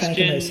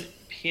 Sebastian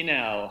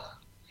Pinel,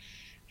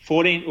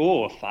 14.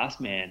 Oh,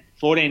 fast man,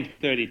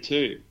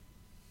 14:32.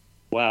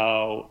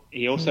 Well,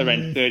 he also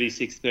ran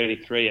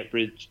 36:33 at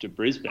Bridge to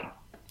Brisbane.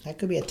 That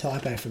could be a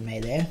typo from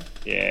me there.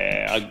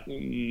 Yeah,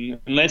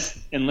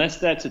 unless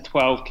that's a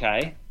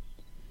 12K,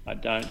 I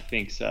don't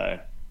think so.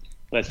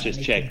 Let's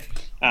just check.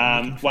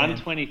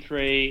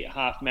 1:23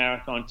 half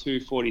marathon,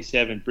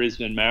 2:47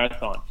 Brisbane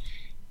marathon.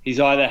 He's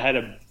either had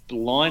a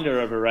blinder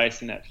of a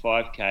race in that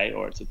 5K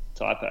or it's a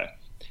typo.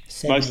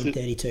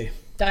 17:32.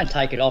 Don't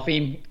take it off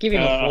him. Give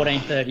him a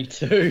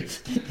 14:32.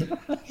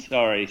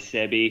 Sorry,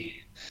 Sebi.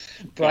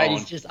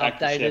 Brady's just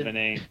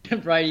updated.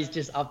 Brady's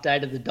just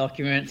updated the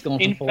document. It's gone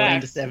from 14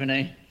 to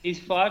 17. His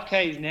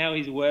 5K is now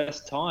his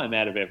worst time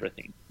out of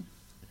everything.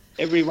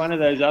 Every one of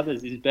those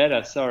others is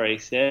better. Sorry,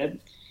 Seb.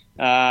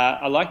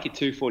 I like your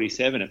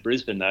 2:47 at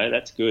Brisbane though.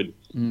 That's good.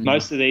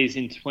 Most of these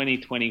in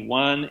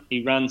 2021.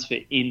 He runs for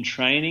In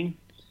Training.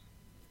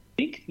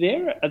 I think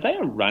are they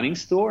a running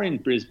store in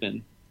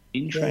Brisbane?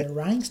 A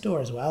running store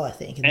as well, I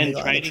think. And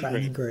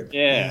training group.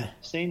 Yeah,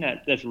 seen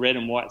that. That's red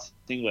and white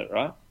singlet,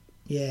 right?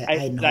 Yeah,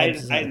 Aidan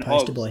Hobbs is like a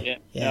poster boy.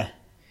 Yeah.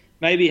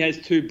 Maybe he has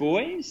 2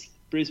 boys.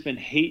 Brisbane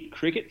Heat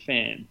cricket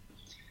fan.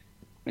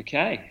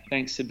 Okay,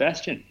 thanks,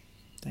 Sebastian.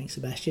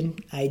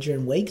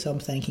 Adrian Weeks, I'm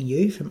thanking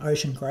you from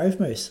Ocean Grove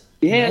Moose.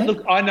 Yeah,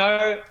 look, I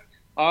know.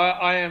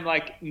 I am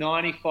like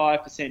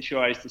 95%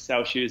 sure I used to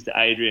sell shoes to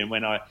Adrian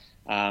when I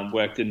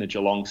worked in the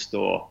Geelong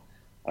store.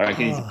 I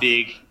reckon he's a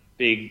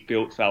big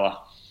built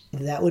fella.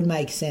 That would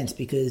make sense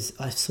because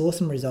I saw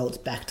some results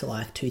back to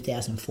like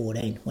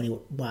 2014 when he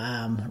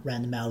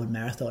ran the Melbourne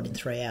Marathon in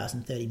 3 hours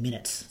and 30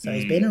 minutes. So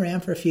he's been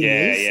around for a few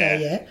years. Yeah.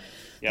 So yeah,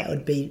 that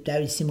would be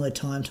similar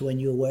time to when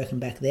you were working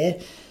back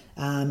there.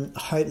 I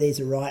hope these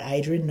are right,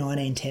 Adrian.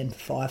 19:10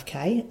 for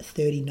 5K,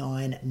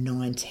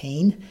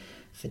 39:19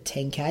 for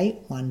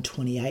 10K,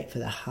 1:28 for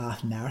the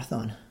half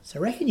marathon. So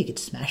I reckon you could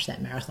smash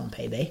that marathon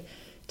PB.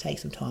 Take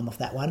some time off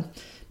that one.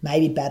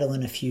 Maybe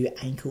battling a few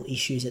ankle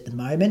issues at the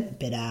moment,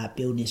 but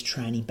building his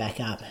training back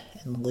up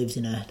and lives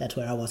that's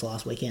where I was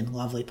last weekend,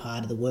 lovely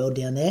part of the world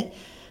down there.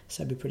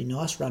 So it'd be pretty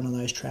nice, run on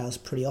those trails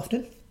pretty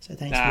often. So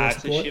thanks for your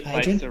support, it's a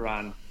shit place to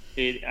run.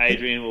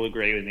 Adrian will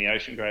agree with me,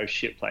 Ocean Grove,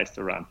 shit place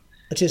to run.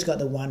 It's just got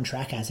the one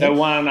track, has it? The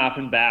one up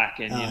and back,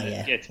 and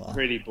it gets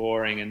pretty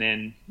boring and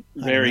then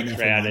very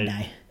crowded.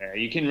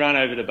 You can run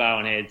over the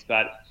Bowen Heads,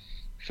 but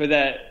for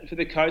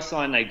the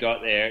coastline they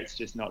got there, it's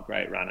just not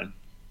great running.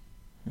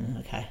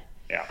 Okay.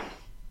 Yeah.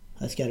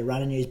 Let's go to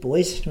running news,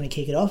 boys. Do you want to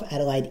kick it off?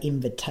 Adelaide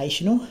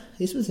Invitational.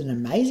 This was an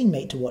amazing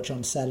meet to watch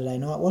on Saturday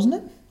night, wasn't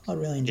it? I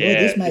really enjoyed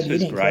this. Maybe you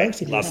didn't,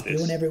 Croaks, if you were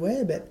spewing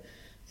everywhere, but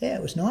yeah,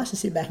 it was nice to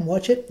sit back and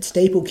watch it.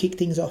 Steeple kicked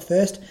things off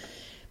first.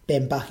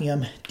 Ben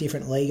Buckingham,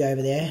 different league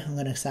over there, I'm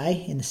going to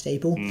say, in the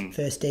steeple.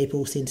 First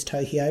steeple since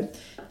Tokyo.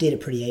 Did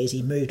it pretty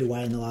easy. Moved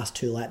away in the last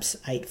 2 laps.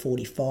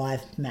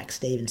 8:45. Max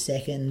Stevens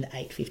second.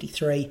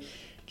 8:53.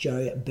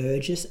 Joe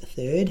Burgess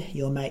third.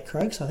 Your mate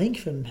Croaks, I think,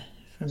 from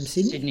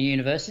Sydney. Sydney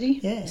University.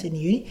 Yeah, Sydney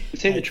Uni.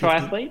 Is he the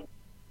triathlete?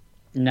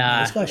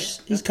 No.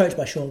 He's coached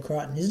by Sean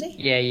Crichton, isn't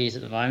he? Yeah, he is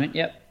at the moment,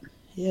 yep.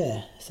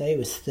 Yeah, so he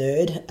was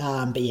third.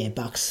 But yeah,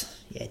 Bucks,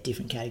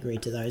 different category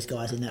to those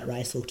guys in that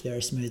race. Looked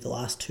very smooth the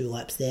last 2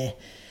 laps there.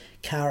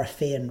 Cara,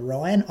 Fee and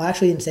Ryan. I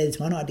actually didn't see this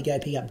one. I had to go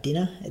pick up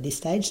dinner at this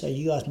stage, so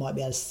you guys might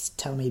be able to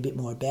tell me a bit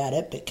more about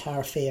it. But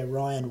Cara, Fee and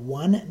Ryan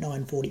won,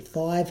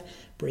 9:45.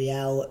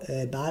 Brielle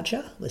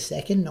Urbacha was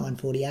second,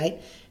 9:48.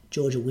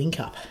 Georgia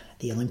Whincup,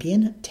 the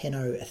Olympian,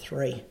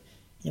 10:03.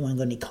 Anyone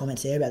got any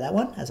comments there about that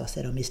one? As I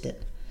said, I missed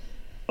it.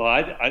 Well,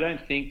 I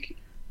don't think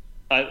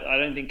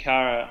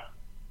Cara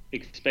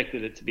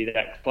expected it to be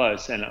that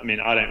close, and I mean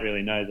I don't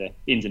really know the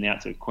ins and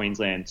outs of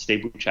Queensland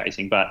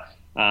steeplechasing, but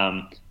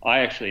I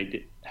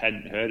actually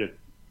hadn't heard of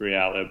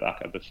Brielle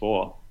Urbacha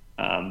before,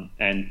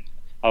 and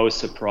I was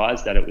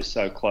surprised that it was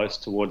so close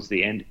towards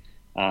the end,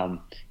 and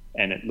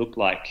it looked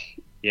like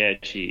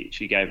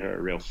she gave her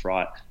a real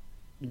fright.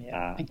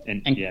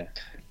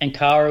 And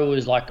Cara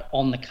was like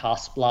on the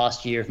cusp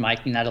last year of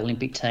making that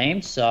Olympic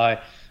team, so I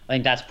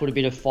think that's put a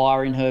bit of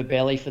fire in her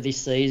belly for this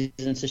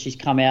season. So she's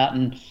come out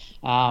and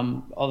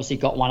obviously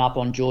got one up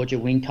on Georgia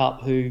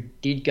Whincup, who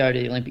did go to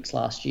the Olympics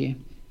last year.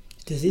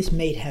 Does this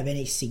meet have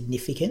any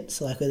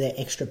significance? Like, are there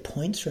extra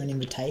points for an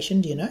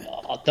invitation? Do you know?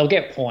 They'll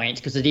get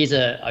points because it is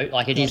a meet,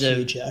 like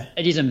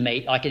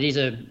it is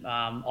a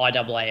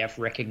IAAF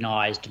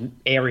recognised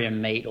area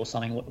meet or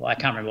something. I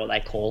can't remember what they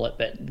call it,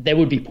 but there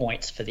would be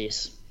points for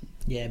this.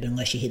 Yeah, but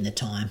unless you're hitting the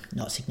time,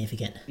 not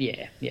significant.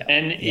 Yeah.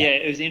 And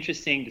it was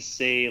interesting to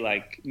see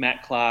like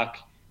Matt Clark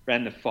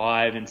ran the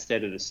 5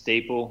 instead of the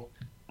steeple,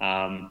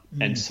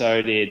 and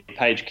so did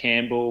Paige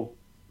Campbell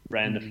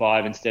ran the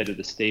 5 instead of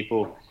the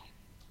steeple.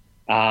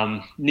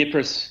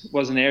 Nipris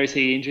wasn't there. Is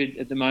he injured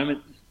at the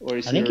moment, or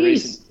is there a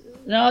reason?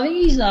 I think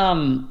he's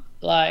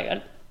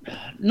like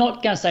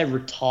not going to say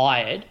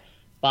retired,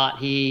 but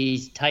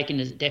he's taken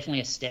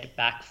definitely a step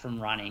back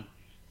from running.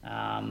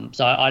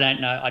 So I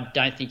don't know. I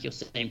don't think you'll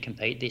see him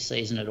compete this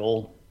season at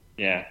all.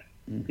 Yeah.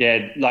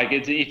 Like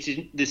it's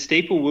the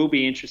steeple will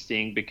be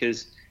interesting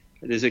because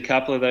there's a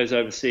couple of those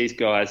overseas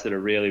guys that are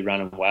really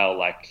running well.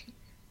 Like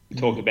we'll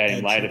talk about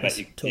him later, but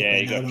you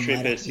got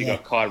Trippus, you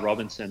got Kai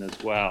Robinson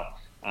as well.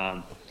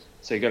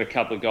 So you got a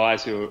couple of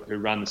guys who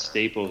run the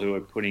steeple who are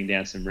putting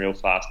down some real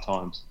fast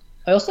times.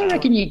 I also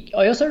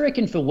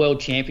reckon for World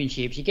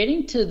Championships, you're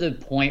getting to the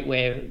point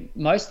where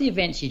most of the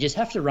events you just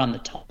have to run the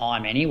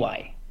time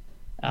anyway.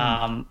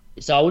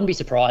 So I wouldn't be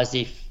surprised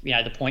if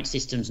the point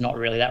system's not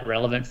really that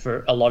relevant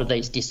for a lot of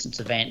these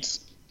distance events.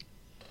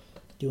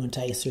 Do you want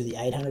to take us through the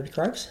 800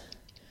 Croaks?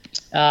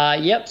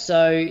 Yep.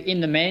 So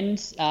in the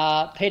men's,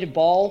 Peter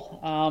Boll,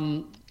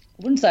 I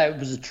wouldn't say it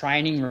was a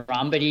training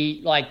run, but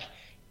he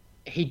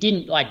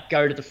didn't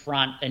go to the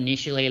front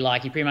initially.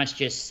 He pretty much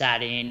just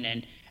sat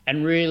in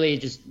and really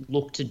just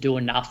looked to do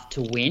enough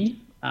to win.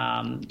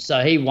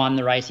 So he won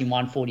the race in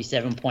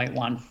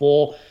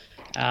 1:47.14.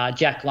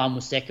 Jack Lund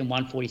was second,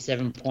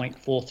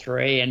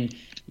 1:47.43, and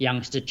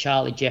youngster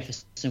Charlie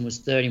Jefferson was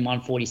third in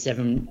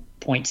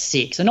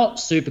 1:47.6. So not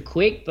super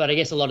quick, but I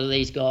guess a lot of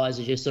these guys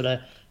are just sort of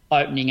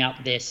opening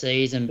up their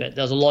season. But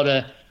there's a lot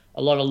of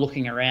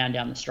looking around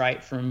down the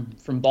straight from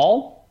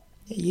Bowl.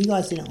 Yeah, you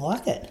guys didn't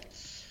like it.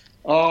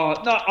 Oh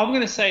no, I'm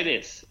going to say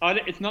this.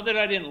 It's not that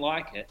I didn't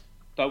like it,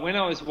 but when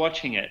I was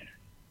watching it,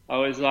 I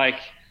was like,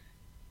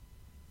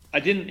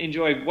 I didn't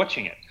enjoy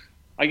watching it.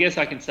 I guess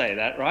I can say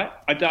that, right?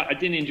 I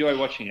didn't enjoy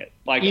watching it.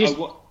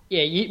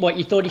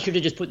 You thought he should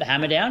have just put the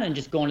hammer down and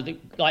just gone to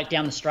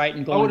down the straight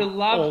and gone. I would have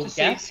loved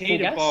to see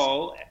Peter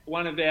Boll,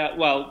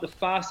 the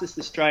fastest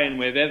Australian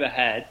we've ever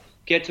had,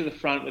 get to the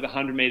front with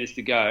 100 metres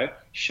to go,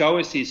 show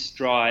us his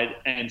stride,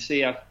 and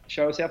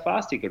show us how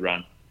fast he could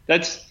run.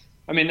 That's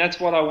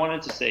what I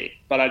wanted to see,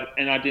 but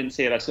I didn't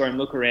see it. I saw him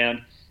look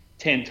around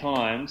 10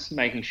 times,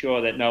 making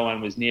sure that no one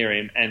was near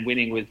him and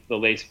winning with the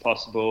least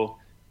possible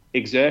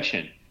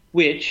exertion,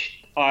 which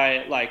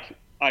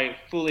I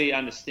fully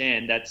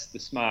understand that's the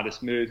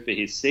smartest move for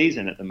his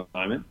season at the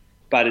moment,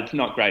 but it's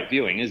not great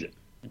viewing, is it?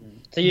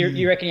 So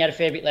you reckon he had a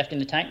fair bit left in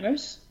the tank,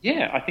 Moose?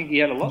 Yeah, I think he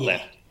had a lot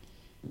left.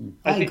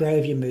 I agree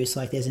with you, Moose.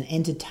 There's an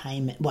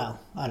entertainment... Well,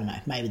 I don't know.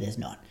 Maybe there's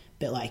not.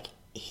 But,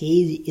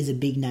 he is a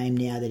big name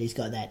now that he's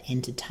got that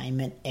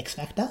entertainment X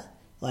factor.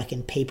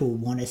 And people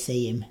want to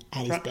see him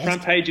at his best.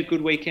 Front page of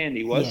Good Weekend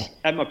he was.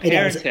 At my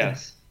parents'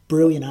 house.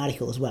 Brilliant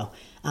article as well.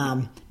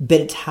 But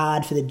it's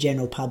hard for the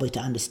general public to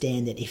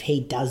understand that if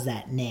he does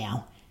that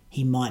now,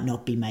 he might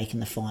not be making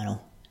the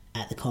final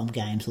at the Com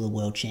Games or the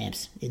World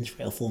Champs in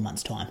 3 or 4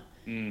 months' time.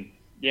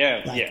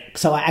 Yeah, Like, yeah.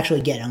 So I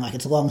actually get it. I'm like,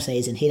 it's a long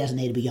season. He doesn't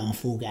need to be going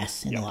full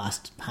gas in the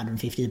last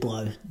 150 to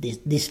blow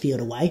this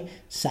field away.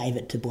 Save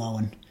it to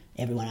blowing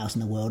everyone else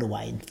in the world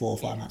away in 4 or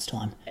 5 months'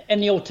 time.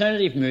 And the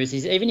alternative moves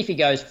is even if he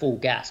goes full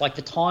gas, like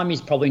the time is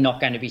probably not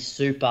going to be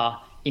super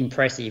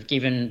impressive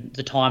given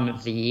the time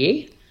of the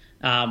year.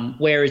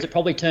 Whereas it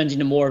probably turns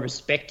into more of a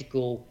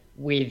spectacle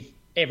with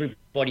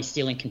everybody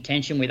still in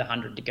contention with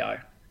 100 to go,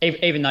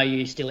 even though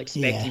you still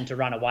expect him to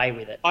run away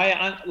with it.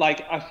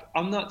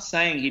 I'm not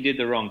saying he did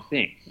the wrong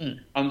thing.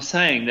 I'm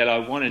saying that I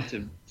wanted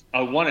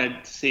to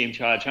see him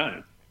charge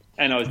home,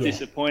 and I was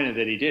disappointed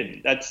that he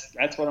didn't.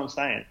 That's what I'm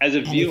saying. As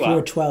a viewer, if you're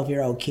a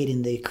 12-year-old kid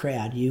in the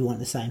crowd, you want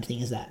the same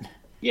thing as that.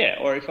 Yeah,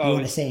 or if you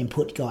want to see him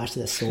put guys to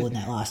the sword in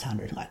that last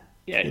 100, like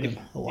put him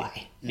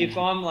away. If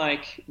I'm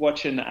like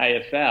watching the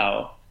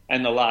AFL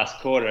and the last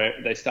quarter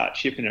they start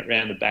chipping it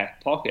round the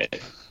back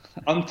pocket,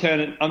 I'm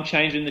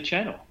changing the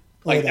channel.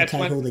 Or they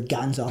take all the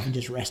guns off and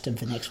just rest them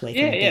for next week.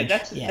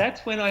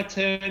 That's when I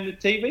turn the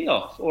TV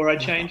off or I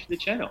change the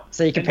channel.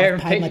 So you compare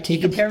him. I paid my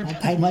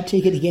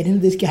ticket to get into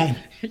this game.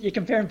 You're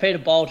comparing Peter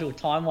Bol to a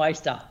time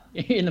waster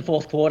in the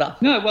fourth quarter.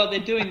 No, well they're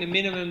doing the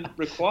minimum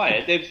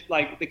required. They've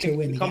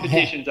the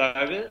competition's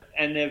over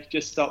and they've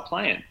just stopped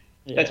playing.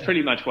 Yeah. That's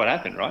pretty much what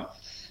happened, right?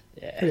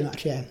 Yeah, pretty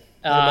much. Yeah.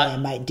 What about our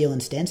mate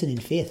Dylan Stenson in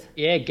 5th?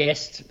 Yeah,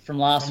 guest from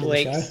last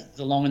week.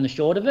 The long and the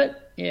short of it.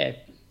 Yeah,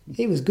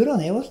 he was good on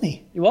there, wasn't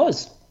he? He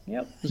was.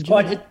 Yep, it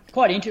was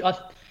quite interesting. I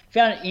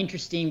found it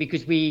interesting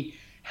because we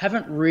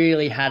haven't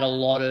really had a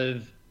lot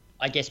of,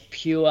 I guess,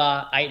 pure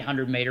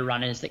 800-metre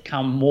runners that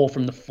come more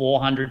from the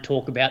 400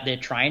 talk about their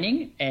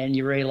training, and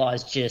you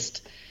realise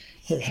just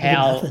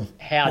how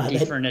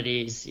different it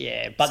is.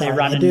 Yeah, but they're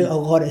running. They do a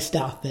lot of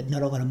stuff, but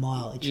not a lot of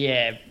mileage.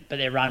 Yeah, but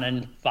they're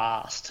running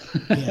fast.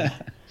 Yeah.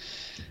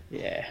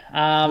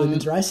 Yeah.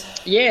 Women's race.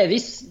 Yeah,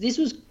 this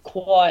was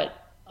quite.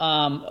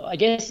 I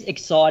guess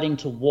exciting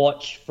to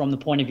watch from the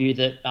point of view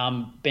that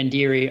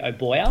Bendiri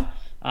Oboya,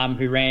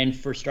 who ran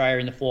for Australia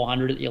in the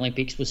 400 at the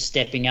Olympics, was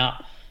stepping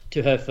up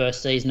to her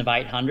first season of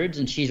 800s,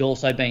 and she's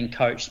also being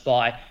coached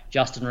by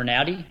Justin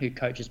Rinaldi, who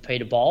coaches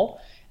Peter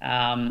Bol.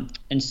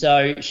 And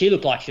so she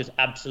looked like she was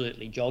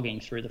absolutely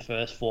jogging through the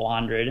first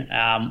 400.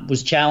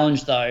 Was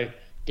challenged, though,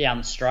 down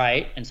the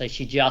straight, and so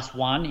she just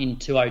won in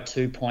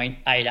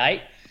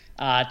 2:02.88.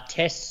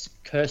 Tess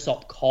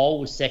Kersop-Cole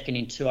was second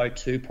in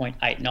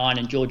 2:02.89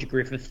 and Georgia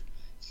Griffith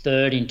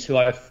third in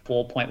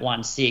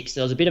 2:04.16.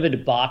 There was a bit of a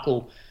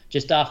debacle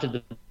just after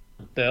the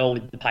bell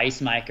with the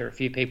pacemaker. A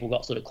few people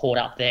got sort of caught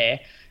up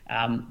there.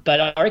 But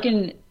I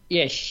reckon,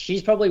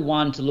 she's probably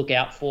one to look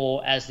out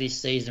for as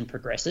this season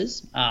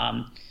progresses.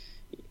 I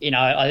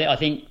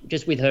think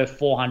just with her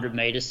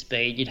 400-metre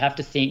speed, you'd have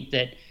to think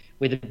that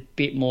with a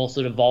bit more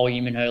sort of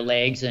volume in her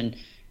legs and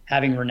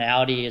having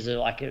Rinaldi as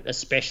a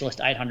specialist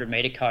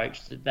 800-metre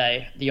coach,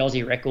 that the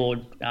Aussie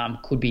record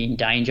could be in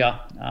danger,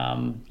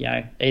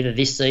 either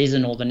this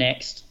season or the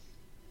next.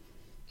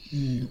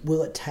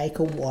 Will it take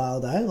a while,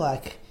 though?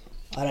 Like,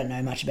 I don't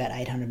know much about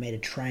 800-metre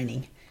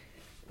training,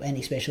 and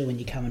especially when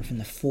you're coming from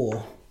the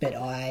 4, but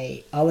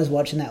I was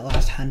watching that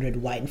last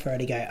 100 waiting for her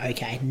to go,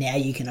 okay, now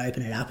you can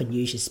open it up and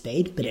use your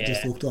speed, but it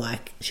just looked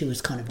like she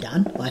was kind of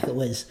done. Like it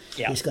was,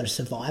 you just got to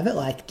survive it.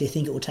 Like, do you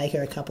think it will take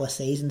her a couple of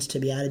seasons to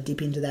be able to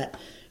dip into that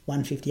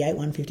 158,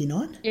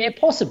 159? Yeah,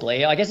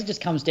 possibly. I guess it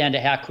just comes down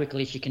to how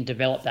quickly she can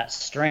develop that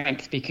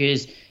strength,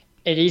 because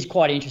it is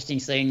quite interesting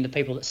seeing the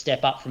people that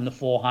step up from the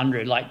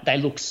 400. Like, they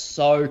look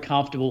so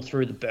comfortable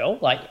through the bell,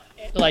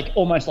 like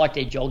almost like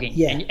they're jogging.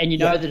 Yeah. And you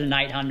know that an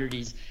 800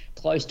 is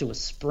close to a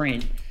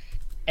sprint.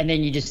 And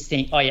then you just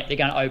think, they're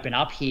going to open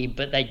up here,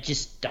 but they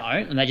just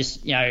don't. And they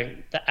just,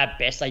 at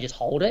best, they just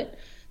hold it.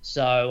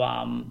 So,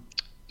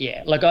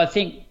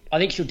 I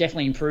think she'll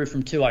definitely improve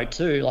from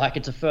 2:02. Like,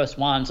 it's a first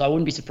one, so I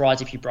wouldn't be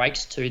surprised if she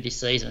breaks 2 this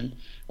season.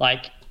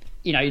 Like,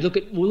 we'll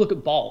look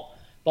at Bol.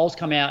 Bol's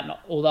come out,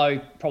 although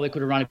probably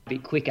could have run a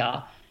bit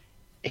quicker.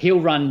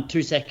 He'll run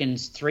 2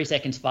 seconds, 3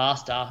 seconds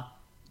faster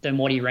than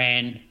what he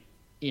ran,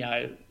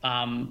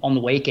 on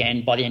the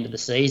weekend by the end of the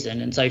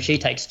season. And so if she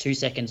takes 2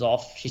 seconds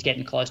off, she's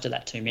getting close to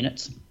that 2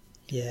 minutes.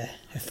 Yeah,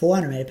 her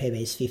 400-metre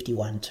PB is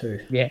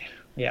 51.2.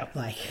 Yeah.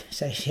 Like,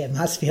 so she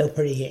must feel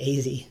pretty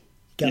easy.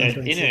 In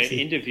her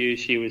interview,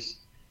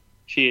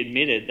 she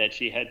admitted that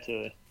she had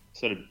to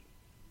sort of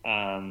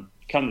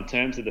come to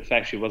terms with the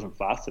fact she wasn't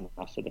fast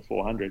enough for the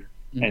 400,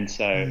 and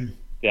so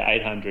the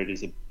 800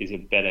 is a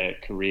better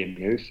career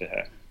move for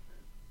her.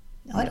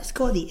 I just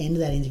caught the end of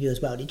that interview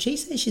as well. Did she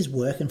say she's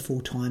working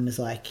full time as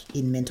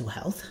in mental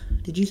health?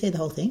 Did you see the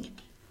whole thing?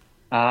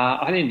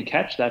 I didn't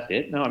catch that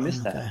bit. No, I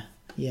missed that.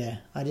 Yeah,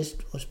 I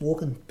just was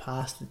walking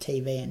past the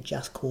TV and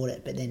just caught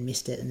it, but then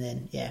missed it. And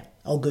then,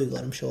 I'll Google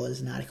it. I'm sure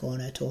there's an article on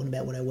her talking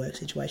about what her work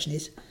situation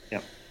is.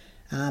 Yep.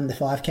 The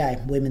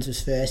 5K, women's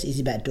was first.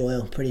 Isabel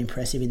Doyle, pretty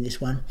impressive in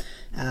this one.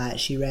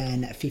 She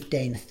ran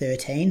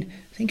 15:13.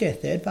 I think her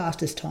third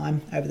fastest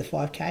time over the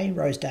 5K.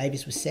 Rose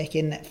Davies was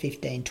second at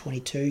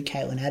 15:22.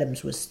 Caitlin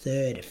Adams was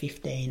third at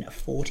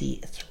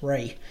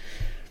 15:43.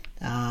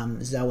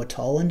 Zoa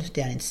Toland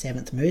down in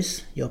 7th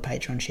Moose, your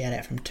Patreon shout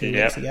out from 2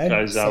 weeks ago.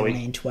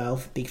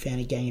 17-12, big fan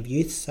of Gang of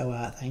Youth. So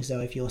thanks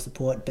Zoe for your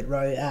support. But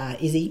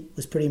Izzy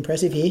was pretty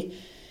impressive here.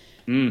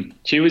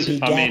 She was.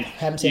 Big gap.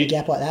 Haven't seen a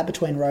gap like that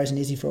between Rose and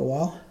Izzy for a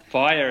while.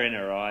 Fire in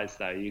her eyes,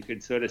 though. You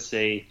could sort of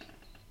see.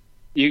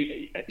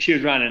 She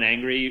was running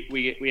angry.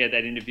 We had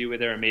that interview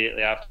with her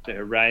immediately after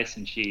her race,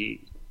 and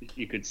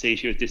you could see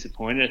she was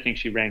disappointed. I think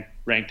she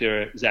ranked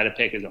her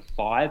Zatopek as a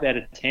 5 out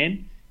of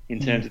 10 in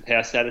terms of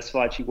how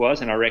satisfied she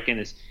was. And I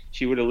reckon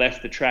she would have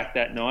left the track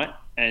that night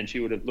and she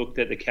would have looked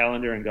at the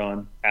calendar and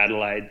gone,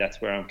 Adelaide,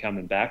 that's where I'm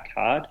coming back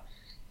hard.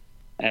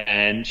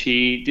 And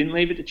she didn't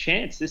leave it to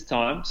chance this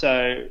time.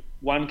 So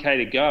 1K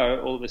to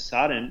go, all of a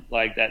sudden,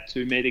 like that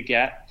 2 metre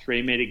gap,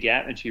 3 metre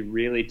gap, and she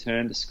really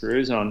turned the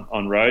screws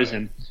on Rose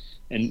and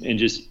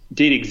just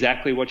did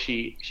exactly what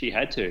she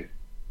had to.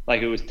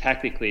 Like, it was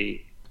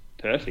tactically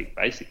perfect,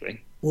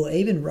 basically. Well,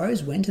 even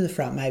Rose went to the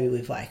front maybe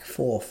with like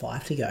 4 or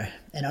 5 to go.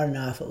 And I don't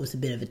know if it was a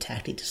bit of a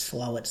tactic to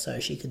slow it so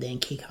she could then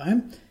kick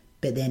home.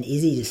 But then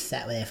Izzy just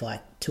sat there for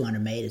like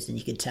 200 metres and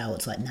you could tell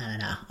it's like, no,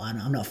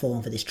 I'm not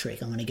falling for this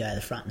trick. I'm going to go to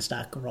the front and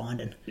start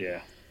grinding.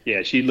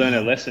 Yeah, she learned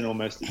a lesson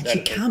almost. And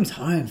she comes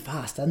home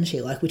fast, doesn't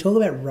she? Like, we talk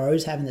about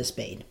Rose having the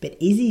speed, but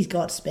Izzy's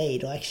got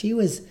speed. Like, she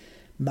was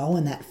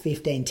mowing that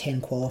 15:10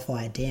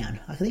 qualifier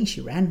down. I think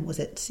she ran, was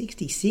it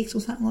 66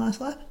 or something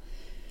last lap?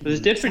 There's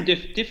different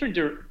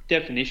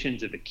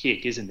definitions of a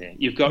kick, isn't there?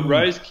 You've got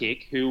Rose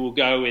kick, who will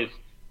go with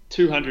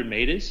 200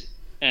 metres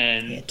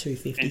and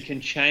 250 and can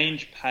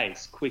change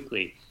pace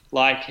quickly,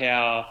 like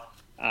how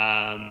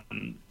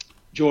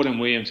Jordan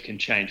Williams can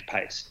change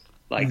pace.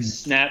 Like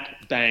snap,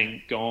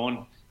 bang,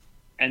 gone.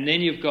 And then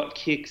you've got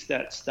kicks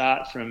that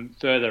start from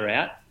further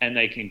out, and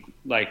they can,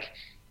 like,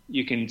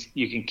 you can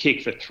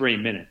kick for 3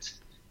 minutes.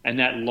 And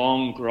that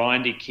long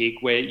grindy kick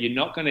where you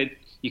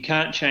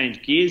can't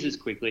change gears as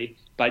quickly,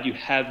 but you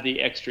have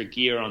the extra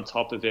gear on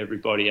top of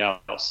everybody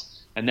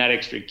else. And that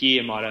extra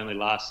gear might only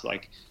last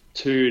like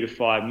 2 to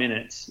 5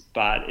 minutes,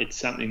 but it's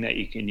something that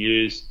you can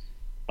use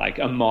like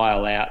a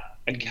mile out,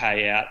 a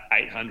K out,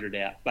 800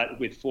 out. But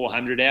with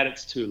 400 out,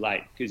 it's too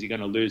late because you're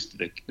going to lose to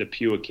the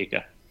pure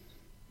kicker.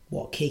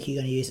 What kick are you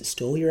going to use at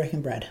stall, you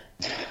reckon, Brad?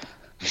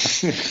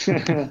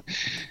 I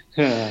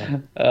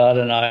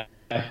don't know.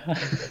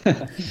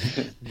 But,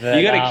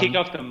 you got to kick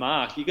off the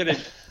mark. You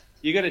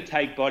got to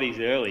take bodies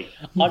early.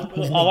 When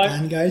the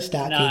gun goes,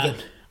 start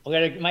kicking.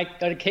 I've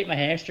got to keep my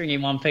hamstring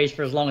in one piece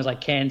for as long as I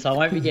can, so I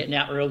won't be getting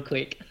out real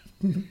quick.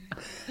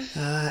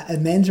 A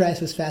men's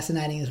race was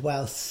fascinating as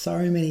well. So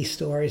many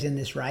stories in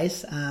this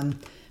race.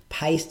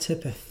 Pace to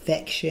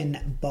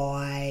perfection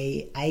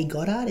by A.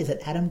 Goddard. Is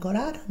it Adam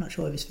Goddard? I'm not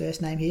sure of his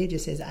first name here. It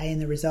just says A in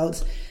the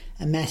results.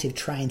 A massive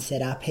train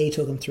set up. He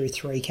took him through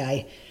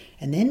 3K.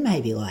 And then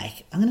maybe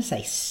like, I'm going to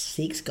say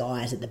 6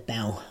 guys at the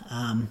bell.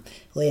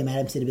 Liam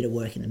Adams did a bit of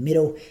work in the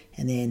middle.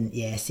 And then,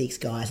 6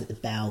 guys at the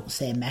bell.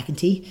 Sam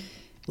McEntee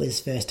was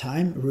first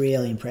home.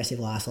 Really impressive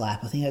last lap.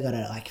 I think I got it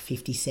at like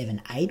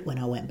 57.8 when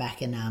I went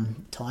back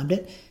and timed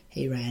it.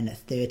 He ran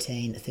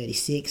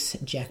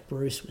 13.36. Jack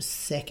Bruce was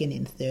second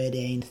in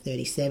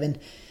 13.37.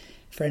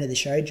 Friend of the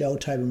show, Joel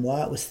Tobin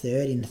Wyatt, was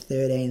third in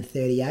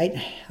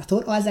 13.38. I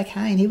thought Isaac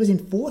Hayne, he was in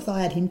fourth.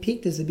 I had him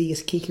picked as the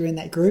biggest kicker in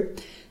that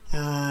group.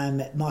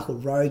 Michael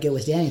Roger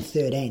was down in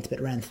 13th but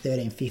ran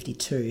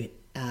 13.52.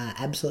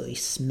 Absolutely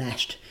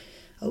smashed.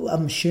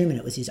 I'm assuming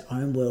it was his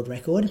own world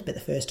record, but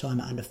the first time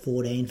at under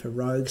 14 for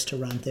Rogues to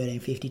run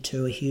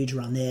 13.52, a huge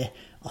run there.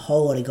 A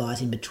whole lot of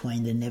guys in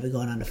between that had never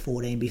gone under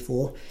 14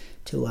 before.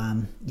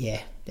 There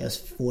was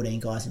 14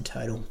 guys in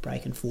total,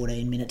 breaking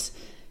 14 minutes.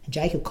 And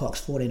Jacob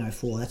Cox,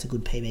 14.04, that's a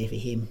good PB for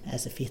him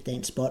as the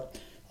 15th spot.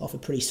 Off a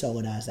pretty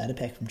solid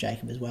Zatopek from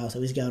Jacob as well,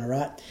 so he's going all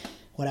right.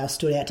 What else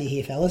stood out to you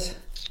here, fellas?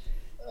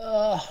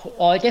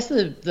 I guess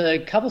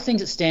the couple of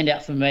things that stand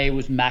out for me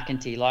was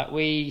McEntee. Like,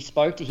 we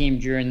spoke to him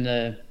during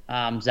the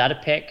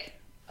Zatopek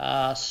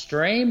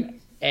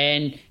stream,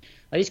 and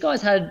these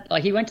guys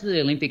he went to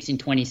the Olympics in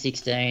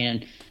 2016,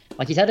 and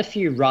he's had a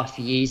few rough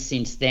years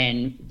since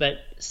then, but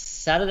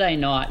Saturday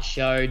night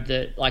showed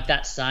that, like,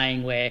 that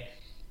saying where,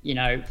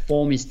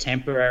 form is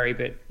temporary,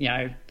 but,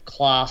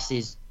 class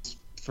is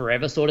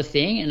forever sort of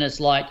thing. And it's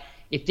like,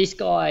 if this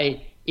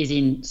guy is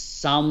in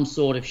some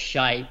sort of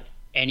shape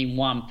and in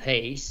one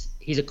piece,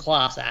 he's a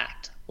class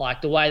act.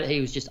 Like, the way that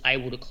he was just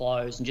able to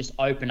close and just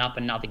open up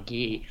another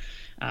gear,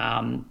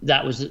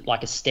 that was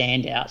like a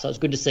standout. So it's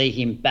good to see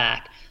him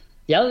back.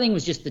 The other thing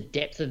was just the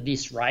depth of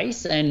this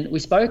race, and we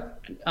spoke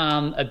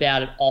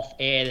about it off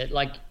air that,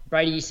 like,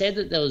 Brady, you said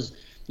that there was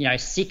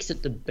 6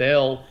 at the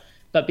bell,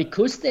 but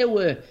because there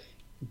were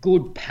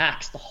good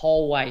packs the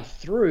whole way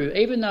through,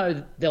 even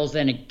though there was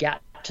then a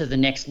gap to the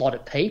next lot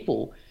of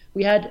people,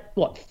 we had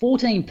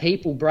 14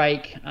 people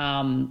break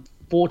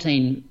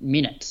 14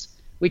 minutes,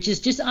 which is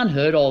just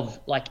unheard of,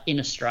 like, in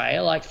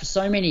Australia. Like, for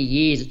so many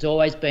years, it's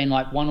always been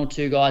like 1 or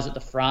 2 guys at the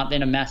front,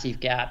 then a massive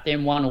gap,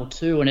 then 1 or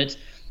 2, and it's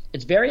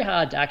very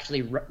hard to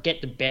actually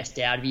get the best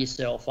out of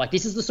yourself. Like,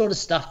 this is the sort of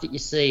stuff that you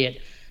see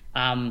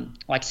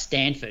like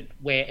Stanford,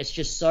 where it's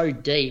just so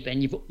deep,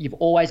 and you've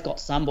always got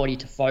somebody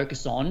to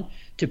focus on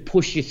to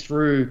push you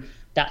through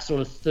that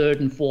sort of 3rd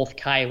and 4th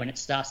K when it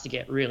starts to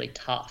get really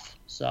tough.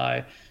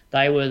 So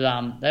they were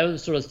the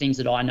sort of things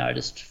that I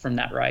noticed from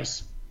that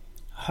race.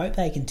 I hope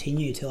they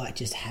continue to like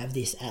just have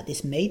this at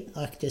this meet,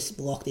 like just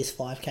lock this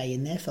 5K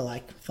in there for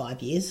like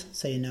 5 years,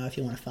 so you know if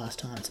you want a fast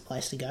time, it's a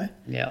place to go.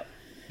 Yeah.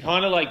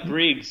 Kind of like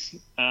Briggs.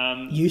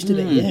 Used to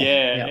be, yeah.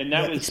 Yeah, and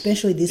that was...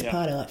 Especially this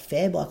part of like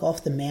Feb, like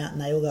off the mountain,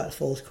 they all go to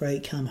Falls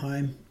Creek, come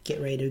home,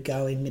 get ready to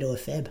go in middle of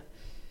Feb. A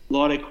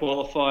lot of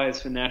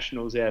qualifiers for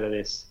nationals out of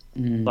this.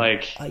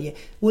 Oh, yeah.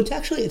 Well,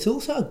 it's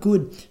also a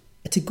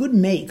good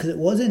meet because it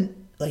wasn't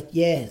like,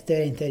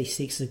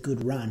 13:36 is a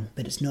good run,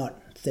 but it's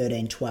not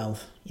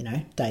 13:12, you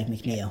know, Dave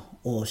McNeil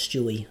or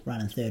Stewie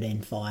running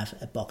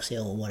 13:5 at Box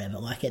Hill or whatever.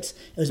 Like it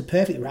was a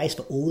perfect race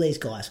for all these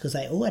guys because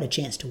they all had a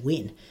chance to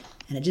win,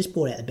 and it just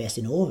brought out the best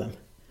in all of them.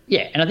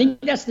 Yeah, and I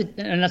think that's sort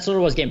of what I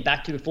was getting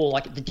back to before,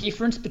 like the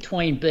difference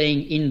between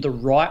being in the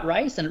right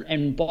race,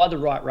 and by the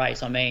right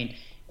race I mean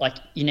like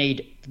you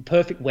need the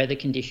perfect weather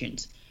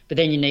conditions, but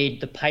then you need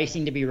the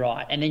pacing to be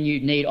right, and then you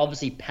need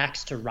obviously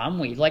packs to run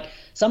with. Like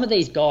some of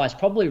these guys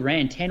probably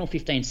ran 10 or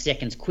 15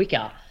 seconds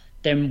quicker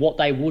than what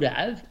they would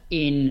have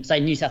in, say,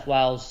 New South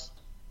Wales,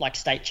 like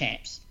state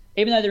champs,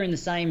 even though they're in the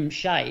same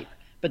shape,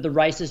 but the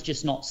race is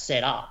just not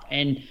set up.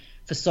 And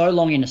for so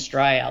long in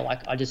Australia,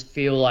 like I just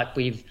feel like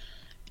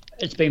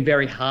it's been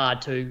very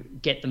hard to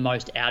get the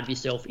most out of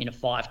yourself in a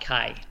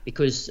 5K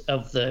because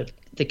of the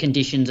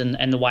conditions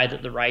and the way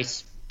that the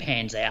race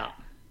pans out.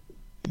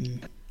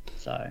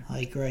 So I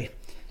agree.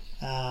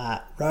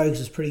 Rogues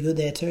was pretty good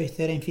there too,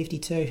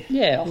 13:52.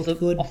 Yeah,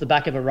 off the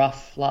back of a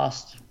rough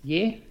last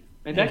year.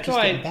 And that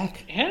guy,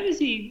 how does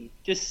he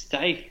just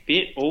stay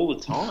fit all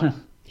the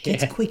time?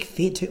 Gets quick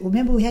fit too.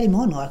 Remember we had him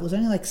on like it was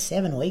only like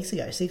 6 weeks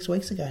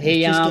ago. And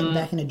he's just getting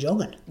back into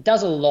jogging.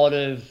 Does a lot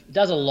of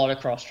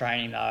cross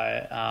training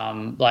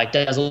though. Like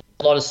does a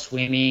lot of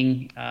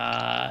swimming.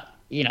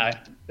 You know,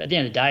 at the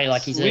end of the day,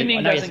 like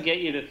swimming doesn't get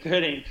you to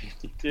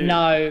 13:52.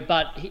 No,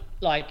 but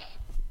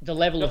the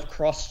level of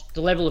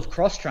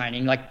cross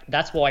training, like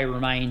that's why he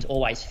remains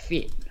always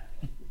fit.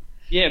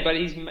 Yeah, but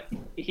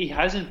he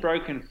hasn't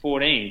broken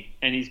 14,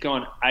 and he's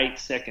gone 8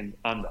 seconds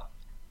under.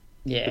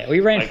 Yeah,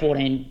 we ran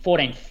 14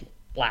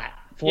 flat,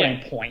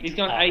 14 points. He's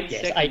gone 8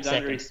 seconds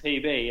under his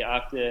PB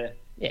after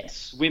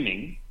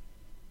swimming.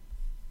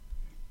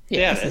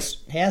 Yeah,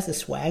 how's the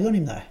swag on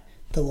him though?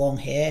 The long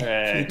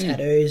hair, a few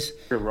tattoos,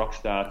 a rock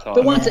star type.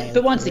 But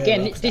once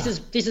again, this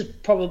is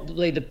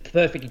probably the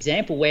perfect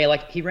example where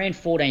like he ran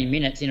 14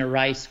 minutes in a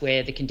race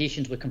where the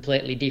conditions were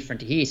completely different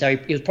to here, so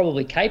he was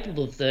probably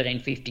capable of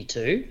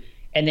 13:52.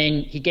 And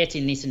then he gets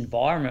in this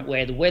environment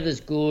where the weather's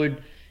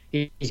good,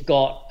 he's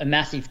got a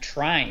massive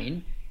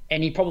train,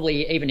 and he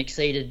probably even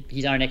exceeded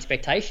his own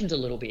expectations a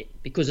little bit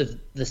because of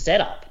the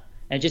setup.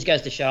 And it just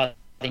goes to show, I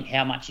think,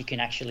 how much you can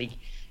actually,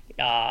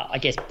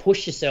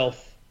 push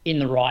yourself in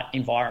the right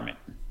environment.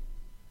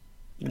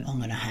 I'm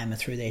going to hammer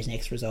through these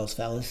next results,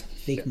 fellas.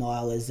 Vic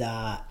Milers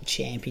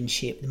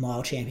championship, the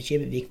mile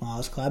championship at Vic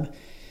Milers Club.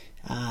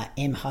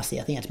 M. Hussey,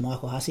 I think that's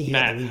Michael Hussey.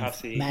 Matt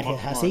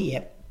Hussey,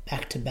 yep.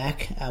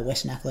 Back-to-back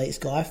Western Athletes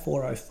guy,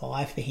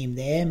 4:05 for him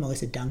there.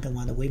 Melissa Duncan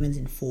won the women's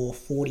in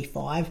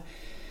 4:45.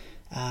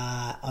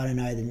 I don't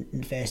know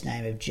the first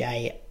name of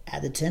Jay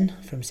Atherton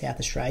from South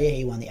Australia.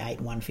 He won the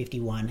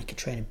 8:151.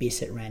 Katrina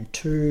Bissett ran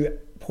 2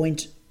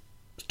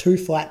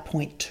 flat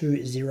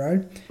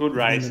 0.20. Good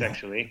race,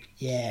 actually.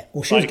 Yeah.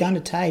 Well, she was going to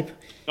tape.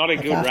 Not a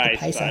good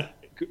race, but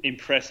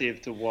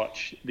impressive to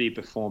watch the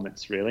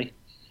performance, really.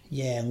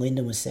 Yeah, and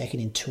Lyndon was second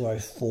in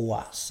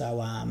 2:04.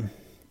 So,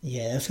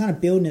 yeah, it was kind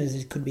of building it as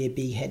it could be a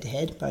big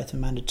head-to-head, both of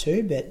them under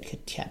 2, but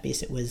Kat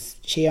Bissett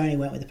she only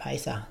went with the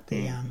pacer.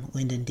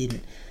 Lyndon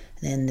didn't.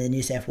 And then the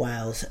New South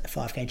Wales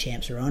 5K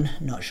champs are on.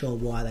 Not sure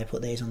why they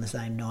put these on the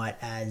same night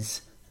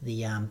as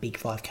the big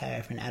 5K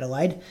over in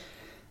Adelaide.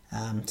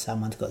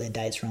 Someone's got their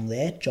dates wrong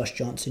there. Josh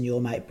Johnson, your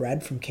mate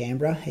Brad from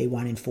Canberra, he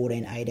won in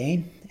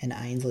 14:18, and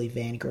Ainsley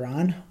Van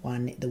Graan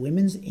won the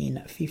women's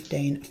in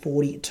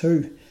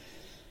 15:42.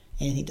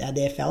 Anything to add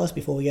there, fellas,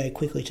 before we go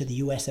quickly to the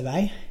US of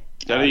A?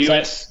 So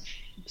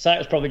it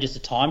was probably just a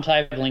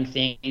timetabling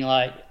thing.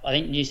 Like I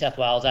think New South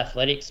Wales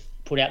Athletics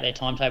put out their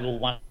timetable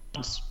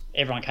once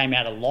everyone came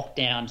out of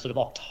lockdown, sort of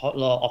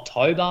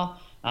October.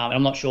 And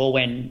I'm not sure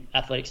when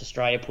Athletics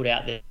Australia put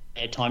out their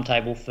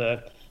timetable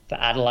for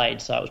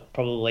Adelaide. So it was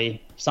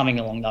probably something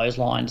along those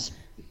lines.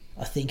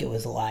 I think it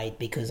was late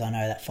because I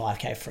know that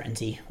 5K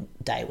Frenzy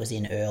date was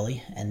in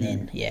early, and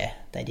then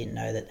they didn't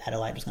know that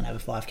Adelaide was going to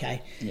have a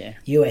 5K. Yeah.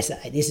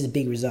 USA, this is a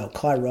big result.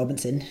 Kai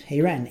Robinson,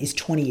 he's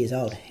 20 years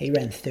old. He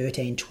ran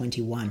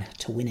 13:21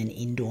 to win an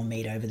indoor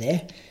meet over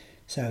there.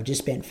 So I've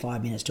just spent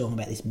 5 minutes talking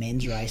about this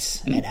men's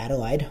race at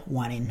Adelaide,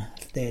 won in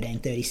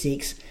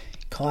 13:36.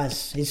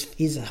 Kai's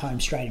he's a home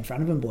straight in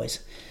front of him,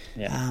 boys.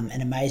 Yeah.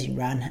 An amazing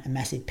run, a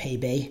massive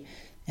PB.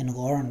 And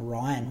Lauren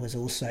Ryan was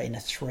also in a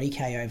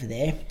 3K over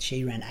there.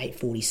 She ran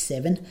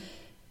 8:47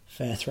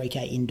 for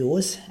 3K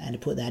indoors. And to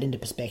put that into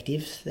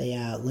perspective,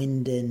 the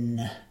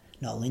Lyndon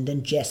not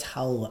Lyndon, Jess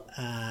Hull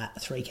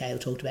 3K we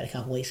talked about a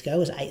couple of weeks ago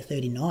was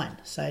 8:39.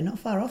 So not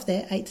far off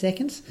there, 8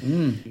 seconds.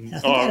 And I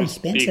think Adam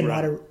Spencer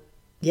might have...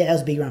 Yeah, that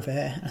was a big run for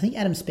her. I think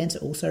Adam Spencer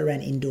also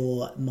ran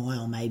indoor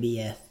mile, maybe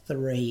a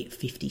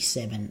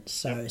 3:57.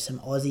 So some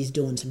Aussies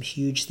doing some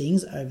huge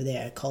things over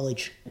there at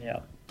college. Yeah.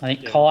 I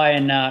think Kai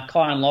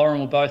and Lauren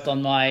were both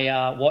on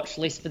my watch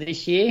list for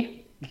this year.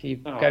 If you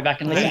go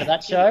back and listen to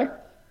that show.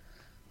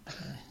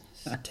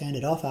 Turned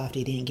it off after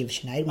he didn't give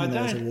Sinead one of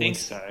those awards. I don't think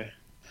so.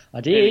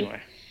 I did. Anyway.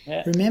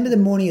 Yeah. Remember the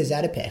morning of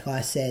Zatopek, I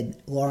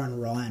said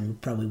Lauren Ryan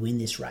would probably win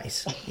this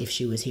race if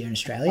she was here in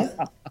Australia.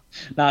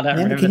 No, I don't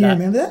remember Can that. you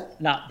remember that?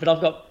 No, but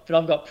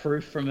I've got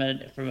proof from a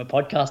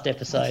podcast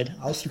episode.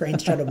 I'll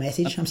screenshot a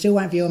message. I'm still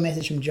waiting for your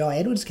message from Jai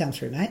Edwards to come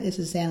through, mate. This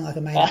is sounding like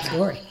a made-up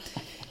story.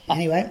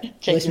 Anyway,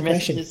 listen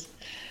question.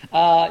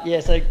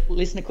 So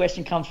listener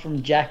question comes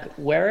from Jack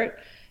Werrett.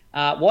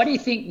 Why do you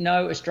think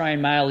no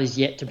Australian male is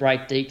yet to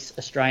break Deke's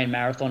Australian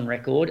marathon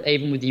record,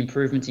 even with the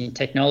improvements in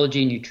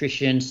technology,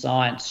 nutrition,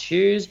 science,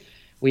 shoes?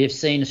 We have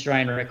seen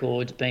Australian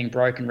records being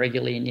broken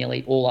regularly in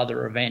nearly all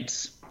other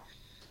events.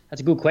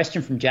 That's a good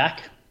question from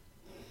Jack.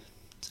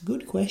 It's a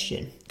good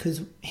question,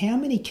 because how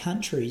many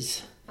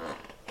countries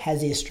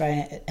has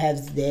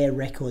their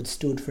record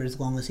stood for as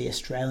long as the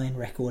Australian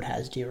record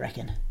has, do you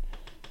reckon?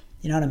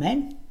 You know what I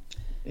mean?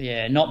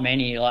 Yeah, not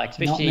many.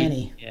 Especially, not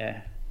many.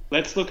 Yeah.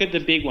 Let's look at the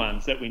big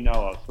ones that we know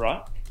of,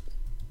 right?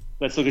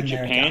 Let's look at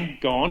America. Japan,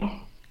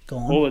 gone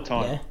all the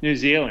time. Yeah. New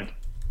Zealand,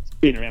 it's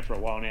been around for a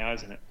while now,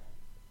 isn't it?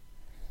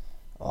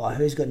 Oh,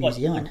 who's got New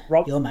Zealand?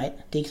 Your mate,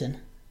 Dixon.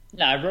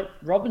 No,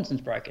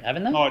 Robinson's broken,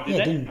 haven't they? Oh, did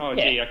they? Didn't. Oh,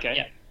 gee, okay.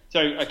 Yeah.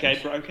 So,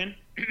 broken.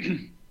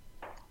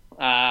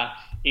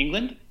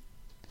 England,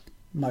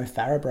 Mo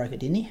Farah broke it,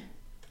 didn't he?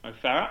 Mo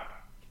Farah.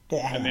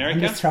 America? I'm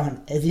just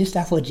throwing... Is this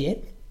stuff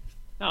legit?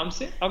 No, I'm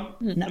saying...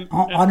 No,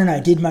 I don't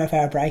know. Did Mo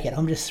Farah break it?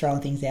 I'm just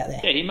throwing things out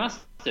there. Yeah, he must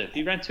have.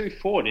 He ran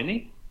 2:04, didn't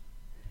he?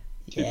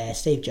 Yeah,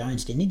 Steve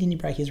Jones, didn't he? Didn't he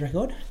break his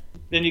record?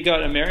 Then you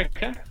got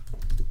America.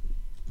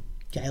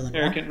 Galen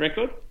American Rupp.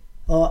 record.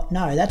 Oh,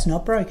 no, that's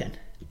not broken.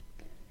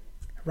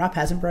 Rupp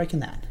hasn't broken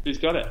that. Who's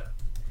got it?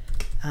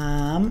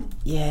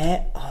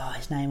 Yeah. Oh,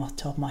 his name off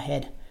the top of my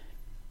head.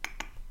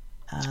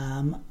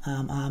 I'll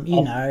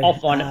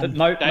find it. But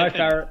Mo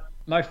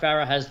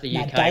Farah has the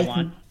UK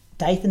one.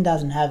 Dathan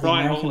doesn't have the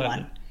Ryan American Hall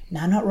one.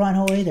 No, not Ryan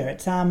Hall either.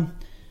 It's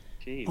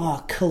Gee.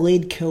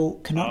 Khalid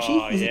Kanachi.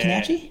 Oh, Is it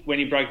yeah. Kanachi? When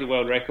he broke the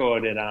world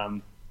record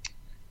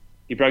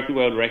he broke the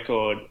world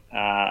record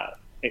at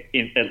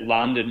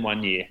London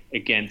one year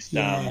against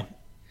Yeah.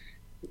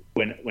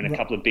 when a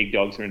couple of big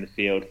dogs were in the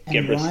field. And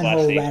Gebra Ryan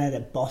Hall Slashy. ran it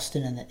at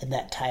Boston and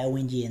that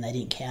tailwind year, and they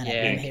didn't count it.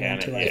 Yeah, Didn't he ran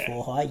count it,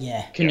 204 high.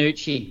 Yeah.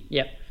 Canucci,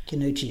 yep.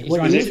 Canucci. He's What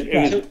running year is it,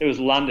 Brad? It was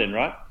London,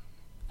 right?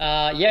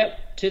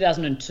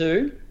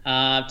 2002,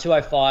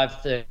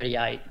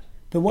 205.38.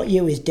 But what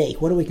year was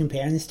Deke? What are we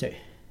comparing this to?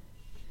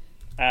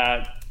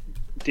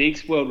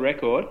 Deke's world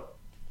record.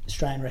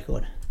 Australian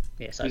record.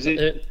 Yeah, so Was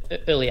it's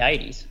early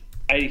 80s.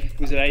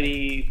 Was it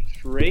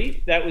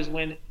 83? That was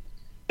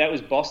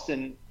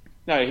Boston.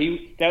 No,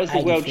 that was the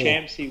 84. world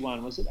champs he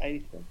won. Was it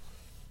 83?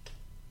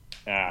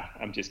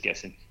 I'm just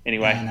guessing.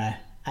 Anyway. No.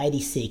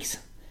 86.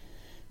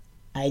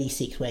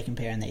 86 we're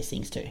comparing these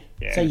things to.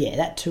 Yeah. So yeah,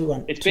 that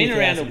 2-1. It's been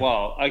around a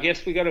while. I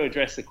guess we got to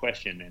address the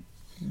question then.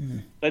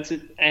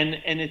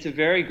 And it's a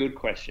very good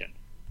question,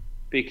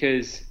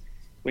 because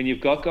when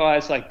you've got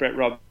guys like Brett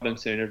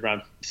Robinson who've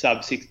run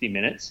sub 60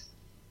 minutes,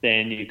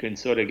 then you can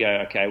sort of go,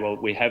 okay, well,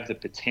 we have the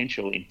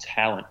potential in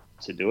talent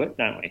to do it,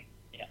 don't we?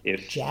 Yeah.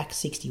 If Jack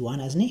 61,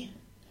 hasn't he?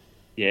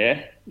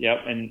 Yeah, yep.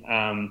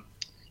 And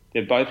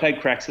they've both had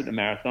cracks at the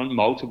marathon,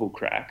 multiple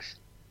cracks.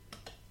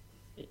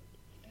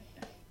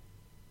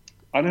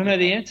 I don't know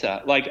the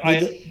answer.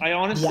 I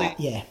honestly...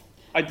 Yeah.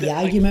 The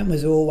argument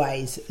was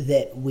always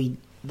that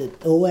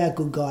all our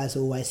good guys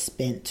always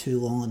spent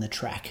too long on the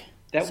track.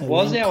 That So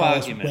was when our Coles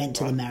argument. went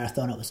to the right?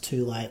 marathon, it was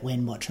too late.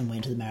 When Mottram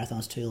went to the marathon, it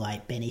was too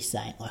late. Benny's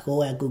saying,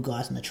 all our good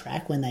guys on the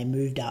track, when they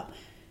moved up,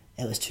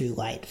 it was too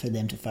late for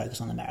them to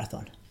focus on the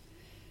marathon.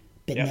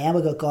 But Yep. now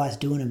we've got guys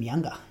doing them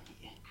younger.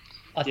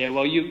 Yeah,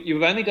 well,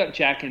 you've only got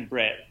Jack and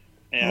Brett.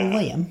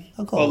 Liam.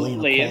 I'll call Liam.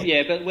 Liam,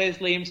 yeah, but where's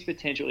Liam's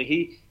potential?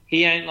 He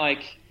ain't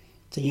like...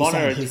 So you're Mono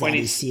saying he's 20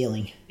 at his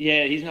ceiling.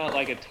 Yeah, he's not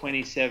like a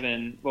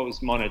 27... What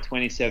was Mono?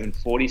 27,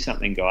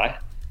 40-something guy.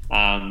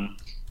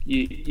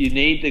 You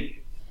need the...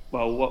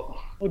 Well, what...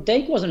 Well,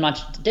 Deke wasn't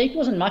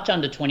much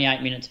under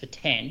 28 minutes for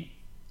 10.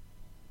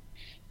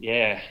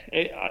 Yeah.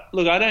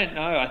 Look, I don't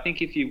know. I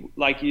think if you...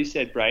 Like you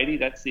said, Brady,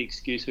 that's the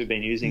excuse we've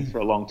been using for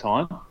a long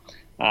time.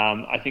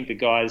 I think the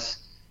guys,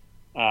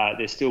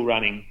 they're still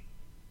running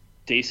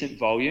decent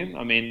volume.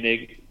 I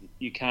mean,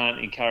 you can't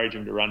encourage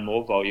them to run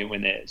more volume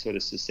when they're sort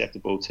of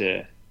susceptible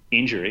to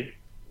injury,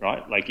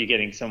 right? Like you're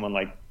getting someone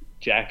like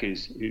Jack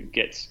who's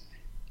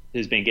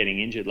been getting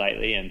injured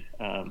lately, and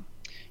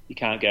you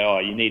can't go,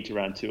 you need to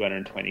run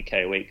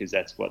 220k a week because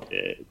that's what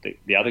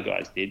the other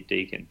guys did,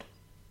 Deke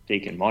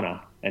and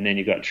Mona, and then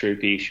you've got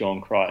Troopy, Sean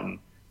Crichton,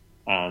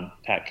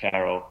 Pat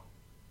Carroll,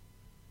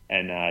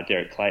 and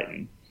Derek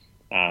Clayton.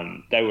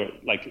 They were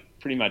like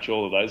pretty much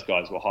all of those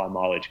guys were high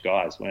mileage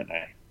guys, weren't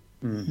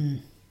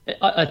they?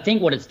 I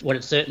think what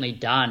it's certainly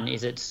done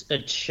is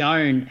it's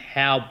shown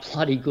how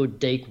bloody good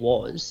Deke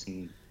was,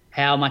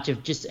 how much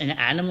of just an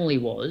animal he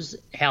was,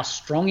 how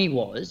strong he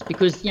was,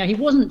 because he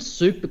wasn't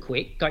super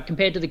quick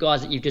compared to the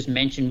guys that you've just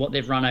mentioned, what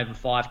they've run over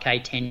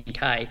 5K,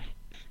 10K,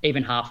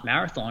 even half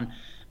marathon.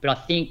 But I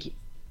think,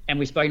 and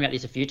we've spoken about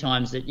this a few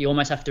times, that you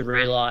almost have to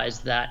realise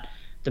that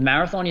the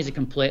marathon is a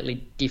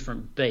completely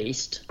different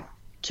beast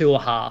to a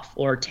half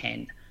or a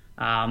 10.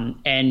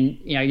 And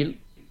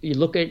you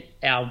look at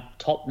our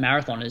top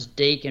marathoners,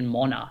 Deke and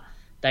Mona,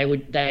 they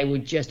were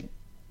just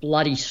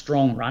bloody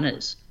strong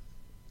runners,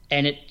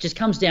 and it just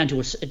comes down to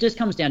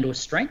a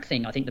strength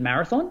thing. I think the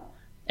marathon,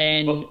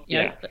 and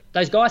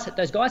those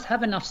guys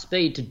have enough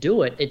speed to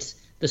do it. It's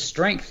the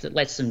strength that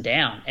lets them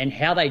down, and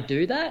how they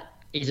do that.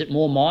 Is it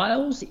more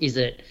miles? Is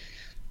it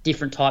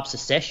different types of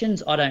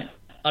sessions? I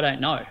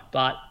don't know,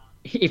 but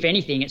if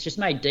anything, it's just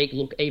made Deke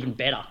look even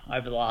better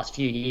over the last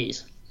few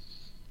years.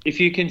 If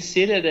you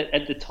consider that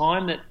at the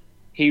time that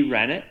he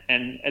ran it,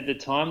 and at the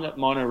time that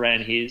Mona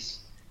ran his,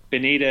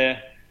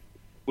 Benita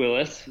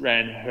Willis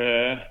ran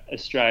her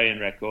Australian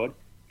record.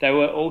 They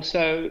were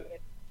also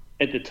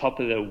at the top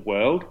of the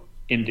world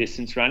in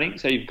distance running.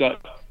 So you've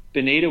got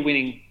Benita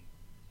winning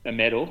a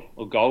medal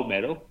or gold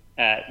medal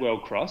at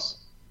World Cross.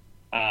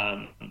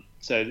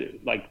 So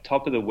like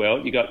top of the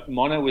world. You got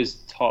Mona was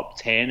top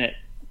 10 at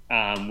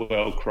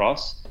World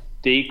Cross.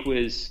 Deke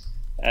was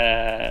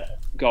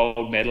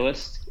gold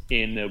medalist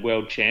in the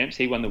World Champs.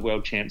 He won the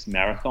World Champs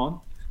marathon.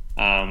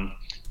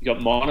 You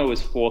got Mona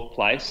was 4th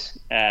place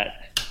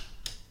at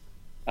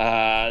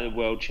the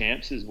World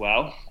Champs as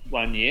well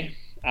 1 year.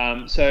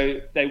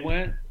 So they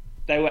were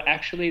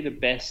actually the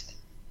best.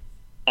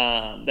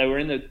 They were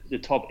in the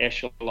top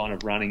echelon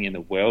of running in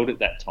the world at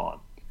that time.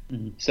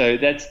 Mm-hmm. So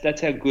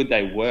that's how good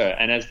they were.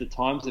 And as the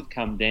times have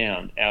come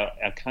down,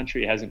 our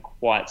country hasn't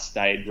quite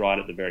stayed right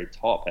at the very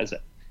top, has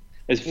it?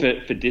 As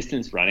for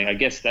distance running, I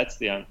guess that's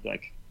the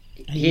like.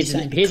 Are you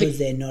saying because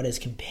they're not as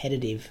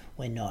competitive,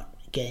 we're not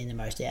getting the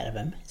most out of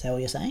them? Is that what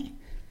you're saying?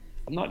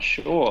 I'm not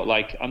sure.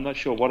 I'm not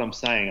sure what I'm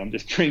saying. I'm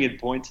just bringing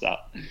points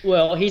up.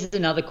 Well, here's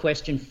another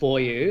question for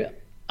you.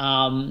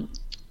 How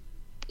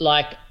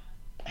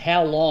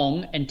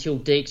long until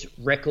Deke's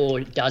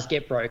record does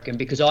get broken?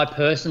 Because I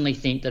personally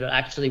think that it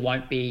actually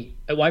won't be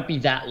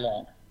that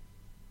long.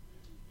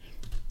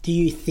 Do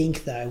you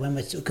think though,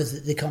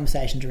 because the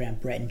conversation's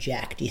around Brett and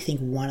Jack, do you think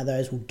one of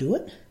those will do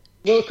it?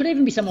 Well, it could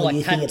even be someone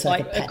like Pat.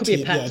 It could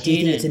be a Pat. Do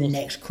you think it's in the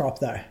next crop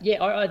though?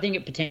 Yeah, I think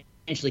it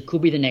potentially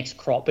could be the next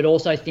crop, but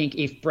also think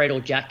if Brett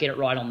or Jack get it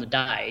right on the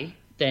day,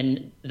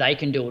 then they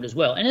can do it as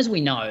well. And as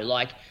we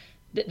know,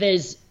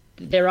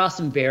 there are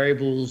some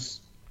variables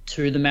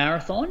to the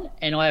marathon,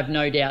 and I have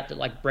no doubt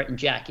that Brett and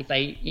Jack, if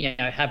they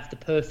have the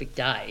perfect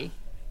day,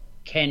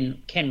 can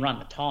run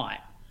the time.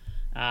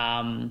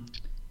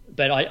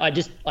 But I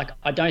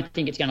don't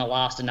think it's going to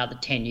last another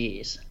 10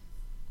 years.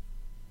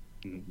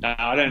 No,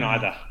 I don't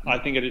either. I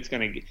think it's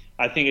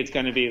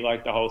going to be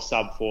like the whole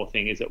sub 4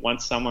 thing. Is that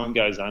once someone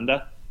goes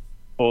under,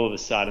 all of a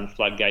sudden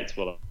floodgates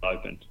will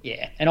open.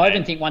 Yeah, and I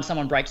even think once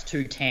someone breaks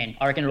 2:10,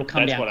 I reckon it'll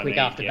come down quick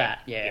after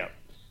that. Yeah.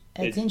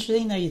 It's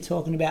interesting though. You're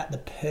talking about the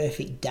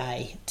perfect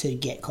day to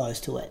get close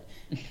to it,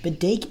 but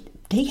Deke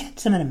had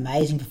some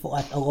amazing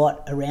a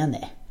lot around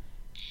there.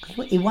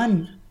 He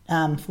won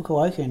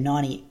Fukuoka in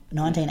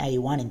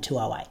 1981 in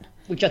 2:08.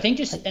 Which I think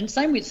and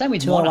same with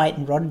 2:08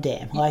 in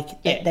Rotterdam.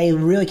 They were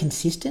really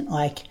consistent.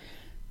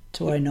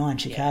 2:09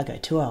 Chicago,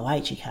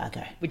 2:08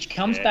 Chicago. Which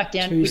comes back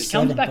down. Which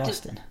comes back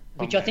Boston.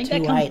 Which I think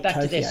that comes back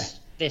Tokyo. To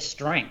their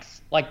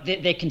strength.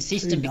 They're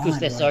consistent because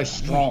they're so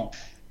strong.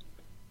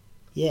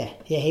 Yeah.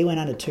 He went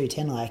under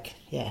 2:10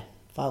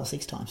 5 or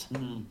 6 times,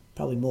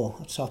 probably more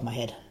off the top of my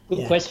head.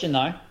 Good question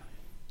though.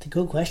 It's a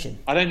good question.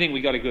 I don't think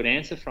we got a good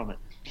answer from it.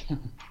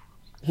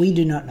 We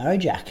do not know,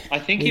 Jack. I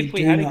think if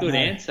we had a good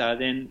answer,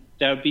 then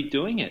they would be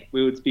doing it.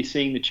 We would be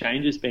seeing the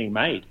changes being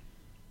made.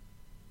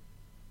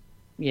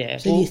 Yeah.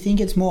 So do you think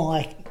it's more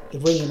like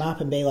ring them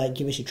up and be like,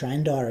 give us your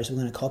training diaries, we're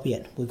going to copy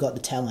it. We've got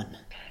the talent.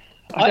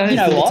 Do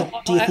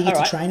you think it's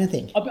a trainer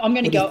thing? I'm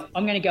going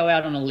to go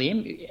out on a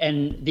limb,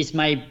 and this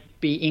may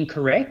be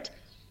incorrect,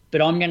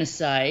 but I'm going to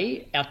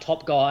say our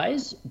top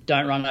guys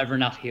don't run over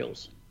enough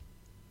hills.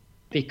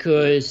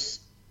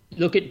 Because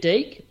look at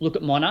Deke, look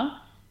at Mona.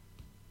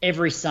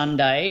 Every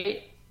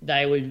Sunday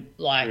they would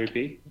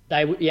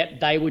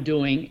they were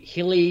doing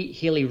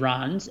hilly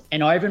runs,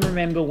 and I even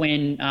remember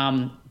when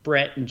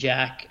Brett and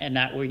Jack and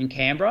that were in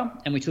Canberra,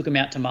 and we took them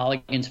out to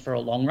Mulligan's for a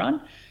long run.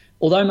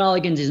 Although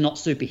Mulligan's is not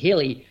super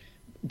hilly,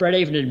 Brett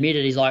even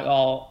admitted he's like,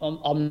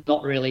 I'm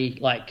not really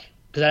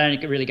because I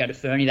don't really go to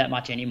Fernie that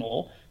much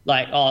anymore.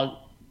 I'm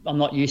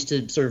not used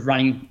to sort of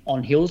running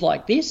on hills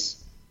like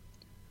this.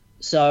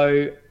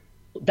 So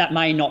that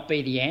may not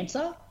be the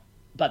answer.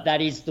 But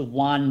that is the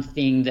one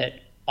thing that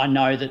I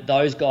know that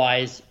those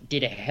guys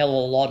did a hell of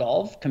a lot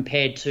of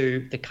compared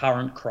to the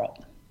current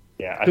crop.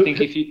 Yeah, I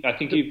think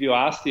if you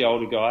ask the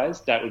older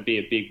guys, that would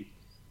be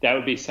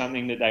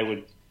something that they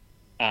would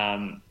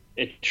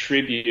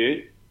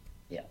attribute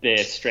their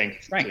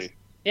strength to.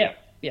 Yeah.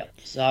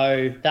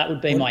 So that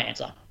would be my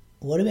answer.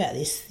 What about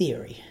this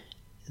theory?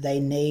 They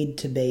need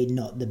to be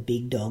not the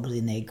big dogs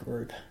in their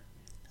group.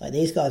 Like,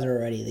 these guys are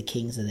already the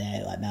kings of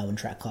their Melbourne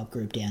Track Club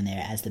group down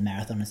there as the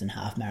marathoners and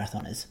half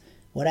marathoners.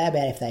 What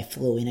about if they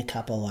flew in a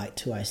couple of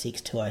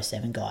 206,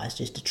 207 guys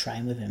just to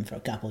train with them for a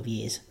couple of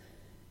years?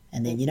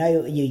 And then,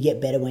 you get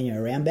better when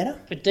you're around better.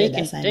 But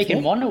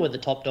Deacon Wonder were the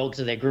top dogs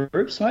of their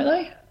groups, weren't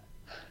they?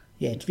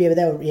 Yeah, but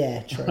they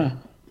were, true.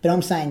 But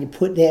I'm saying you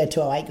put their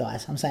 208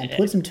 guys. I'm saying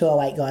put some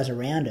 208 guys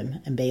around them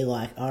and be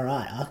like, all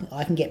right,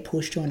 I can get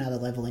pushed to another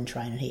level in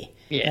training here.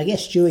 Yeah. And I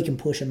guess Stewie can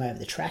push them over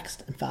the tracks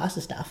and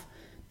faster stuff.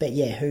 But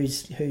yeah,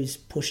 who's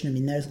pushing them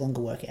in those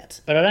longer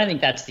workouts? But I don't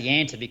think that's the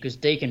answer, because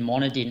Deacon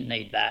Wonder didn't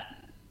need that.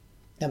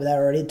 No, but they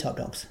were already top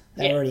dogs.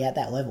 They were already at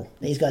that level.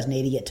 These guys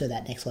need to get to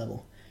that next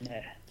level.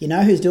 Yeah. You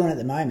know who's doing it at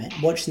the moment?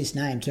 Watch this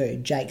name too,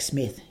 Jake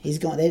Smith. He's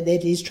gone.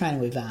 He's training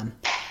with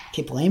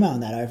Kiplimo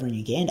and that over in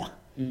Uganda.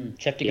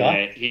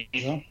 Cheptegei.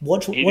 Yeah,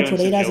 watch what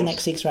he does the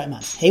next 6 or 8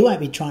 months. He won't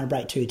be trying to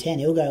break 210.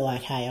 He'll go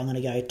like, hey, I'm going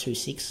to go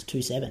 2.6,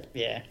 2.7.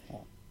 Yeah.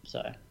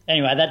 So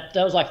anyway, that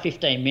was like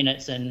 15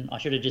 minutes, and I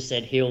should have just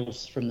said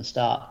heels from the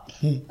start.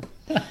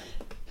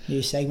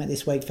 New segment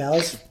this week,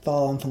 fellas.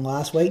 Follow on from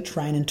last week,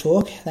 train and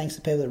talk. Thanks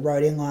to people that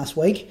wrote in last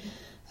week.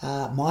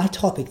 My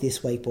topic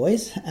this week,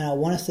 boys, and I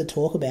want us to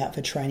talk about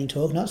for training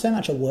talk, not so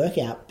much a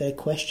workout, but a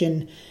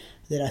question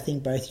that I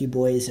think both you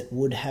boys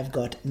would have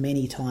got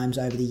many times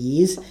over the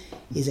years,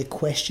 is a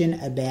question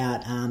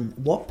about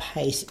what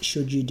pace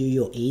should you do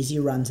your easy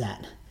runs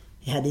at?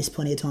 You had this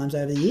plenty of times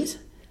over the years?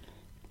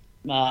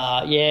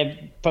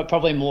 But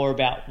probably more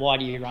about why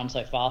do you run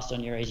so fast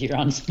on your easy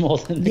runs more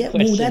than the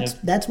question. Well,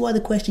 that's why the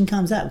question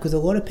comes up, because a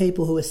lot of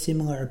people who have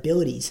similar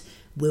abilities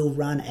will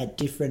run at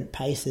different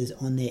paces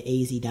on their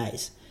easy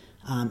days.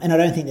 And I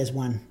don't think there's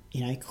one,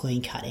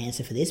 clean-cut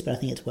answer for this, but I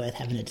think it's worth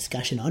having a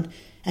discussion on.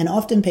 And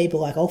often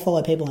people, I'll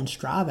follow people on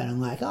Strava and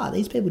I'm like,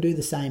 these people do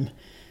the same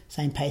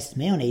pace as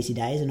me on easy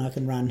days, and I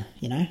can run,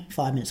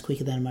 5 minutes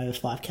quicker than them over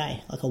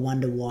 5K. I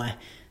wonder why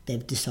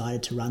they've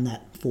decided to run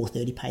that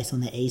 4:30 pace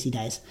on their easy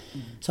days.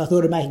 So I thought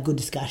it'd make a good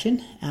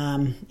discussion.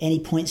 Any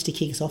points to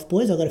kick us off,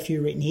 boys? I've got a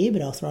few written here,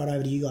 but I'll throw it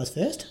over to you guys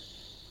first.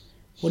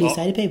 What do you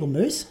say to people,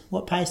 Moose?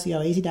 What pace to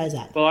go easy days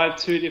at? Well, I have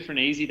 2 different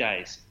easy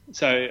days.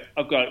 So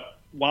I've got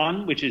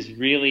one which is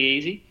really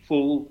easy.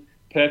 Full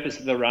purpose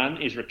of the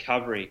run is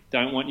recovery.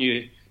 Don't want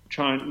you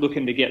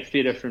looking to get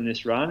fitter from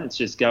this run. It's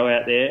just go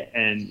out there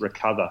and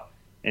recover.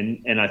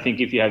 And I think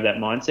if you have that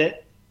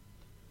mindset,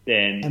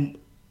 then...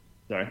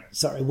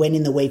 Sorry. When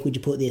in the week would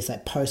you put this?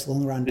 Like post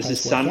long run, this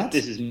post workouts?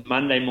 This is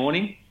Monday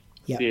morning.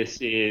 Yep. This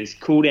is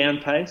cool down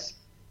pace.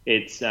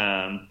 It's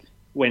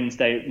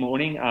Wednesday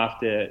morning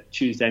after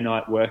Tuesday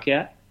night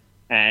workout,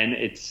 and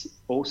it's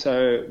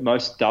also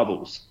most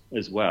doubles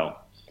as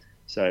well.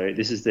 So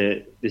this is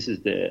the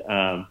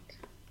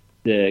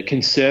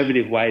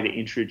conservative way to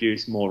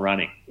introduce more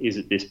running is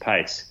at this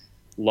pace.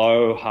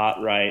 Low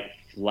heart rate,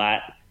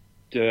 flat,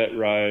 dirt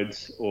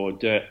roads or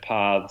dirt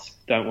paths.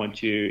 Don't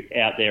want you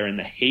out there in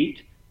the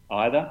heat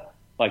either.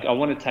 I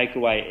want to take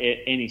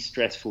away any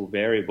stressful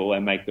variable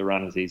and make the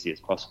run as easy as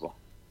possible.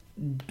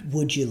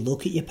 Would you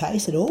look at your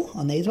pace at all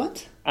on these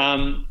ones?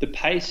 The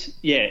pace,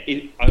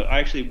 I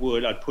actually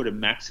would. I'd put a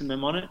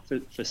maximum on it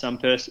for some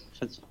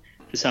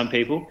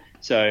people.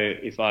 So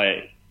if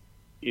I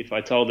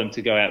told them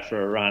to go out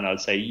for a run, I'd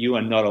say you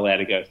are not allowed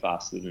to go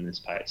faster than this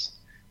pace.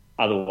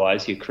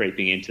 Otherwise, you're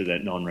creeping into the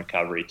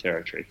non-recovery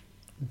territory.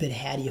 But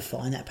how do you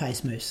find that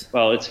pace, Moose?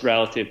 Well, it's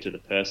relative to the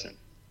person.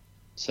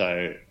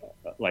 So,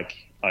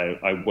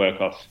 I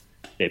work off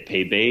their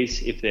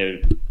PBs.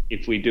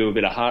 If we do a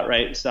bit of heart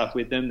rate and stuff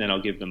with them, then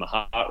I'll give them a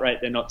heart rate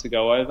they're not to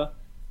go over.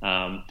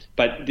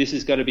 But this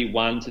has got to be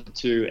 1 to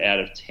 2 out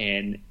of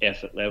 10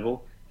 effort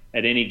level.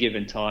 At any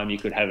given time, you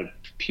could have a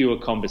pure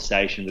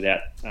conversation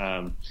without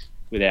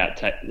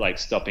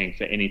stopping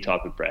for any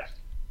type of breath.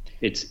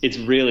 It's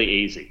really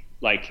easy.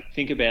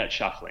 Think about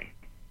shuffling.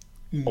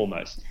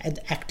 Almost.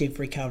 Active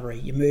recovery.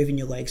 You're moving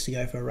your legs to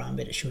go for a run,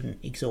 but it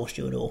shouldn't exhaust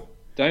you at all.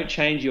 Don't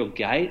change your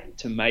gait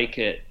to make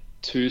it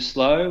too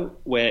slow.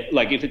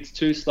 If it's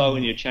too slow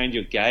and you change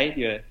your gait,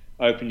 you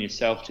open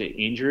yourself to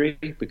injury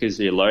because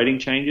your loading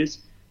changes.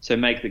 So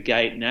make the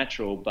gait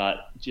natural,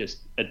 but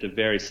just at the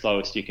very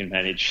slowest you can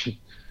manage.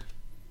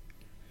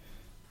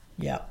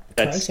 Yeah.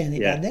 That's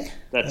there.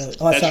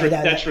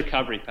 That's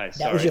recovery pace.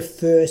 That was your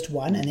first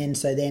one, and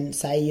then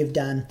say you've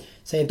done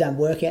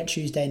workout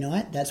Tuesday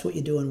night. That's what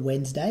you're doing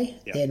Wednesday.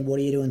 Yep. Then what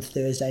are you doing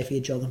Thursday for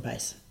your jogging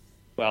pace?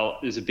 Well,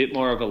 there's a bit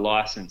more of a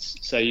license,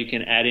 so you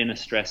can add in a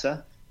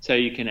stressor. So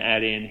you can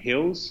add in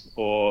hills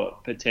or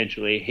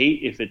potentially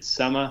heat if it's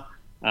summer.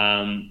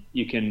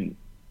 You can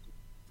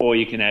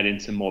add in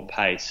some more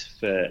pace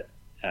for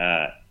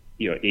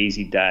your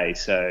easy day.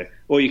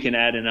 Or you can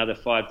add another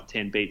 5 to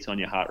 10 beats on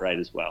your heart rate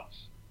as well.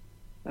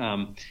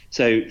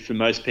 So for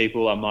most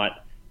people, I might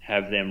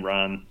have them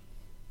run,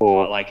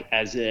 or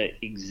as an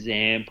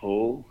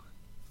example,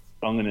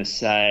 I'm going to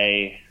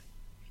say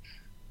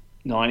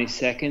 90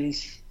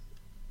 seconds.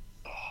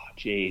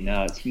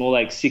 No, it's more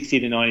like 60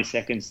 to 90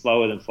 seconds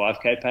slower than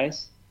 5K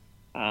pace.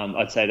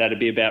 I'd say that'd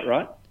be about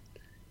right.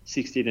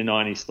 60 to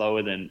 90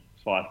 slower than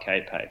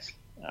 5K pace.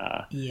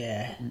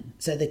 Yeah.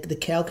 So the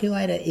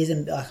calculator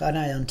isn't, like, I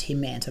know on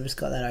Tim Man, so I've just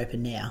got that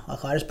open now.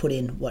 Like, I just put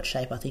in what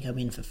shape I think I'm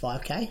in for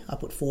 5K. I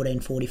put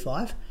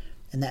 14:45,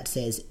 and that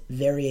says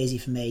very easy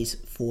for me is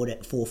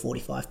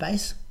 4:45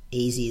 pace.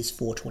 Easy is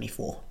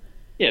 4:24.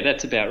 Yeah,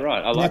 that's about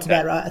right. I like that's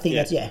that. about right. I think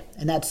that's,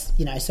 and that's,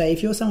 so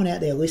if you're someone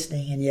out there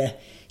listening and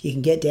you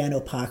can get down to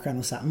a park run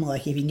or something,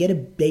 like if you can get a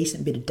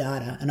decent bit of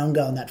data, and I'm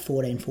going that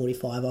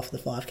 14:45 off the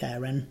 5K I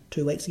ran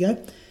 2 weeks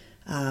ago,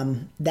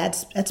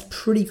 that's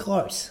pretty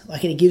close.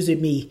 Like, it gives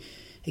me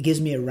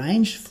a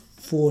range,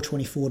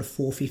 4:24 to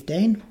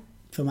 4:15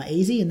 for my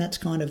easy, and that's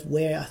kind of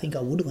where I think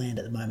I would land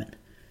at the moment.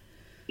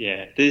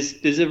 Yeah,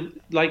 there's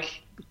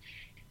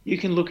you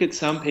can look at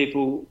some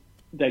people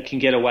that can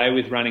get away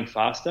with running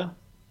faster.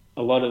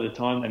 A lot of the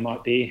time they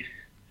might be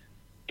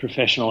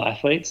professional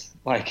athletes.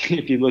 Like,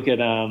 if you look at,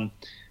 I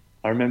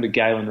remember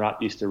Galen Rupp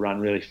used to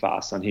run really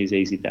fast on his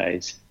easy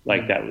days.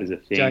 Like, that was a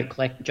thing.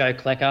 Joe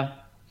Klecker.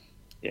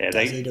 Yeah,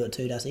 does he do it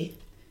too? Does he?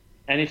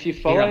 And if you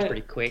He follow, runs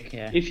pretty quick.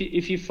 Yeah.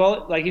 If you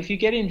follow, like, if you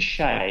get in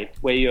shape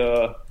where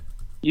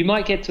you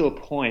might get to a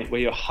point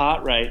where your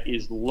heart rate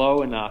is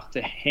low enough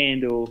to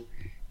handle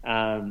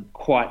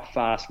quite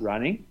fast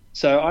running.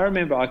 So I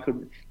remember I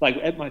could, like,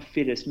 at my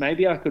fittest,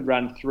 maybe I could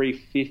run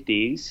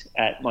 350s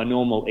at my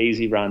normal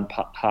easy run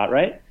heart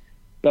rate.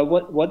 But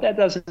what that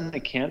doesn't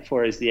account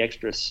for is the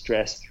extra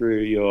stress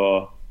through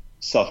your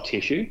soft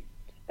tissue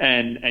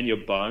and your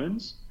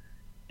bones.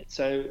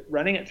 So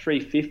running at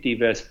 350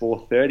 versus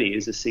 430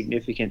 is a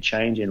significant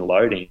change in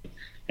loading.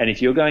 And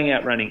if you're going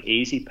out running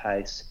easy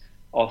pace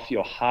off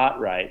your heart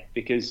rate,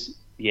 because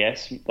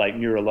yes, like,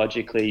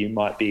 neurologically you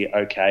might be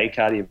okay,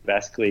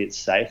 cardiovascularly it's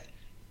safe,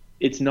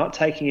 it's not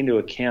taking into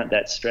account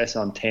that stress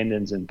on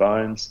tendons and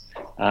bones,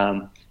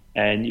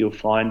 and you'll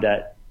find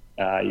that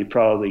you're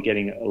probably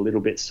getting a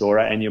little bit sorer,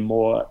 and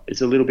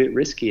it's a little bit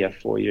riskier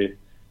for you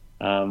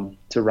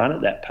to run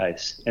at that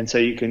pace. And so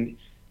you can,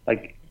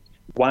 like,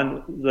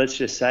 let's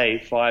just say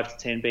 5 to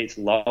 10 beats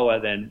lower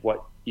than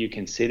what you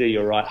consider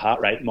your right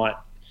heart rate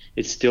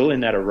it's still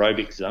in that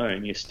aerobic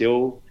zone. You're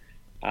still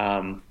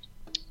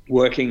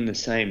working the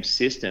same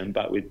system,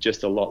 but with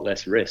just a lot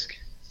less risk.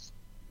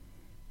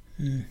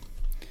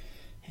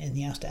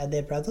 Anything else to add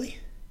there, Bradley?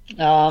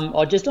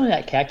 Just on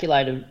that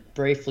calculator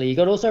briefly, you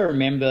got to also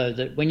remember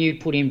that when you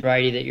put in,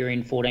 Brady, that you're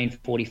in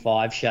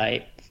 14:45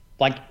 shape,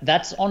 like,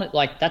 that's on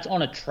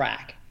a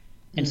track.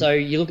 And so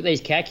you look at these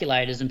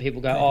calculators and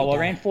people go, I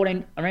ran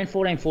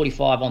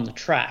 14:45 on the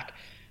track.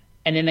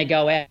 And then they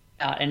go out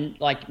and,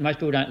 like, most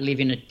people don't live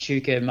in a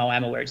Chuka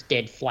Moama where it's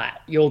dead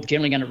flat. You're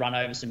generally going to run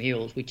over some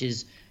hills, which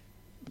is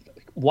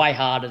way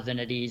harder than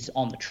it is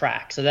on the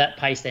track. So that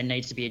pace then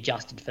needs to be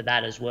adjusted for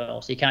that as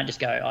well. So you can't just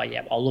go,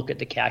 I'll look at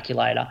the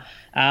calculator.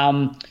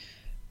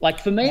 Like,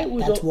 for me, it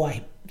was...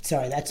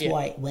 That's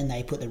why when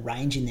they put the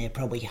range in there,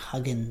 probably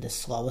hugging the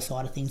slower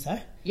side of things, though.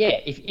 Yeah,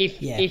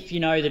 if you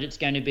know that it's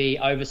going to be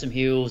over some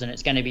hills and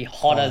it's going to be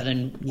hotter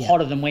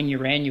than when you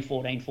ran your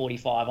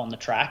 14:45 on the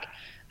track.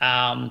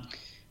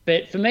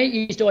 But for me, it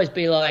used to always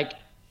be like,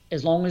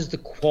 as long as the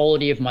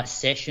quality of my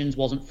sessions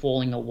wasn't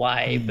falling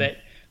away. But,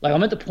 like,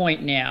 I'm at the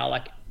point now,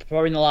 like,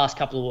 probably in the last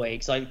couple of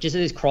weeks, like, just at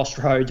this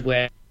crossroads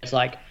where it's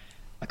like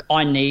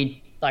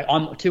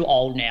I'm too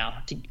old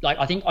now to, like,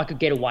 I think I could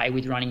get away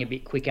with running a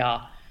bit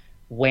quicker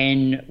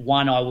when,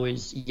 one, I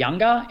was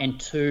younger, and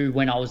two,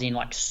 when I was in,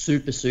 like,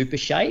 super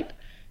shape.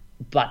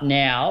 But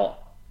now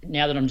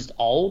that I'm just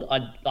old,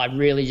 I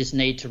really just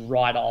need to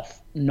write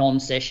off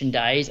non-session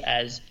days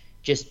as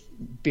just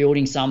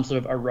building some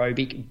sort of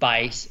aerobic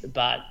base,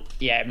 but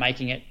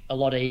making it a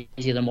lot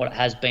easier than what it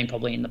has been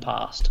probably in the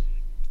past.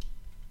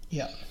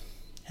 Yeah.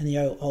 And the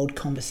old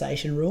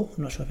conversation rule,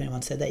 I'm not sure if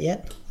anyone said that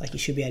yet. Like, you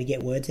should be able to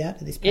get words out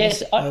at this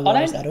pace. Yes, I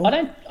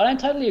don't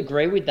totally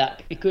agree with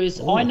that, because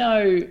I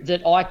know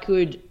that I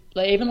could,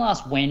 like, even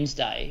last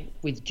Wednesday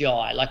with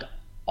Jai, like,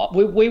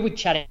 we were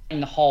chatting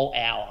the whole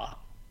hour,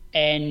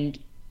 and,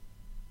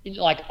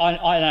 like,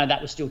 I know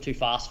that was still too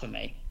fast for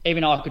me,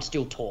 even though I could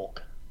still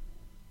talk.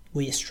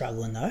 Were you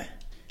struggling though?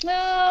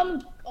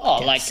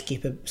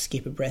 Skip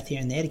a breath here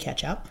and there to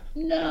catch up?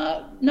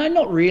 No,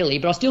 not really.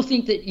 But I still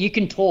think that you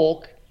can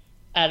talk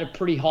at a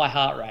pretty high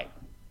heart rate,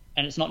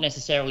 and it's not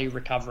necessarily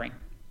recovering.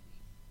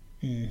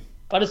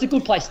 But it's a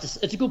good place to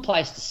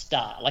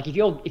start. Like, if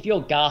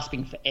you're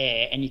gasping for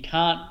air and you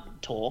can't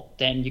talk,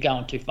 then you're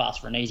going too fast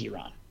for an easy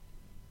run.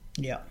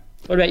 Yeah.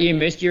 What about you,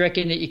 Moose? Do you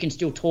reckon that you can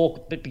still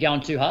talk but be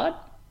going too hard?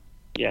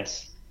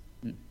 Yes.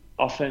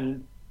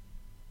 Often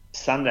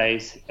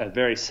Sundays are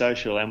very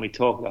social and we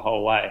talk the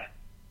whole way.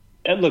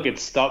 And look, it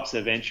stops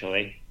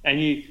eventually.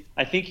 And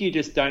I think you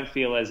just don't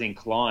feel as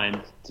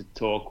inclined to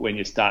talk when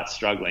you start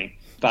struggling.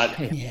 But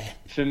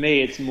for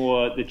me, it's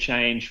more the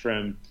change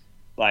from,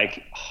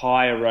 like,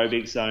 high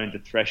aerobic zone to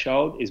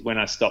threshold is when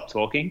I stop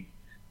talking.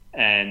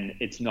 And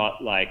it's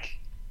not like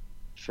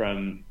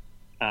from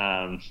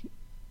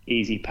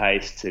easy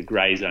pace to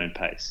grey zone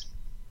pace.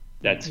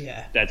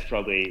 That's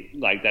probably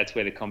like that's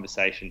where the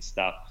conversation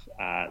stuff,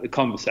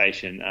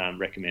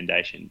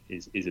 recommendation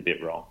is a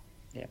bit wrong.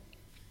 Yeah.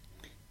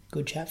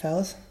 Good chat,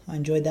 fellas. I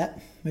enjoyed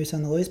that. Moose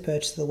on the Loose,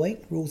 purchase of the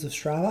week, rules of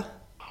Strava.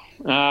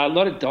 A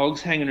lot of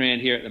dogs hanging around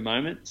here at the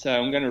moment, so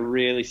I'm going to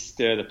really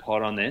stir the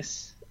pot on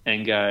this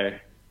and go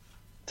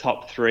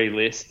top 3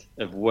 list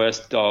of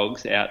worst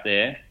dogs out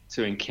there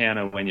to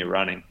encounter when you're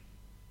running.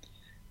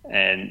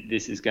 And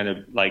this is going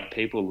to, like,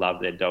 people love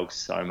their dogs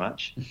so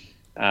much.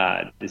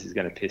 This is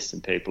going to piss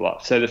some people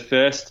off. So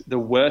the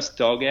worst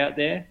dog out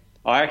there,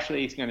 I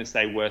actually is going to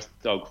say worst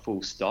dog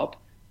full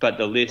stop, but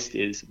the list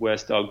is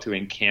worst dog to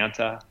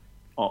encounter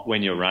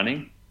when you're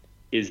running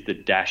is the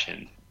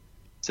Dachshund.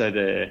 So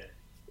the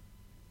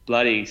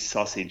bloody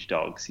sausage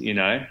dogs,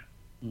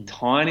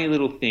 tiny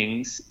little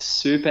things,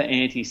 super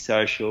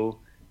antisocial,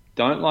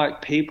 don't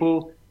like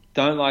people,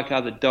 don't like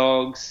other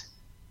dogs,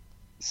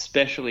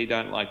 especially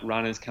don't like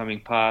runners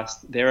coming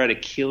past. They're at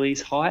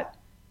Achilles height,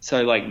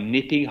 so like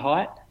nippy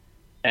height,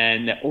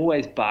 and they're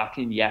always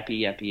barking,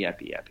 yappy, yappy,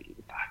 yappy, yappy.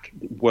 Fuck,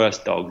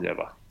 worst dogs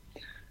ever.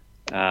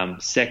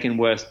 Second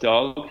worst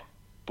dog,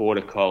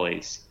 border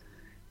collies.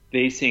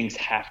 These things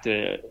have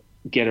to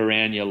get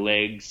around your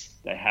legs.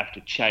 They have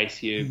to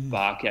chase you,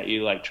 bark at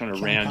you, like trying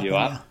to round you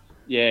up.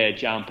 Yeah,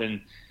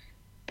 jumping.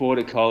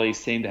 Border collies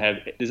seem to have,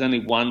 there's only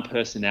one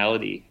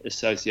personality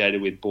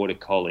associated with border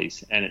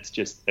collies, and it's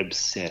just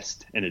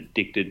obsessed and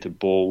addicted to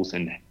balls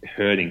and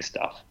hurting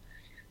stuff.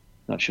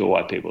 Not sure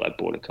why people have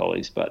border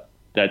collies, but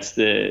that's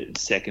the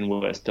second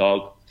worst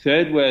dog.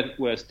 Third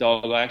worst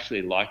dog, I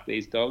actually like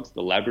these dogs,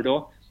 the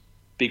Labrador.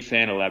 Big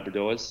fan of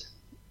Labradors.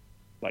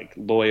 Like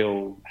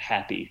loyal,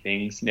 happy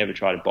things. Never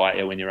try to bite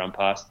you when you run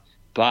past.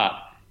 But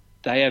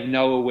they have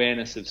no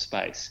awareness of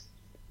space.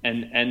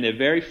 And they're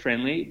very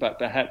friendly, but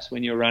perhaps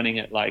when you're running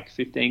at like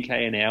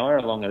 15k an hour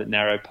along a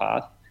narrow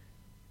path,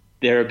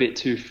 they're a bit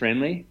too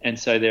friendly. And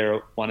so they're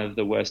one of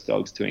the worst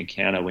dogs to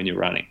encounter when you're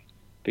running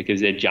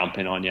because they're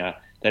jumping on you.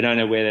 They don't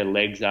know where their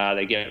legs are.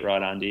 They get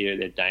right under you.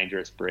 They're a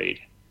dangerous breed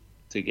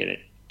to get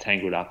it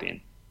tangled up in.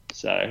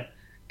 So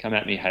come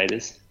at me,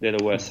 haters. They're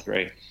the worst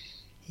 3.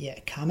 Yeah,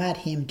 come at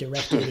him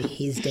directly to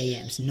his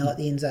DMs, not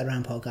the Inside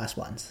Run podcast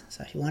ones.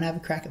 So if you want to have a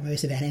crack at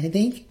Moose about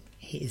anything,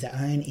 his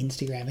own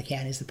Instagram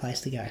account is the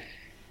place to go.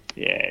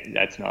 Yeah,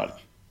 that's not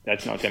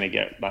going to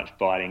get much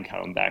biting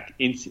coming back.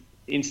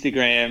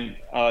 Instagram,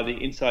 the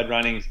Inside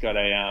Running's got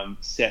a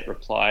set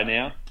reply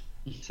now.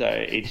 So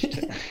I'm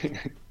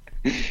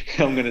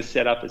going to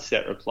set up a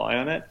set reply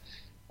on it.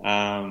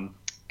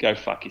 Go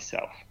fuck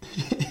yourself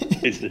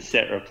is the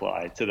set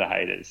reply to the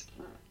haters.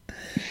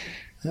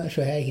 I'm not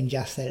sure how you can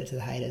just set it to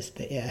the haters,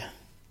 but yeah.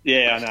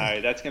 Yeah, I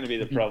know. That's going to be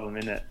the problem,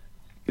 isn't it?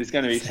 There's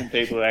going to be some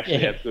people who actually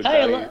have good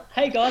value.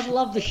 Hey guys, I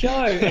love the show.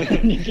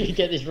 And you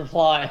get this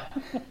reply.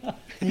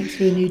 Thanks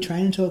for the new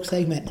Train Talk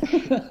segment.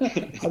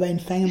 I've been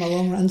fanging my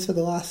long runs for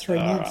the last 3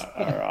 months.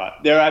 All right.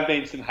 There have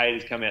been some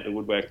haters come out the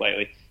woodwork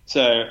lately.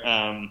 So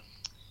I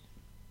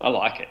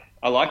like it.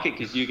 I like it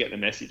because you get the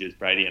messages,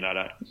 Brady, and I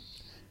don't.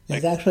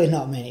 There's actually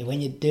not many.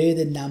 When you do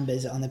the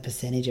numbers on the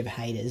percentage of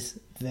haters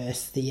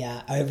versus the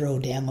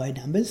overall download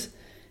numbers,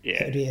 it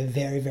would be a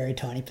very, very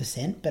tiny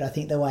percent. But I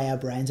think the way our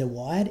brains are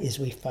wired is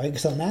we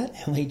focus on that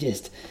and we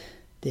just,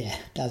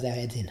 does our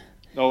heads in.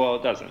 Oh, well,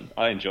 it doesn't.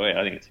 I enjoy it.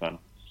 I think it's fun.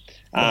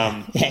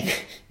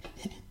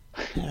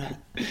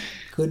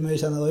 Good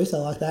Moose on the Loose. I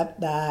like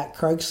that.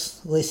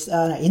 Croak's list.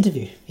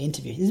 Interview.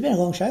 This has been a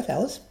long show,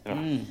 fellas. Tell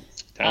me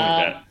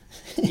that.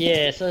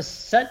 Yeah, so I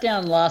sat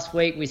down last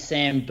week with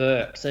Sam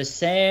Burke. So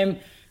Sam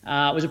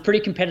was a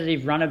pretty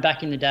competitive runner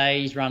back in the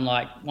day. He's run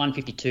like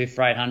 152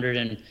 for 800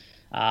 and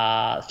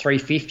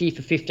 350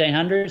 for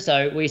 1500.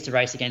 So we used to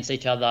race against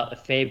each other a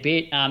fair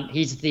bit.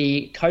 He's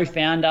the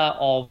co-founder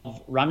of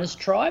Runners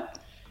Tribe,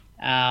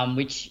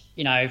 which,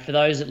 for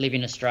those that live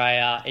in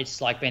Australia,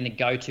 it's like been the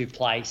go-to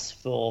place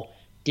for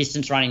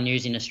distance running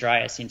news in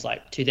Australia since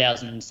like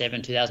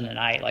 2007,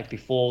 2008, like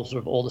before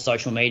sort of all the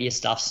social media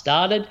stuff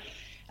started.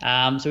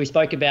 So we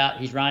spoke about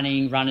his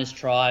Runners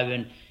Tribe,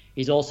 and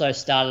he's also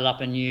started up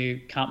a new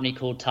company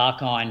called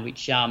Tarkine,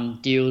 which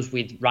deals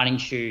with running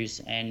shoes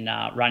and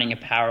running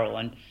apparel.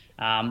 And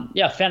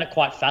I found it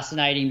quite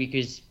fascinating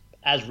because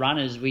as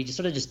runners, we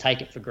just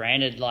take it for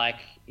granted. Like,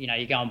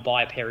 you go and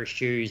buy a pair of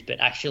shoes, but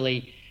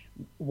actually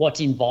what's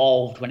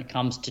involved when it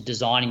comes to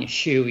designing a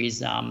shoe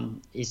is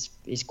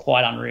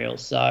quite unreal.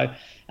 So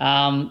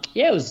I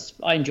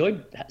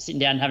enjoyed sitting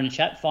down and having a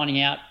chat,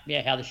 finding out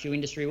how the shoe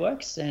industry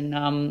works, and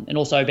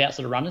also about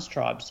sort of Runners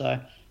Tribe. So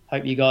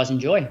hope you guys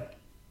enjoy.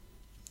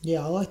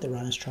 Yeah, I like the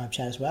Runners Tribe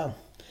chat as well.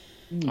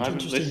 I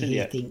haven't listened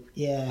yet.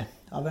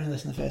 I've only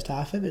listened to the first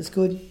half of it, but it's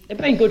good.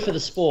 It's been good for the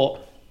sport.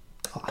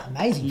 Oh,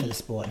 amazing for the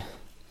sport.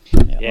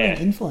 Yeah. What an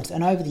influence.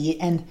 And over the year,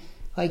 and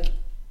like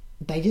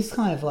they just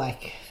kind of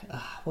like,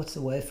 what's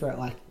the word for it?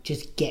 Like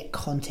just get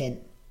content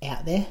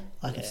out there.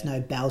 Like it's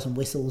no bells and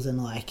whistles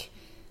and like,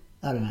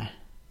 I don't know.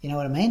 You know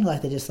what I mean?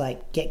 Like they just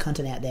like get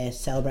content out there,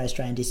 celebrate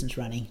Australian distance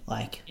running,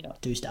 like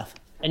do stuff.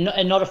 And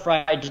not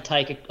afraid to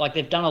take it. Like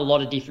they've done a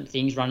lot of different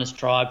things, Runners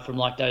Tribe, from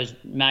like those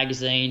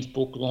magazines,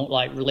 book launch,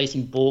 like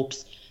releasing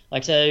books,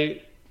 Like, so,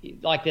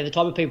 like, they're the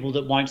type of people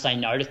that won't say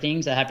no to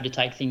things. They're happy to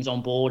take things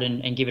on board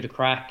and give it a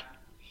crack.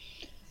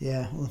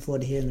 Yeah, looking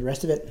forward to hearing the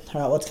rest of it. All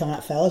right, what's coming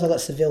up, fellas? I've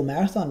got Seville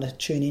Marathon to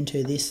tune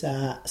into this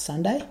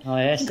Sunday. Oh,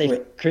 yeah,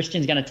 Steve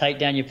Christian's going to take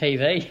down your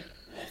PV.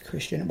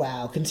 Christian,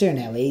 wow, considering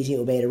how easy it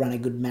will be to run a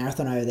good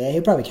marathon over there,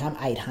 he'll probably come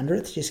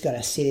 800th, just got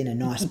to sit in a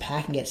nice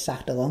pack and get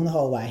sucked along the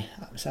whole way.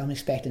 So I'm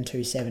expecting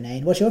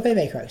 217. What's your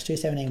PB, Croaks?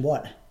 217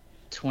 what?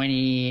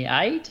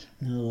 28?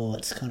 Oh,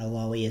 it's kind of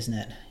lowy, isn't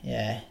it?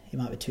 Yeah, he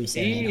might be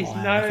 217 There's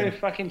higher. no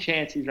fucking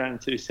chance he's running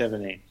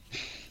 217.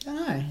 I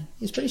know,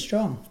 he's pretty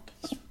strong.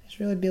 He's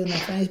really building up.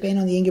 He's been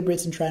on the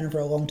Ingebrigtsen and training for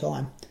a long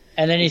time.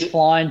 And then he's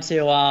flying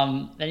to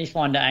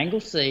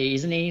Anglesea,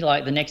 isn't he?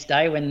 Like the next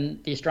day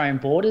when the Australian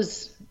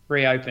borders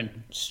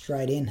reopen.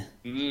 Straight in.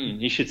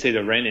 You should see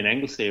the rent in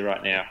Anglesea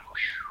right now.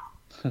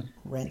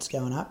 Rent's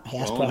going up.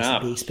 House Going prices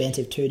up. would be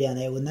expensive too down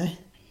there, wouldn't they?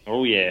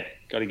 Oh yeah,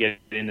 got to get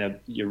in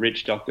your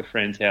rich doctor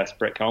friend's house,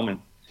 Brett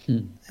Coleman.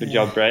 Good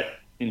job, Brett.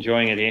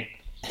 Enjoying it here.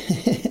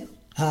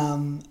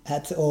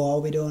 That's all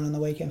I'll be doing on the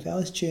weekend,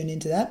 fellas. Tune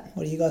into that.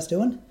 What are you guys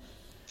doing?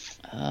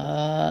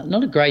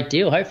 Not a great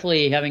deal.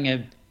 Hopefully having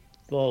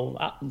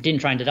didn't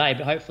train today,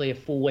 but hopefully a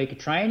full week of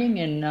training,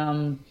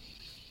 and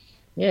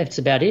it's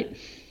about it.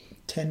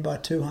 10 by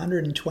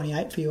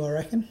 228 for you, I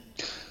reckon.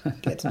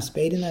 Get some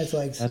speed in those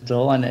legs. That's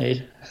all I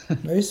need.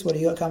 Moose, what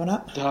do you got coming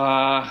up?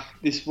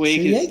 This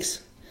week 2 is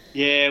legs?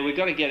 Yeah, we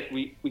got to get.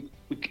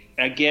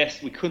 I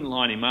guess we couldn't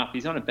line him up.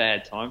 He's on a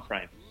bad time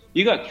frame.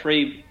 You got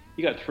three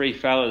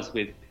fellas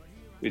with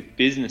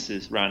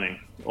businesses running,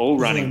 all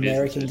He's running an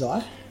American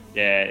businesses. guy.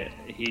 Yeah,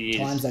 he is.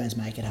 Time zones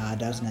make it hard,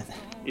 doesn't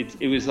it?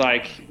 It was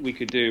like we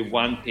could do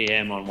 1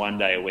 p.m. on one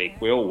day a week.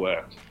 We all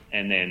work,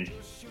 and then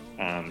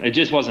it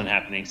just wasn't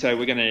happening. So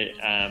we're gonna.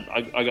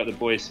 I got the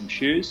boys some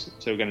shoes,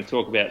 so we're going to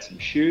talk about some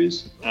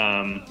shoes,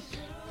 and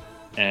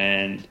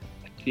I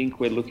think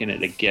we're looking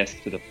at a guest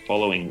for the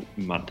following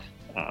month.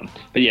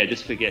 But yeah,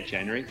 just forget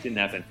January. Didn't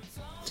happen.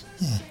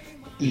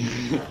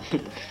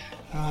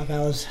 All right,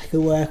 fellas.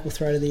 Good work. We'll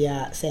throw to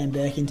the Sam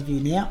Burke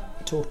interview now.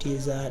 Talk to you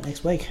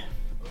next week.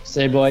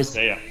 See you, boys.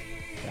 See ya.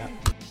 Yeah.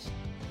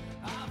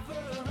 I've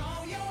heard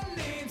all your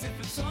names. If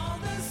it's all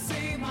the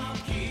same, I'll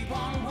keep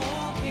on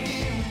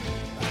walking.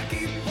 I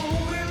keep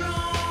holding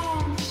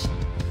on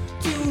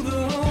to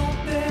the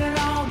hope that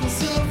all the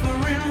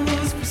suffering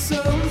was for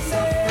something.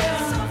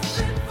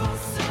 Something for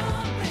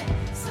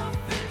something.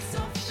 Something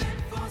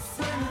for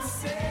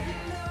something.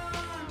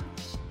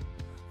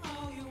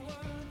 All your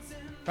words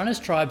and Runners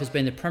Tribe has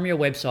been the premier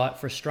website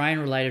for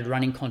Australian-related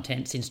running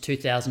content since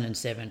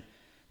 2007.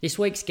 This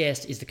week's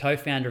guest is the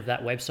co-founder of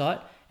that website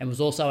and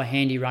was also a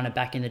handy runner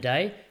back in the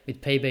day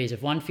with PBs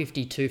of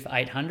 152 for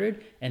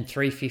 800 and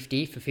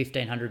 350 for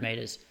 1500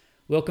 metres.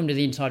 Welcome to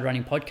the Inside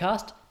Running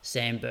Podcast,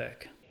 Sam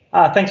Burke.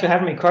 Thanks for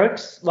having me,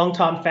 Croaks.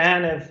 Long-time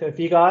fan of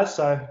you guys,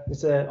 so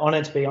it's an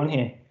honour to be on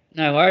here.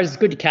 No worries, it's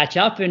good to catch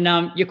up. And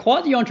you're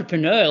quite the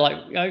entrepreneur,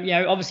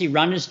 obviously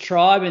Runners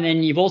Tribe, and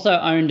then you've also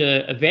owned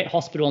a vet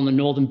hospital on the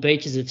northern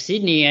beaches of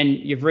Sydney, and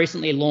you've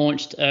recently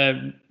launched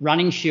a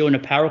running shoe and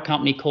apparel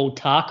company called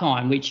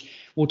Tarkine, which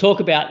we'll talk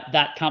about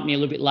that company a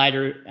little bit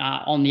later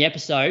on the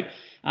episode.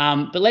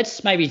 But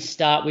let's maybe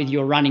start with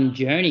your running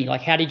journey.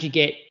 Like, how did you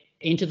get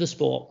into the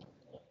sport?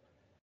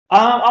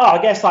 I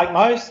guess like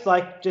most, I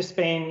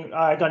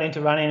got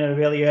into running at a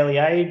really early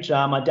age.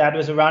 My dad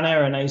was a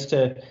runner, and I used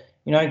to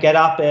get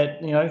up at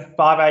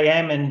 5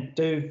 a.m. and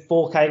do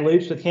 4K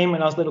loops with him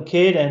when I was a little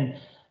kid, and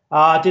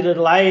did a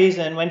Lays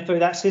and went through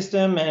that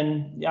system,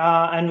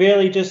 and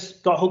really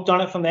just got hooked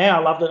on it from there. I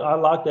loved it. I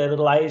liked the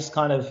little Lays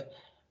kind of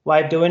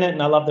way of doing it,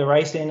 and I loved the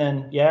racing,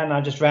 and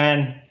I just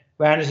ran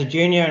as a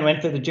junior and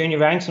went through the junior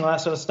ranks and all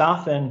that sort of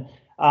stuff, and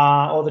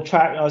all the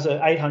track. I was an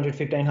 800,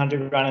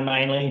 1500 runner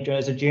mainly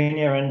as a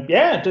junior, and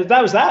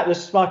that was that.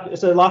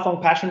 It's a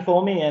lifelong passion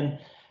for me, and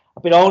a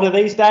bit older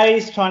these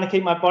days, trying to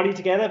keep my body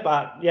together.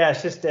 But yeah,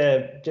 it's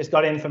just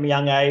got in from a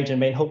young age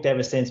and been hooked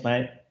ever since,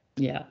 mate.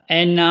 Yeah.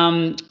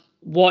 And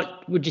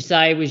what would you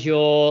say was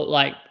your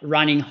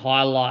running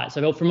highlight?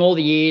 So from all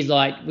the years,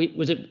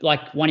 was it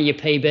like one of your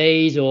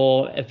PBs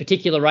or a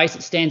particular race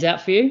that stands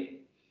out for you?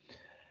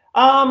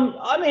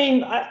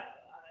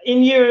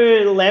 In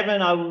year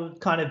 11,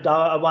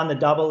 I won the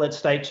double at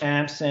state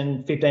champs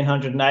in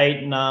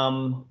 1508,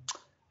 and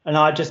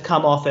I just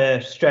come off a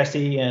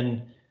stressy,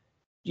 and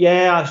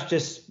I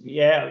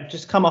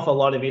just come off a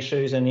lot of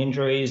issues and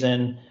injuries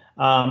and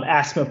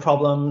asthma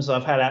problems.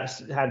 I've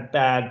had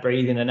bad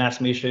breathing and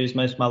asthma issues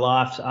most of my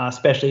life,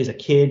 especially as a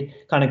kid.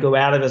 Kind of grew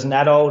out of as an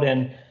adult,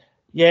 and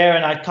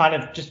I kind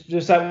of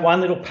just that one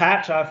little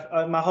patch.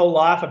 My whole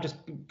life I've just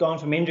gone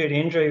from injury to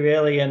injury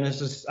really, and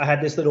I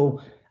had this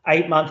little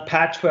 8-month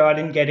patch where I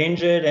didn't get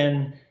injured,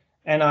 and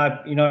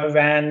I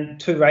ran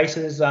 2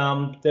 races that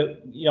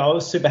I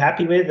was super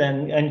happy with,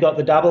 and got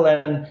the double,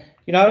 and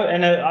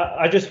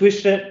I just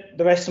wish that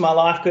the rest of my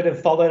life could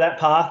have followed that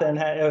path and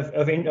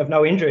of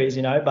no injuries,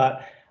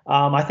 but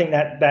I think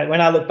that when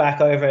I look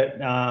back over it,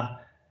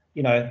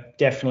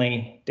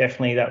 definitely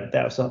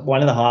that was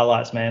one of the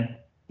highlights, man.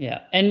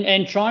 Yeah,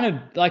 and trying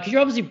to, like, 'cause you're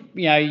obviously,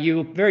 you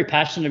were very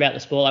passionate about the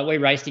sport. Like, we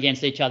raced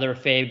against each other a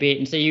fair bit,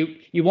 and so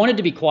you wanted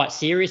to be quite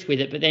serious with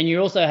it, but then you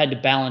also had to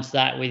balance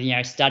that with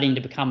studying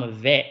to become a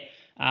vet.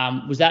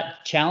 Was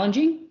that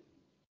challenging?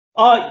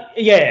 Oh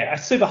yeah,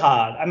 super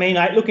hard. I mean,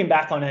 looking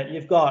back on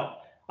it,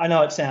 I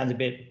know it sounds a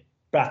bit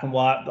black and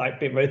white, like a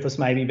bit ruthless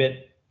maybe, but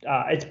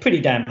it's pretty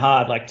damn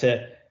hard. Like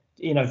a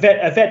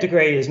vet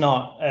degree is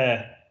not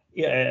a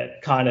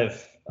kind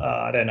of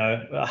I don't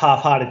know, a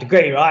half-hearted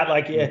degree, right?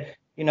 Like you're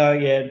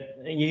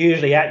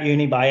usually at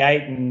uni by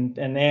 8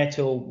 and there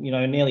till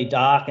nearly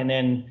dark, and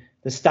then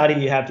the study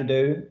you have to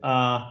do,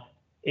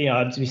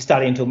 to be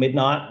studying until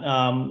midnight.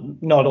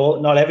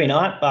 Not every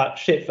night, but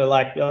shit, for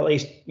like at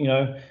least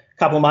a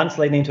couple of months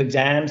leading into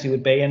exams you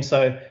would be, and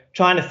so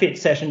trying to fit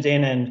sessions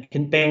in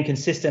and being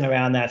consistent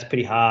around that's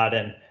pretty hard.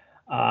 And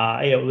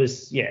it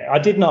was, I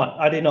did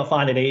not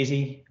find it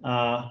easy.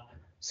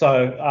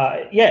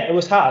 It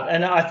was hard,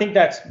 and I think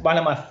that's one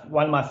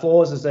of my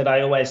flaws, is that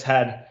I always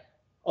had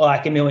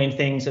like a million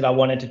things that I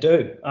wanted to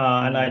do,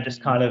 and I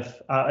just kind of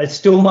it's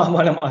still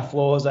one of my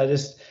flaws.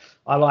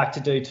 I like to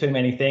do too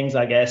many things,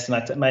 I guess,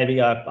 and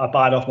maybe I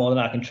bite off more than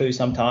I can chew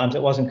sometimes.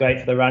 It wasn't great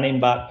for the running,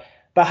 but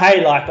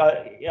hey, like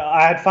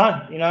I had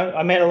fun.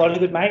 I met a lot of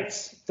good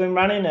mates doing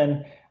running,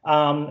 and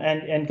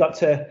got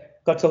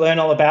to learn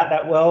all about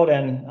that world,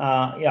 and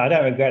I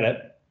don't regret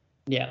it.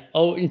 Yeah.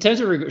 Oh, in terms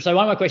of regret, so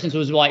one of my questions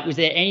was like, was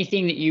there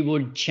anything that you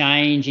would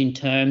change in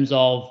terms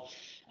of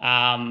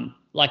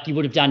like you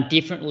would have done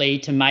differently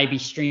to maybe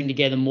string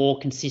together more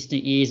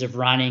consistent years of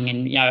running?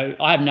 And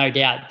I have no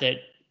doubt that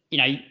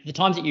the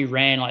times that you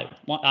ran, like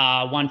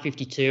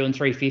 152 and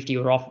 350,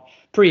 were off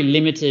pretty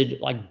limited,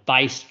 like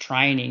base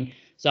training.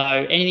 So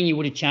anything you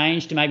would have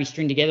changed to maybe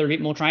string together a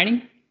bit more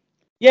training?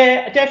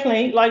 Yeah,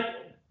 definitely. Like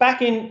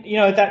back in,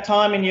 at that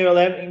time in year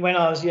 11, when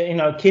I was,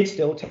 kid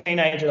still,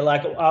 teenager,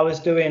 like I was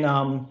doing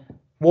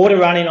water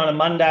running on a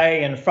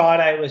Monday, and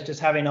Friday was just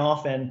having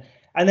off. And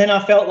then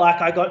I felt like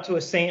I got to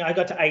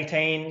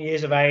 18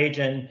 years of age,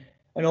 and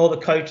all the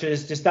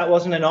coaches, just that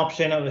wasn't an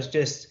option. It was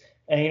just,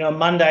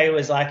 Monday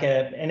was like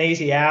an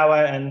easy hour,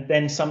 and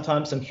then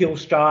sometimes some hill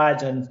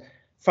strides, and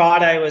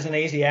Friday was an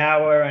easy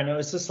hour. And it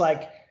was just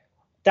like,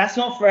 that's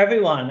not for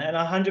everyone. And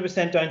I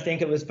 100% don't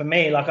think it was for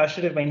me. Like I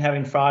should have been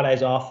having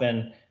Fridays off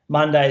and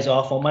Mondays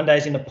off, or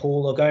Mondays in the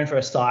pool, or going for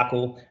a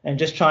cycle, and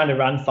just trying to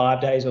run 5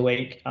 days a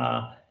week.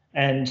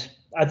 And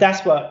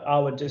that's what I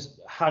would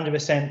just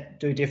 100%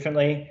 do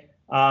differently.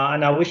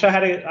 And I wish I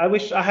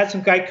had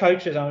some great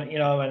coaches,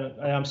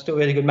 and I'm still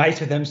really good mates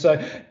with them. So,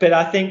 but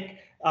I think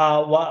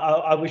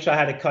I wish I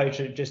had a coach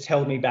that just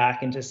held me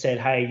back and just said,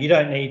 hey, you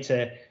don't need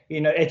to,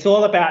 it's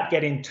all about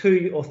getting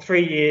 2 or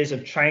 3 years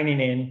of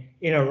training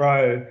in a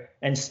row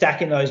and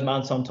stacking those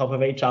months on top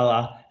of each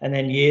other, and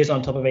then years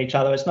on top of each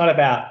other. It's not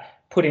about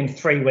putting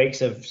 3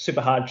 weeks of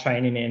super hard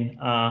training in.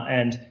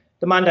 And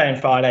the Monday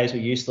and Fridays were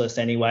useless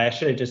anyway. I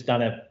should have just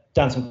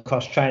done some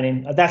cross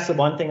training. That's the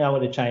one thing I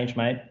would have changed,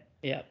 mate.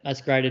 Yeah,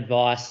 that's great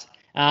advice.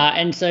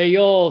 And so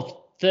you're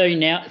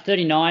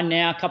 39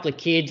 now, a couple of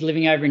kids,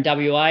 living over in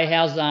WA.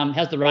 How's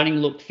the running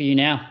look for you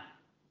now?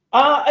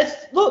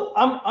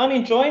 I'm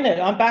enjoying it.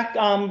 I'm back.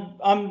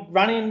 I'm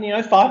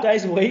running, 5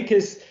 days a week.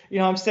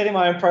 I'm setting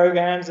my own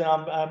programs, and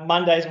I'm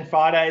Mondays and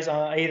Fridays.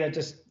 I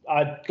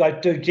go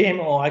do gym,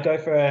 or I go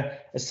for a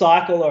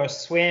cycle or a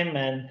swim.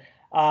 And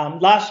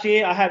last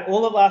year I had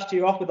all of last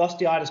year off with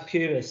osteitis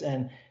pubis,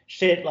 and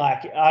shit.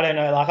 Like I don't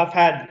know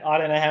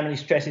how many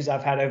stresses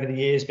I've had over the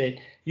years, but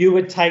you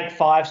would take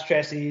 5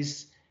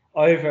 stresses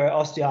over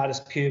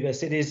osteitis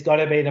pubis. It has got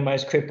to be the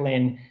most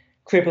crippling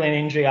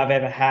injury I've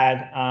ever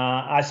had.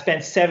 I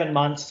spent 7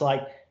 months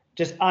like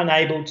just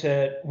unable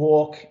to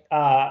walk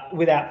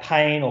without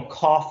pain, or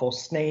cough or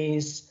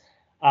sneeze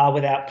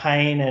without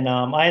pain. And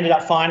I ended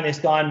up finding this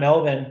guy in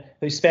Melbourne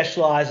who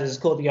specialises,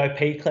 called the OP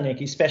Clinic.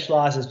 He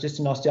specialises just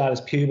in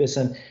osteitis pubis,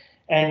 and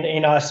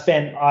I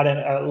spent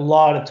a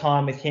lot of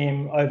time with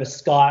him over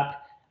Skype.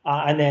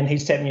 And then he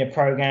set me a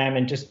program,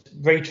 and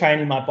just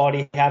retraining my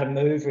body how to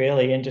move,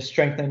 really, and just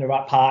strengthening the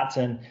right parts,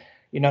 and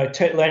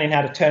learning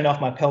how to turn off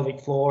my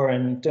pelvic floor,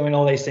 and doing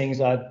all these things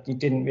I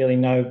didn't really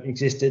know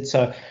existed.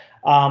 So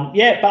but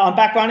I'm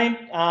back running,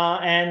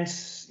 and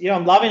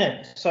I'm loving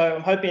it. So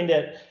I'm hoping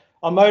that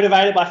I'm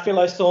motivated by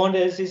Philo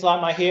Saunders. He's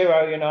like my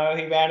hero. He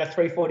ran a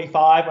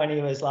 3:45 when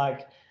he was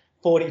like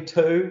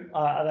 42.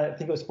 I don't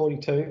think it was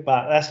 42,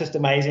 but that's just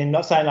amazing.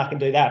 Not saying I can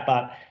do that,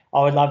 but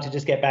I would love to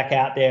just get back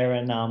out there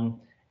and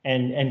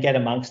get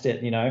amongst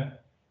it,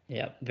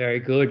 Yeah, very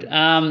good.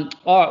 All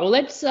right, well,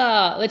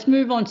 let's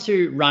move on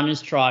to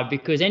Runners Tribe,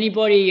 because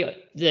anybody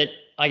that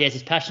I guess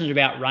is passionate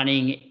about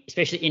running,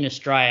 especially in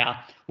Australia,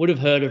 would have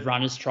heard of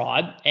Runners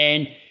Tribe,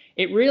 and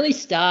it really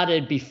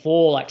started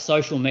before like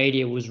social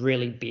media was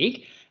really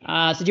big.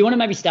 So do you want to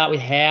maybe start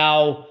with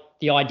how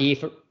the idea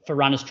for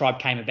Runners Tribe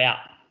came about?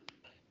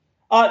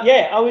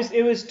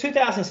 It was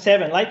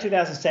 2007, late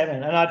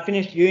 2007, and I'd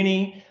finished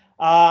uni.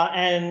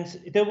 And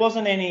there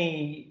wasn't there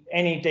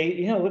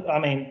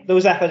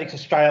was Athletics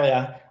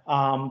Australia,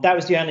 That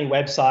was the only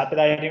website, but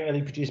they didn't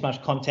really produce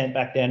much content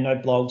back then, no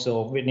blogs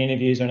or written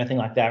interviews or anything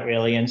like that,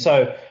 really. And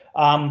so,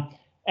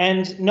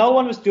 and no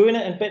one was doing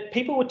it, but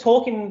people were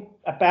talking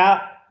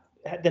about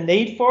the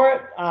need for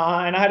it.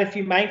 And I had a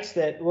few mates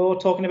that were all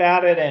talking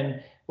about it,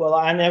 and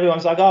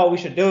everyone's like, oh, we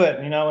should do it,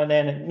 and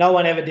then no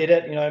one ever did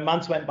it.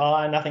 Months went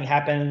by and nothing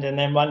happened. And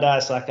then one day I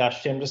was like, oh,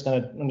 shit, I'm just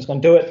gonna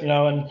do it,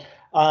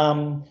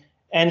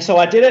 and so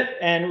I did it,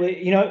 and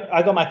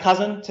I got my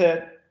cousin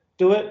to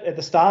do it at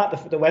the start,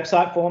 the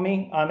website for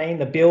me. I mean,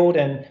 the build,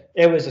 and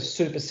it was a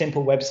super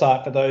simple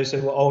website for those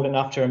who were old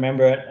enough to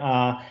remember it.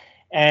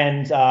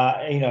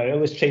 It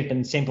was cheap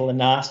and simple and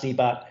nasty,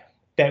 but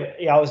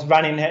I was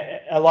running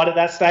a lot at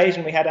that stage,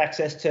 and we had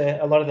access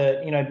to a lot of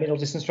the, middle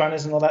distance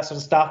runners and all that sort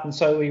of stuff. And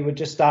so we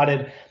just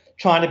started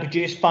trying to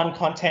produce fun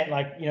content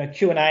like,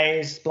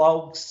 Q&As,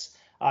 blogs,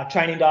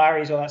 training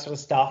diaries, all that sort of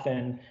stuff.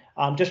 And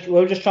we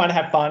were just trying to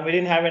have fun. We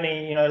didn't have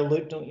any,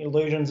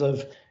 illusions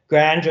of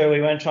grandeur.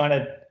 We weren't trying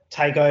to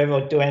take over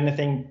or do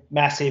anything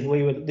massive.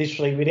 We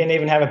didn't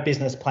even have a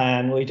business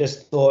plan. We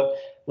just thought,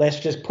 let's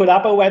just put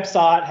up a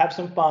website, have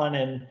some fun,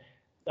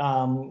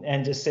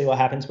 and just see what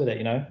happens with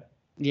it,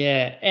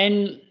 Yeah,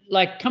 and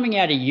like coming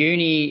out of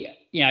uni,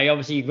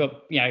 obviously you've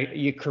got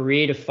your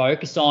career to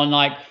focus on.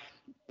 Like,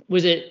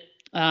 was it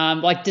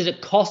did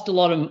it cost a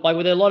lot of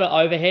were there a lot of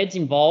overheads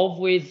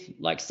involved with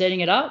like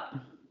setting it up?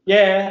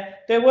 Yeah,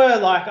 there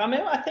were.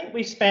 I think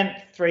we spent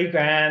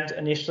 $3,000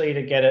 initially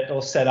to get it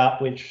all set up,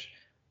 which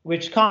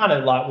kind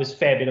of was a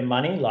fair bit of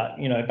money.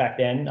 Back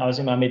then I was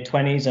in my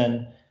mid-20s,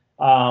 and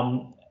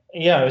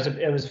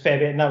it was a fair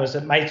bit, and that was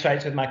at mates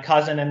rates with my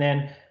cousin, and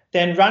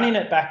then running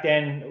it back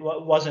then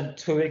wasn't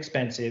too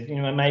expensive,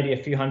 maybe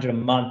a few hundred a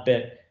month.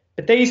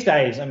 But these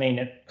days, I mean,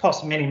 it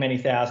costs many, many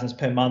thousands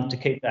per month to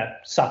keep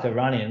that sucker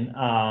running.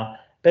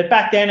 But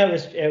back then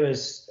it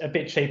was a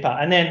bit cheaper.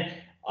 And then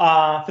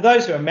for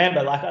those who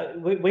remember,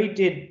 we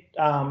did,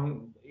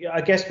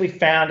 I guess we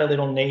found a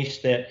little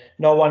niche that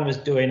no one was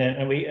doing it,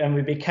 and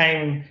we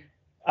became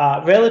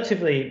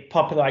relatively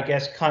popular, I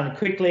guess, kind of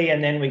quickly.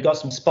 And then we got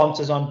some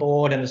sponsors on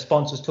board, and the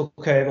sponsors took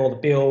care of all the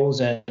bills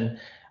and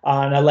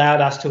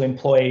allowed us to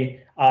employ,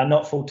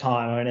 not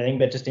full-time or anything,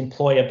 but just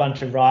employ a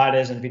bunch of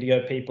writers and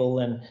video people.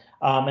 And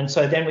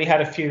so then we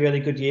had a few really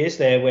good years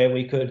there where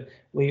we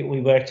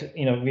worked,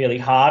 really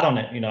hard on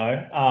it,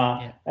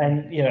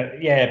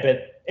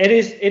 but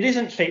it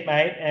isn't cheap,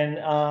 mate. And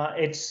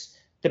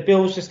the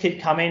bills just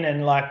keep coming,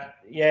 and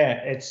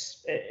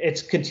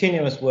it's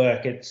continuous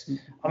work.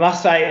 I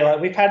must say,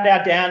 we've had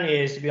our down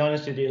years, to be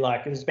honest with you.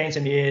 There's been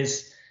some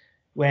years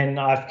when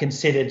I've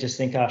considered just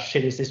think, oh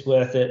shit, is this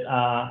worth it?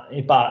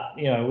 But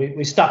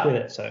we stuck with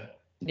it. So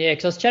yeah,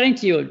 because I was chatting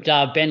to you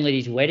at Ben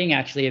Liddy's wedding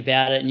actually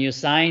about it, and you were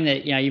saying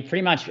that you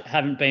pretty much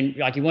haven't been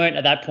you weren't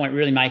at that point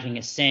really making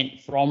a cent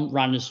from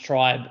Runners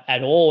Tribe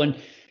at all, and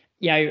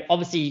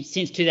obviously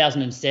since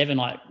 2007,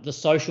 the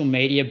social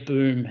media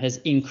boom has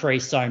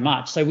increased so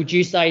much. So would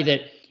you say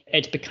that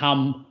it's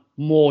become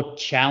more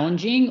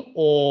challenging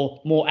or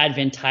more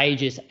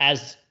advantageous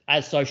as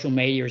social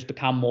media has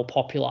become more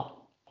popular?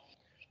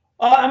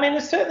 I mean,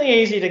 it's certainly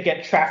easy to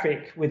get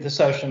traffic with the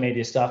social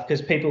media stuff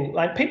because people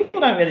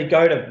don't really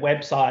go to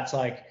websites.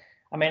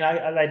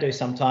 They do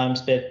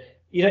sometimes, but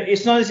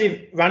it's not as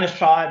if Runners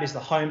Tribe is the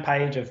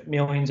homepage of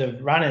millions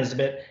of runners,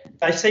 but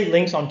they see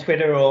links on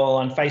Twitter or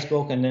on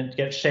Facebook, and it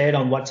gets shared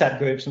on WhatsApp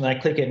groups, and they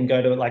click it and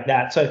go to it like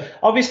that. So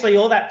obviously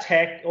all that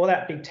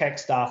big tech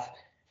stuff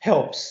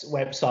helps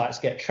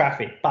websites get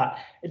traffic. But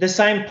at the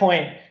same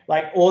point,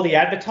 all the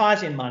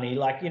advertising money,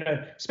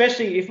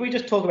 especially if we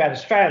just talk about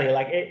Australia,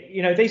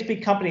 these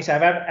big companies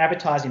have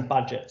advertising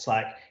budgets.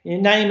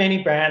 Name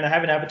any brand, they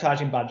have an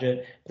advertising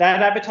budget.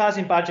 That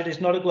advertising budget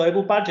is not a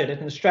global budget, it's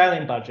an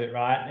Australian budget,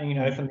 right?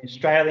 And, from the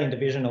Australian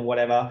division or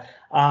whatever.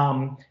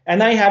 And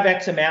they have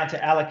X amount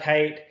to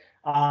allocate.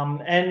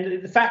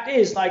 And the fact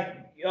is,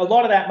 a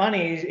lot of that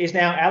money is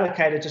now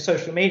allocated to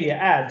social media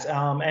ads,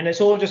 and it's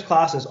all just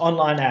classed as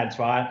online ads,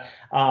 right,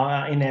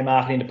 in their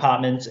marketing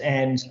departments.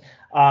 And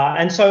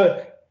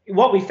so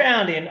what we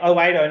found in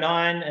 08,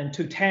 09 and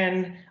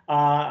 2010,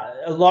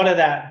 a lot of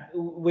that,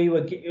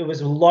 it was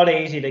a lot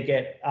easier to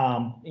get,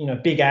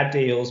 big ad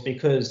deals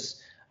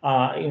because,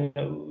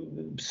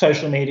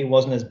 social media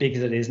wasn't as big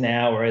as it is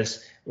now,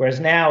 whereas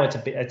now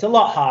it's a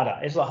lot harder.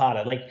 It's a lot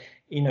harder.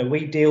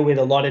 We deal with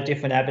a lot of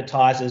different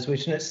advertisers,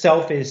 which in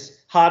itself is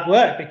hard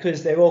work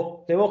because they're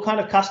all kind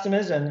of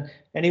customers, and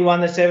anyone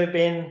that's ever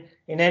been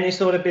in any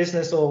sort of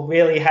business or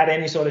really had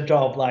any sort of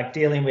job,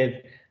 dealing with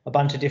a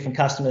bunch of different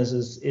customers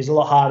is a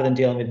lot harder than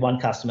dealing with one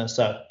customer.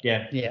 So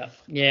yeah.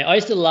 I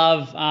used to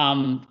love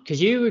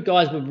because you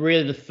guys were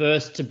really the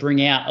first to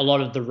bring out a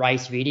lot of the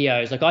race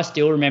videos. I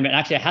still remember, and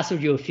actually I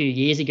hassled you a few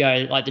years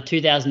ago, the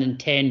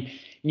 2010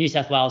 New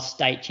South Wales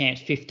State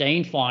Champs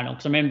 15 final,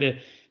 because I remember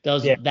there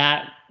was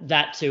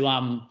that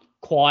to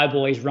Choir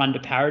Boys Run to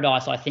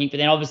Paradise, I think. But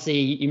then obviously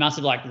you must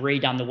have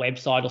redone the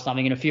website or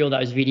something, and a few of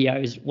those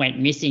videos went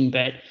missing.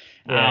 But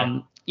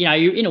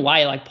you're in a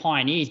way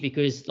pioneers,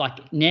 because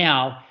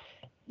now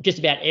just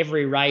about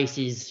every race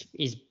is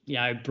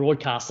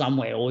broadcast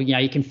somewhere, or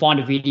you can find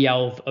a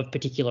video of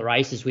particular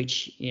races,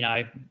 which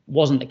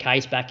wasn't the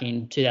case back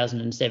in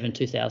 2007,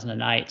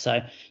 2008. So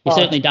you've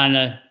certainly done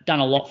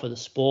a lot for the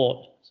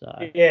sport.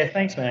 So yeah,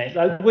 thanks, mate.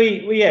 Like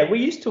we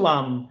used to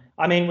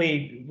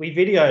we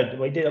videoed,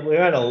 we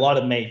had a lot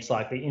of meets,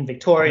 like in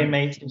Victorian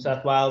meets, New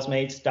South Wales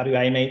meets,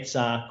 WA meets,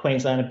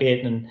 Queensland a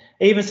bit, and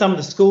even some of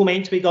the school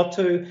meets we got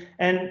to.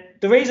 And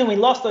the reason we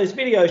lost those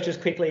videos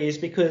just quickly is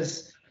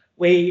because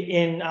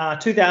in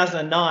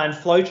 2009,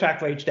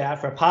 FlowTrack reached out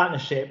for a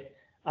partnership,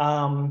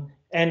 and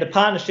the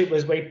partnership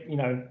was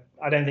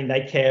I don't think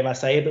they care if I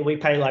say it, but we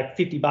pay like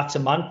 $50 a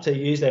month to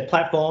use their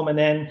platform, and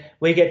then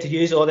we get to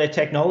use all their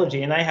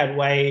technology. And they had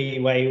way,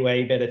 way,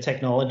 way better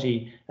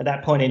technology at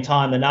that point in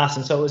time than us.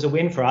 And so it was a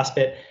win for us.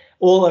 But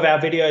all of our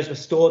videos were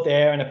stored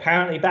there and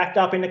apparently backed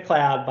up in the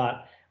cloud.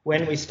 But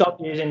when we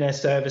stopped using their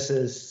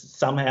services,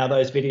 somehow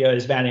those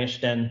videos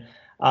vanished. And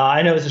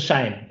it was a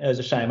shame. It was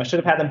a shame. I should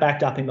have had them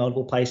backed up in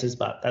multiple places,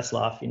 but that's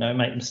life,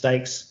 make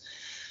mistakes.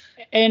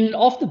 And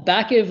off the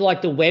back of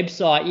like the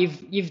website,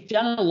 you've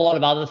done a lot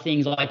of other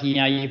things, like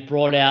you've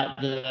brought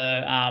out the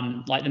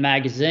the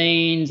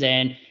magazines,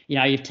 and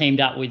you've teamed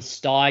up with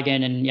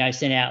Steigen and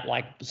sent out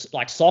like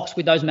socks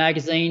with those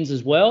magazines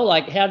as well.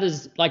 Like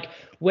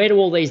where do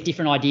all these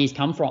different ideas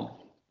come from?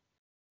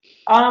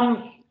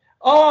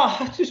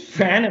 Just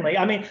randomly.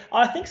 I mean,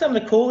 I think some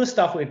of the coolest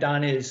stuff we've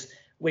done is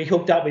we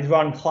hooked up with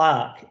Ron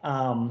Clark.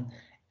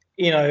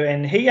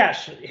 And he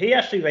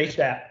actually reached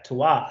out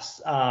to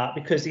us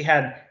because he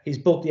had his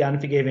book, The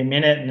Unforgiving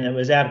Minute, and it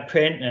was out of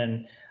print,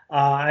 and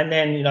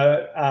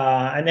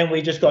then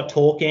we just got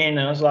talking, and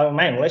I was like,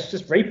 man, let's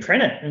just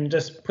reprint it and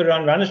just put it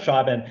on Runners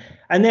Tribe,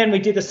 and then we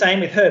did the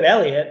same with Herb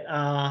Elliott,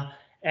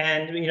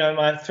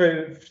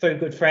 through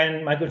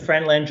my good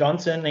friend Len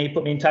Johnson, he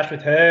put me in touch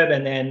with Herb,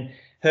 and then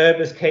Herb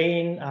was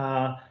keen.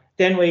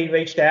 Then we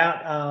reached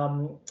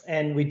out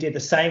and we did the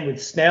same with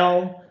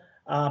Snell.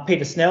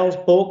 Peter Snell's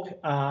book,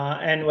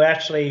 and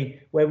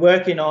we're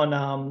working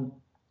on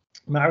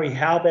Murray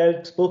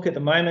Halberg's book at the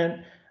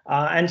moment,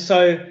 and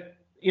so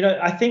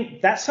I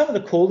think that's some of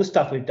the coolest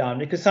stuff we've done,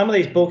 because some of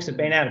these books have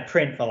been out of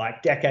print for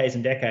like decades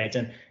and decades,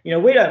 and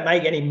we don't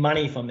make any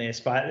money from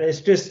this, but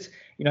it's just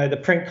the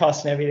print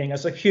costs and everything.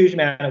 It's a huge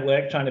amount of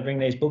work trying to bring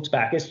these books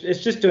back. It's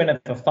just doing it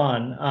for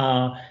fun,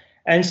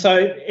 and so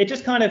it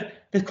just kind of,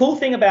 the cool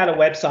thing about a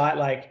website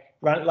like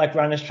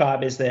Runners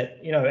Tribe is that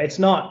it's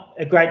not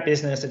a great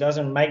business, it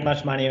doesn't make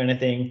much money or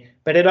anything,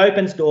 but it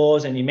opens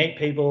doors and you meet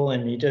people,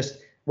 and you just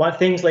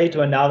things lead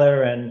to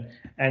another, and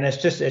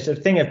it's a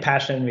thing of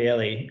passion,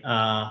 really.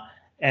 But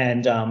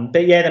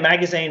yeah, the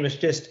magazine was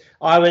just,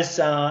 I was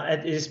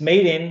at this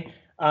meeting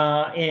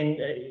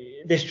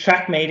in this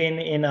track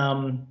meeting in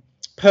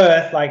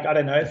Perth, like I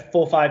don't know, 4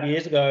 or 5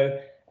 years ago,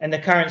 and the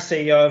current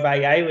CEO of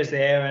AA was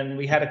there, and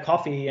we had a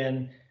coffee,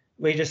 and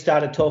we just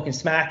started talking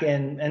smack,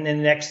 and then the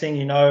next thing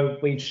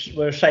we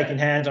were shaking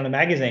hands on a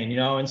magazine,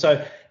 and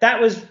so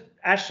that was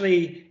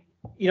actually,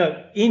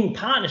 in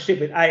partnership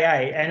with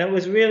AA, and it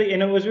was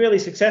really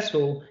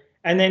successful.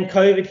 And then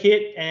COVID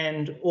hit,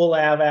 and all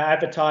our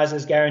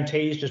advertisers'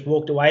 guarantees just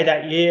walked away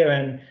that year,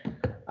 and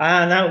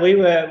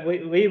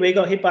we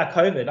got hit by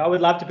COVID. I would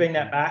love to bring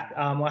that back.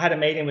 I had a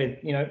meeting with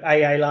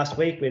AA last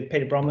week with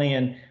Peter Bromley,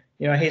 and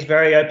he's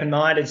very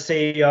open-minded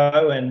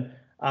CEO,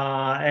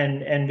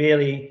 and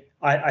really.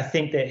 I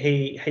think that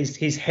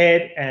his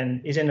head and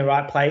is in the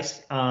right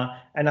place,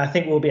 and I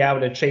think we'll be able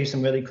to achieve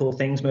some really cool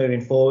things moving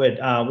forward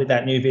with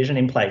that new vision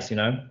in place.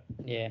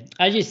 Yeah,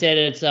 as you said,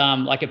 it's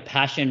like a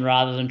passion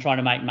rather than trying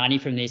to make money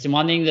from this. And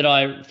one thing that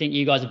I think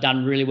you guys have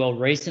done really well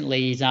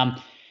recently is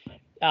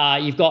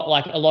you've got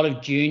like a lot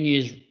of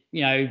juniors,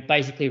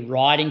 basically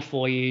writing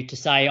for you to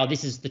say, oh,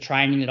 this is the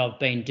training that I've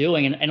been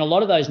doing, and a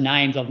lot of those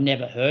names I've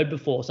never heard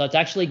before. So it's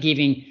actually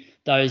giving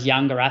those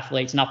younger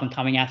athletes and up and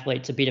coming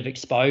athletes a bit of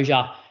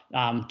exposure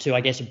to,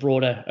 I guess, a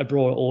broader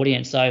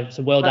audience. So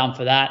well done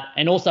for that.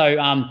 And also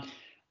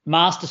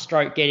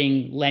Masterstroke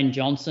getting Len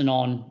Johnson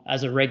on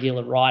as a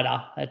regular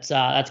writer.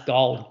 That's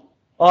gold.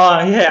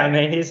 Oh yeah,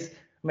 me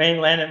and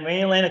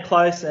Len are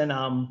close, and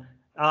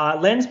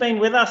Len's been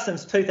with us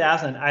since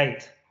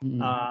 2008,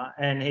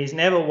 and he's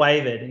never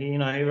wavered. He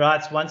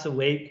writes once a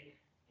week.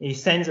 He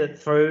sends it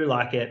through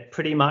like it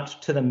pretty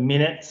much to the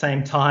minute,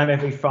 same time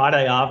every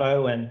Friday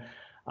arvo, and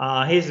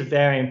he's a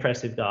very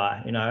impressive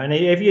guy, and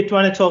if you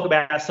want to talk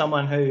about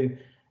someone who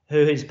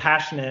is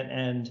passionate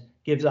and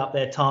gives up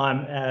their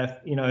time,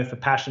 for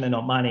passion and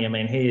not money,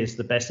 he is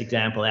the best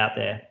example out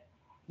there.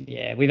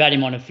 Yeah, we've had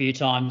him on a few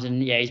times,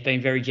 and yeah, he's been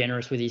very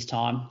generous with his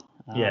time.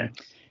 Yeah.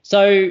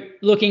 So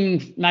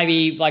looking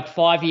maybe like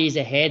 5 years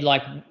ahead,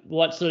 like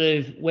where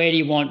do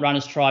you want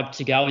Runners Tribe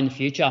to go in the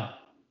future?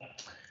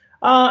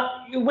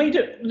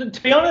 To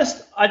be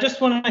honest, I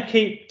just want to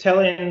keep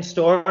telling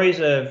stories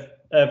of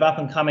up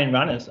and coming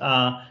runners.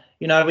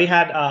 We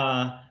had,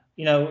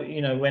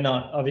 we're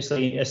not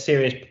obviously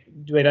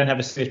we don't have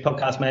a serious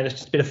podcast, mate. It's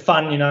just a bit of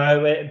fun,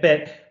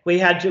 but we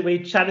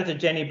chatted to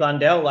Jenny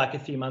Blundell like a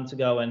few months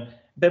ago,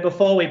 but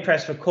before we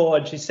pressed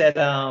record, she said,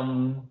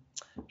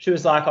 she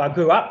was like, I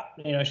grew up,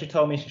 she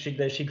told me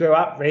that she grew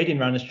up reading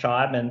Runners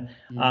Tribe, and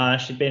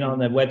she'd been on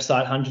the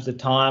website hundreds of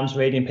times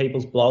reading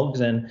people's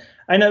blogs, and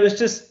it was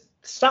just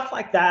stuff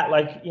like that.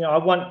 Like, I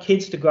want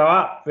kids to grow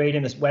up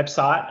reading this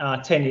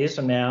website 10 years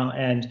from now,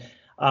 and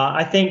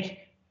I think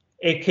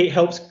it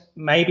helps.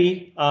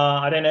 Maybe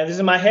I don't know, this is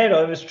in my head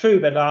or it was true,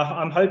 but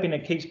I'm hoping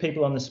it keeps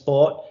people on the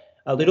sport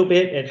a little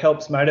bit. It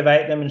helps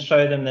motivate them and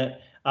show them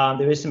that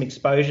there is some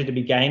exposure to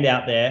be gained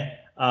out there,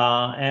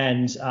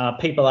 and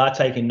people are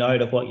taking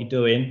note of what you're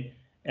doing.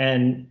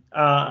 And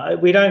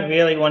we don't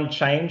really want to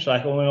change.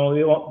 Like,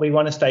 we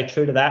want to stay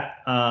true to that,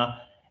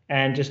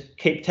 and just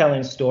keep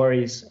telling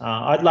stories.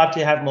 I'd love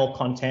to have more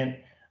content,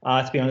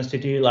 to be honest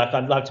with you. Like,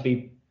 I'd love to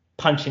be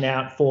punching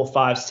out 4,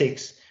 5,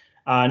 6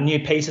 new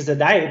pieces a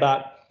day,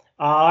 but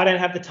I don't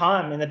have the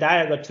time in the day.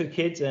 I've got 2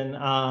 kids, and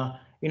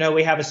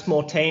we have a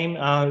small team,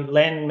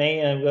 Len,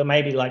 me, and we're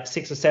maybe like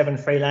 6 or 7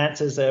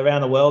 freelancers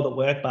around the world at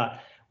work. But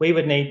we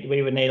would need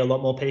a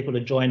lot more people to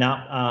join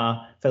up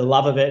for the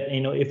love of it,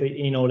 in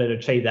order to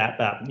achieve that.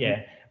 But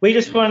yeah, we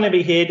just want to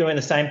be here doing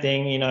the same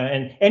thing,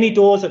 and any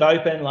doors that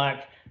open,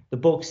 like the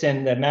books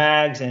and the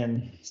mags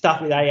and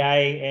stuff with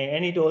AA,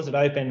 any doors that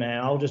open,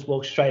 man, I'll just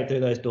walk straight through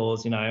those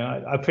doors.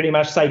 I pretty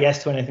much say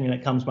yes to anything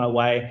that comes my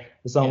way,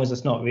 as long as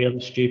it's not really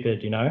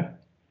stupid,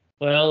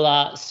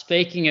 Well,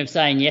 speaking of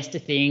saying yes to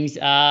things,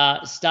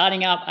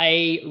 starting up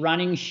a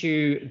running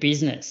shoe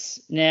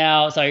business.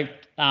 Now, so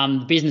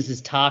the business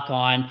is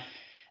Tarkine.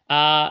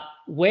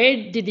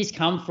 Where did this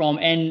come from?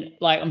 And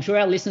like, I'm sure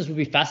our listeners would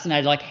be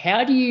fascinated. Like,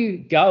 how do you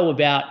go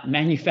about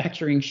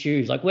manufacturing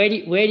shoes? Like, where do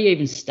you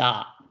even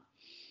start?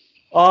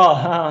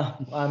 Oh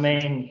God,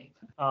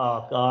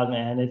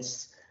 man,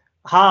 it's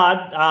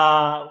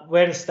hard.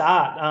 Where to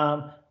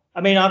start?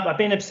 I've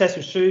been obsessed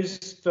with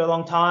shoes for a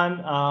long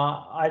time.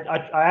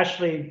 I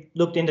actually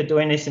looked into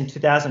doing this in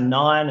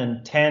 2009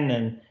 and 10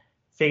 and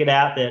figured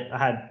out that I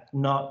had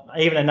not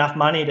even enough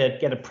money to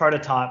get a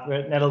prototype,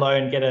 let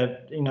alone get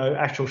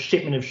actual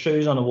shipment of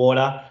shoes on the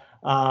water.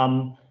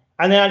 And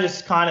then I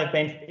just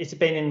it's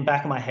been in the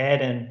back of my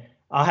head, and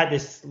I had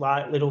this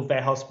little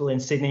vet hospital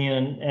in Sydney,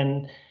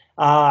 and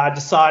I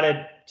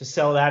decided to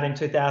sell that in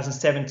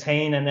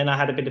 2017, and then I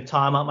had a bit of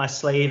time up my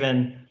sleeve,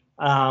 and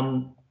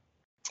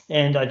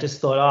I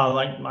just thought,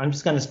 I'm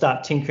just going to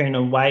start tinkering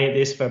away at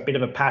this for a bit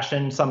of a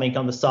passion, something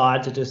on the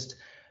side to just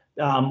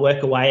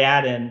work away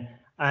at. And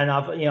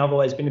I've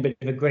always been a bit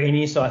of a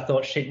greenie, so I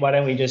thought, shit, why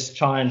don't we just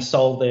try and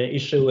solve the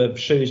issue of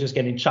shoes just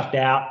getting chucked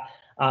out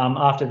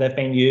after they've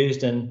been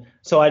used? And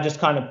so I just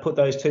kind of put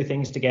those two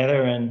things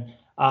together. And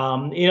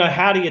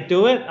how do you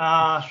do it?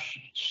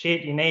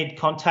 You need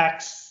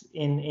contacts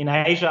in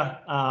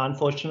Asia,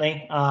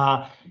 unfortunately.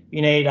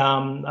 You need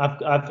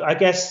I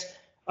guess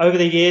over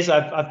the years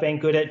I've been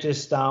good at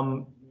just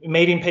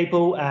meeting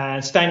people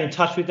and staying in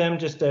touch with them,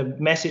 just a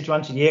message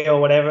once a year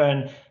or whatever.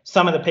 And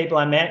some of the people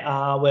I met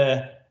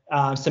were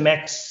some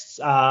ex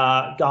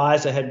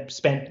guys that had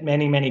spent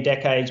many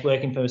decades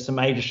working for some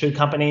major shoe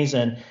companies.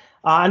 And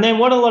then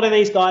what a lot of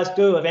these guys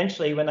do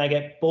eventually when they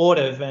get bored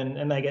of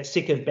and they get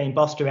sick of being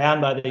bossed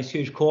around by these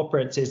huge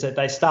corporates is that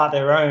they start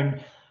their own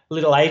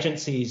little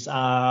agencies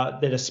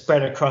that are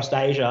spread across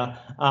Asia,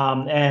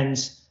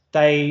 and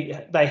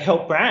they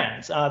help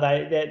brands.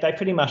 They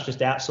pretty much just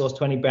outsource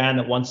to any brand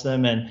that wants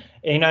them, and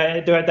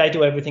they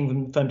do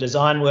everything from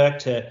design work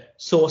to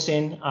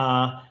sourcing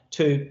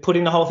to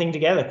putting the whole thing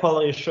together,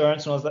 quality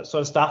assurance and all that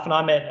sort of stuff. And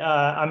I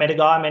met a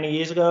guy many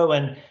years ago,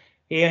 and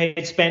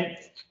he'd spent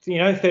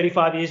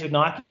 35 years with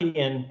Nike,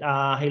 and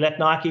he left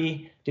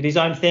Nike, did his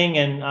own thing,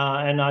 and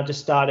I just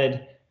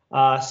started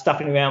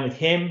stuffing around with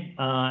him.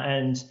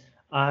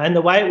 And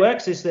the way it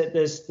works is that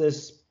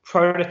there's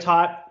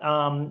prototype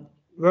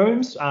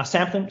rooms,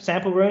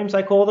 sample rooms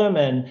they call them,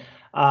 and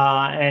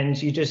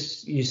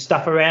you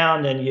stuff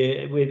around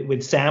and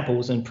with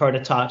samples and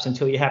prototypes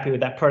until you're happy with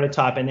that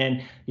prototype, and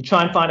then you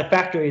try and find a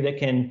factory that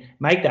can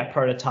make that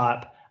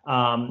prototype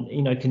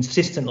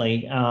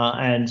consistently.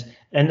 And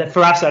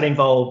for us that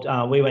involved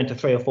we went to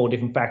 3 or 4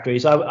 different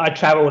factories. I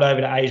traveled over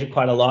to Asia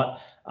quite a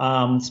lot,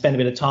 spent a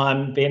bit of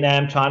time,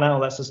 Vietnam, China, all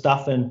that sort of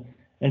stuff, and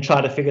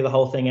try to figure the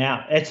whole thing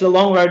out. It's a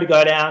long road to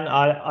go down.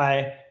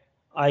 I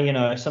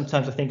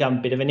sometimes I think I'm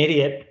a bit of an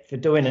idiot for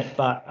doing it,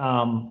 but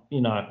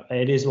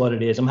it is what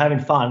it is. I'm having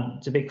fun.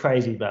 It's a bit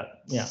crazy,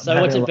 but yeah. So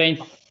what's it been?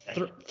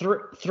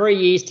 3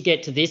 years to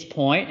get to this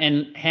point,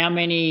 and how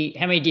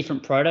many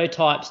different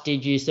prototypes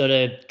did you sort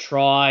of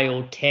try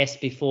or test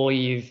before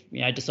you've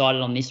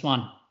decided on this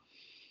one?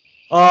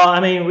 Oh, I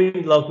mean,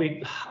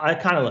 I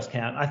kind of lost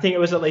count. I think it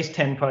was at least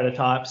 10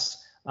 prototypes.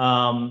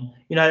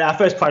 Our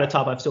first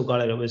prototype, I've still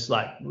got it. It was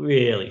like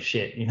really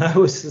shit. It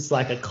was just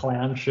like a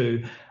clown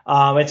shoe.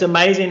 It's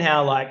amazing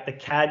how like the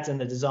CADs and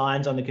the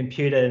designs on the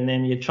computer, and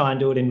then you try and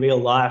do it in real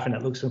life, and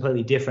it looks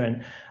completely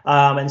different.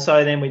 And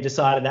so then we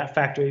decided that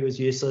factory was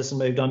useless and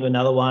moved on to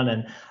another one.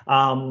 And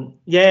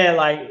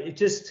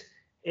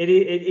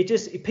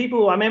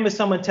people. I remember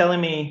someone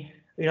telling me,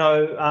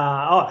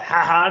 how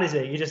hard is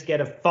it? You just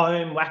get a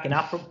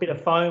bit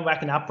of foam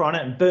whacking up on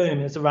it, and boom,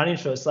 it's a running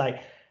shoe. It's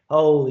like,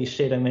 holy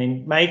shit. I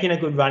mean, making a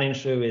good running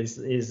shoe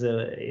is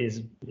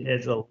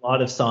a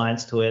lot of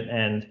science to it,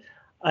 and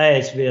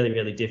it's really,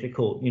 really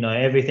difficult.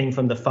 Everything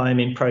from the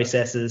foaming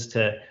processes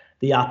to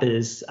the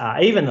uppers,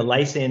 even the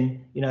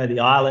lacing, the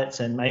eyelets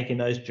and making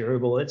those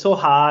durable. It's all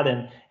hard.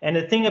 And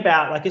the thing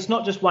about, like, it's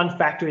not just one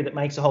factory that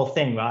makes the whole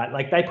thing, right?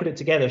 Like, they put it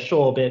together,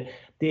 sure, but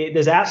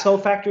there's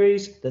outsole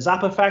factories, there's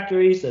upper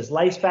factories, there's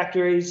lace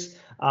factories.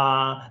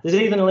 There's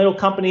even little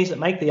companies that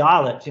make the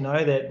eyelets,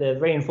 that they're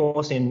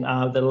reinforcing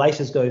the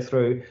laces go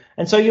through.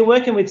 And so you're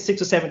working with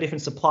 6 or 7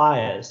 different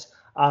suppliers.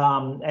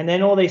 And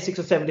then all these 6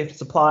 or 7 different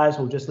suppliers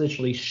will just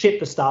literally ship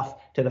the stuff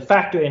to the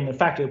factory, and the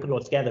factory will put it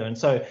all together. And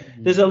so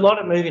there's a lot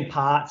of moving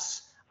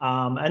parts.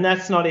 And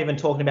that's not even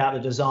talking about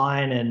the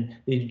design and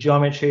the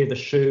geometry of the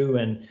shoe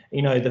and,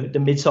 the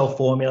midsole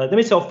formula. The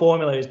midsole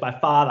formula is by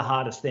far the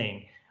hardest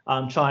thing.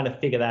 I'm trying to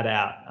figure that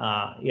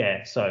out.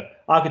 So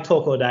I could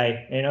talk all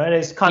day, and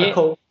it's kind of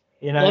cool.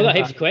 Well, I've got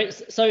heaps of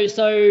questions.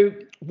 So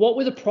what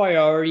were the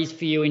priorities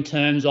for you in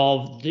terms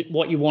of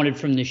what you wanted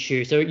from the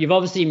shoe? So you've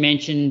obviously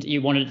mentioned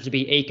you wanted it to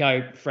be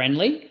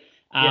eco-friendly,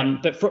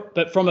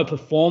 but from a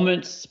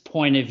performance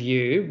point of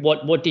view,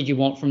 what did you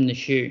want from the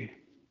shoe?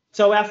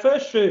 So our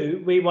first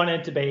shoe, we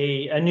wanted to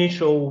be a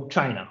neutral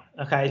trainer.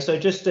 Okay, so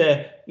just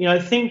to,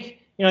 think,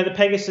 the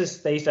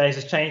Pegasus these days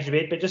has changed a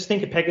bit, but just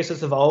think of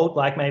Pegasus of old,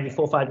 like maybe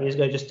 4 or 5 years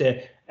ago, just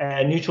a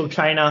neutral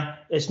trainer.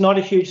 It's not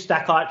a huge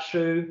stack height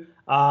shoe.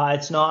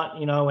 It's not,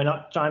 we're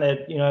not trying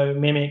to,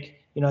 mimic,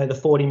 the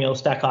 40 mil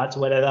stack heights or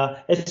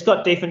whatever. It's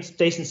got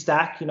decent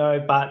stack,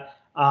 but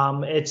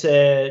it's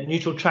a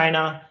neutral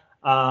trainer.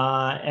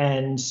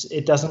 And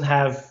it doesn't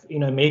have,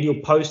 medial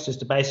posters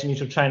to base a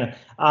neutral trainer.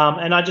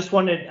 And I just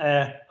wanted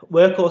a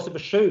workhorse of a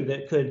shoe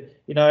that could,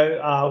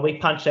 we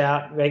punch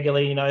out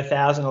regularly,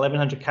 1,000,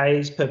 1,100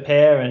 Ks per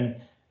pair, and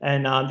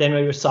then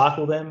we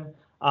recycle them.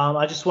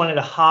 I just wanted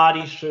a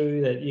hardy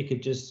shoe that you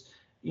could just,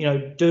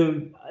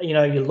 do,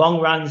 your long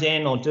runs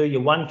in, or do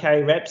your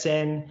 1K reps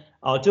in,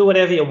 or do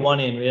whatever you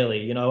want in,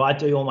 really. I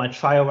do all my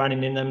trail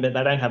running in them, but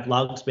they don't have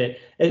lugs. But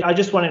I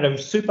just wanted a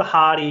super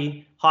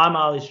hardy, high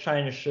mileage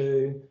trainer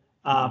shoe,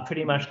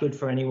 pretty much good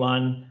for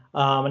anyone.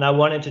 And I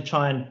wanted to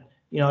try and,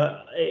 you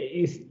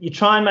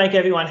try and make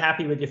everyone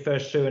happy with your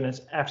first shoe, and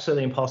it's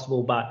absolutely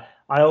impossible. But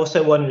I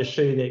also wanted a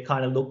shoe that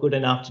kind of looked good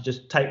enough to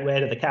just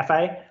wear to the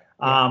cafe,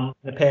 a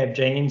pair of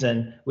jeans,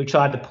 and we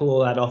tried to pull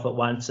all that off at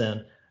once,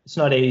 and it's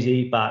not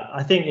easy. But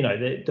I think,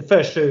 the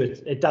first shoe,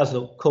 it does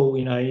look cool.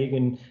 You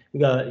can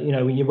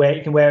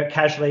wear it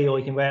casually, or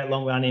you can wear it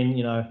long running.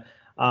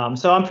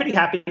 So I'm pretty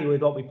happy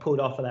with what we pulled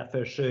off for that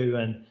first shoe.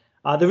 And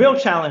the real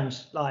challenge,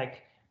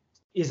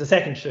 is the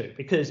second shoe,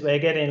 because we're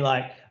getting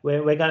the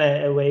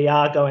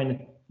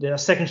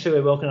second shoe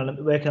we're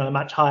working on a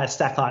much higher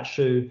stack height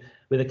shoe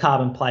with a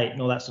carbon plate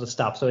and all that sort of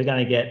stuff. So we're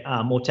going to get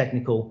more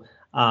technical,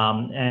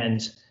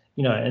 and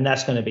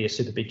that's going to be a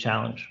super big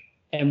challenge.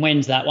 And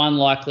when's that one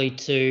likely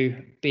to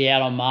be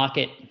out on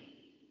market?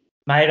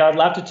 Mate, I'd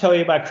love to tell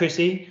you about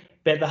Chrissy,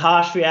 but the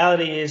harsh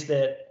reality is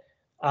that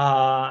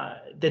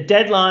the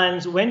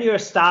deadlines, when you're a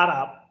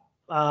startup,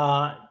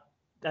 the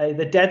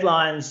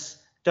deadlines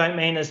don't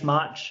mean as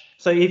much.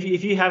 So if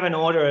you have an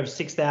order of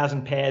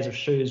 6,000 pairs of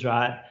shoes,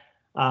 right,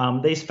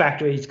 these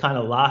factories kind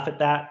of laugh at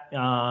that.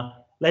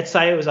 Let's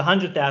say it was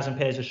 100,000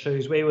 pairs of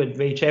shoes, we would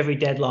reach every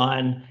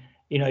deadline,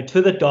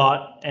 to the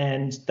dot,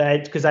 and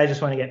because they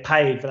just want to get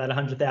paid for that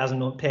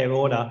 100,000 pair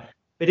order.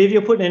 But if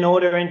you're putting an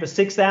order in for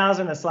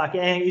 6,000, it's like,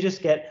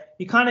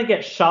 you kind of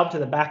get shoved to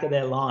the back of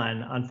their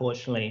line,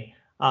 unfortunately.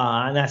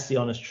 And that's the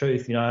honest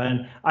truth,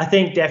 and I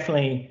think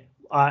definitely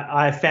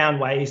I found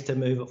ways to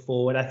move it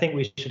forward. I think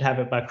we should have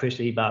it by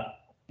Chrissy, but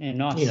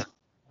nice.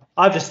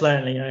 I've just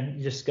learned,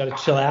 you just got to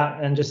chill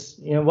out and just,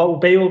 what will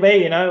be,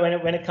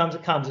 when it comes,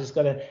 it comes. Just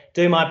got to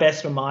do my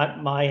best from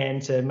my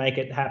end to make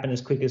it happen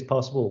as quick as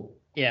possible.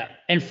 Yeah.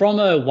 And from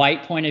a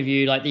weight point of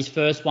view, like these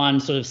first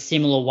ones, sort of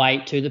similar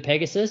weight to the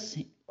Pegasus?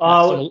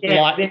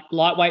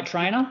 Lightweight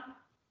trainer?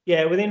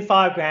 Yeah, within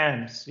 5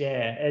 grams.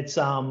 Yeah, it's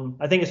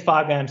I think it's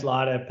 5 grams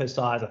lighter per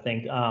size, I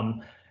think.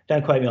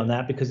 Don't quote me on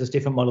that because there's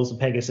different models of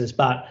Pegasus,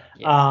 but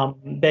it's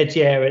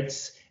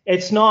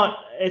not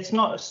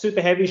a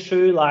super heavy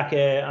shoe like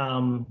a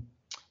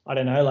like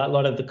a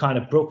lot of the kind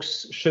of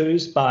Brooks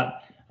shoes,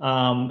 but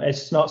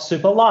it's not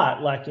super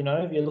light. Like,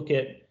 if you look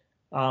at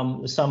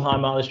there's some high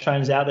mileage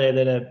trainers out there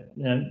that are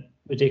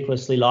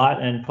ridiculously light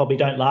and probably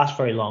don't last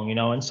very long,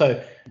 and so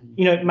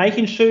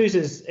making shoes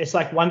it's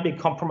like one big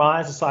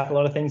compromise. It's like a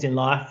lot of things in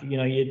life,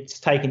 it's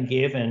take and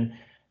give, and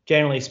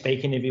generally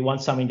speaking, if you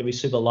want something to be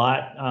super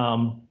light,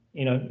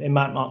 it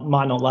might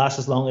not last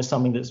as long as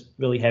something that's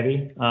really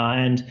heavy,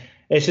 and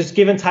it's just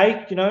give and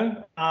take,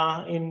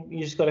 and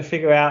you just got to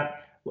figure out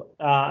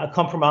a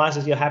compromise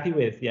as you're happy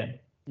with.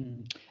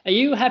 Are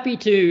you happy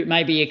to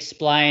maybe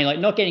explain, like,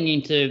 not getting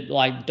into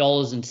like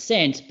dollars and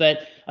cents,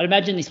 but I'd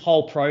imagine this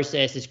whole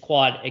process is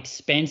quite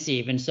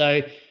expensive, and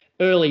so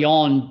early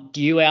on,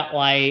 do you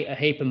outlay a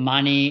heap of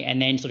money and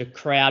then sort of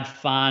crowd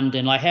fund,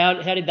 and like how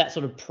did that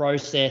sort of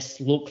process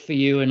look for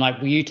you, and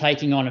like were you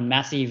taking on a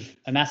massive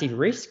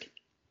risk?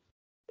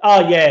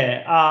 Oh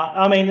yeah.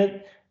 I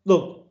mean,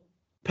 look,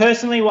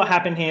 personally, what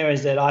happened here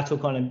is that I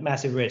took on a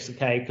massive risk.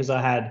 Okay, because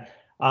I had,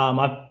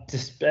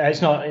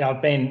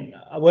 I've been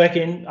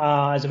working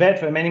as a vet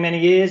for many, many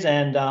years,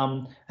 and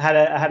I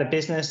had a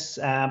business.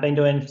 I've been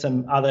doing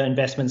some other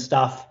investment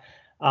stuff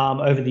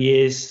over the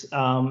years,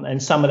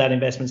 and some of that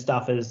investment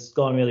stuff has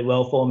gone really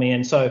well for me.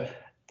 And so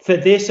for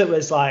this, it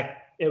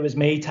was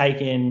me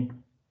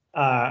taking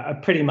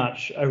pretty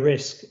much a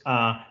risk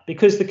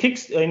because we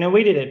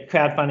did a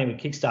crowdfunding with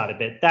Kickstarter,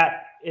 but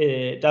that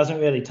it doesn't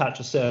really touch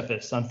the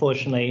surface,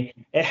 unfortunately.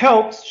 It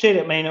helps.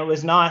 I mean, it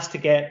was nice to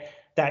get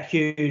that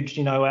huge,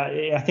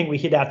 I think we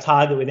hit our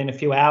target within a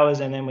few hours,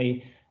 and then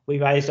we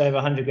raised over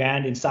 100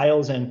 grand in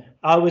sales, and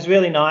it was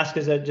really nice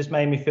because it just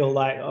made me feel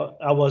like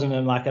I wasn't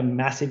a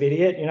massive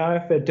idiot,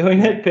 for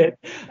doing it.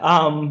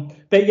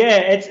 But yeah,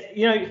 it's,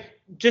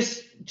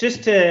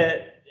 just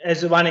to,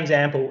 as one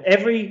example,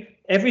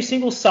 every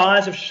single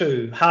size of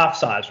shoe, half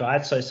size,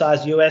 right? So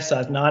size US,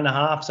 size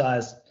 9.5,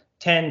 size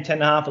 10,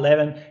 10.5,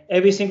 11,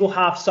 every single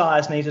half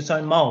size needs its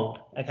own mold,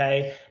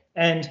 okay?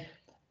 And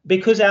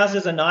because ours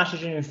is a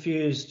nitrogen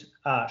infused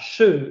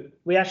shoe,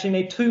 we actually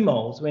need two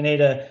molds. We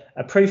need a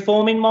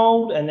preforming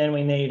mold, and then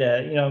we need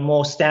a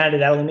more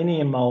standard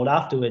aluminium mold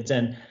afterwards.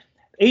 And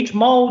each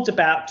mold's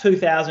about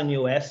 $2,000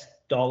 US,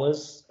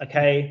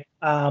 okay?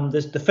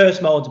 The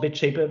first mold's a bit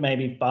cheaper,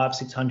 maybe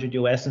 $500-600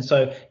 US, and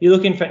so you're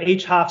looking for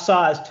each half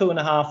size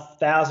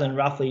 $2,500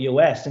 roughly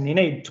US, and you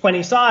need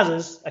 20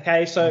 sizes,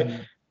 okay? So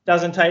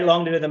doesn't take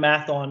long to do the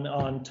math on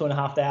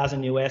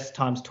 $2,500 US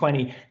times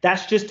 20.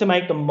 That's just to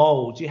make the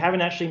molds. You haven't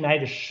actually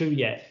made a shoe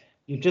yet.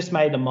 You've just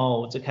made the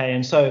molds, okay?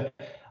 And so,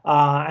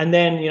 and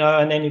then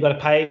you've got to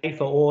pay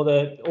for all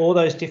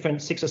those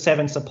different 6 or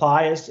 7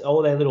 suppliers,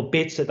 all their little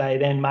bits that they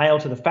then mail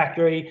to the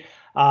factory,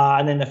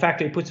 and then the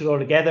factory puts it all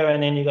together,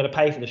 and then you've got to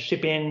pay for the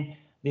shipping,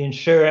 the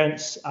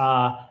insurance.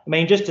 I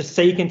mean, just a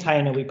sea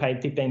container, we paid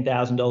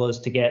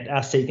 $15,000 to get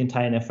our sea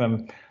container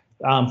from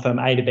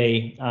A to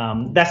B.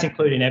 That's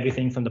including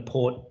everything from the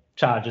port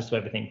charges to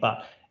everything.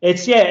 But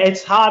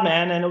it's hard,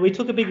 man, and we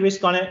took a big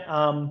risk on it.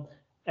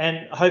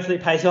 And hopefully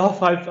it pays off.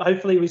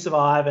 Hopefully we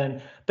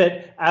survive.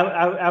 But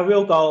our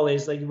real goal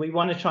is we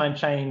want to try and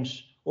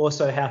change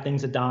also how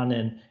things are done.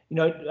 And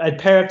a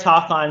pair of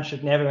Tarkine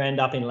should never end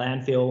up in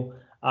landfill.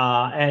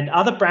 And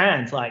other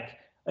brands,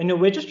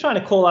 we're just trying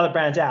to call other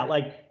brands out.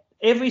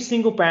 Every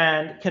single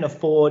brand can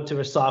afford to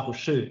recycle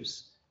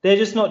shoes. They're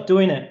just not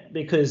doing it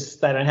because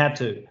they don't have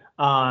to.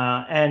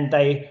 And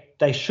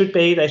they should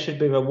be. They should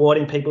be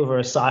rewarding people for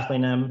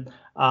recycling them.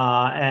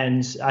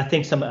 And I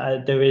think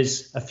there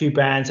is a few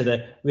brands that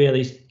are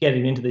really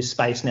getting into this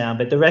space now,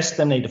 but the rest of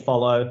them need to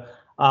follow.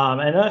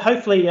 And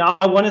hopefully, I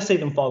want to see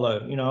them follow.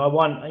 I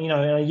want, in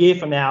a year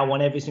from now, I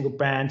want every single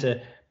brand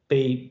to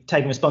be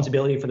taking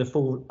responsibility for the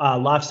full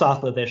life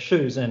cycle of their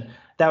shoes, and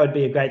that would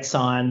be a great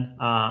sign.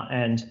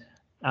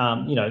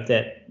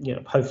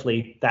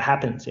 Hopefully that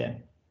happens. Yeah.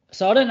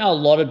 So I don't know a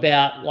lot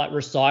about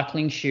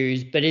recycling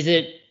shoes, but is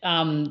it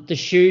the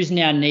shoes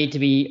now need to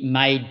be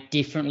made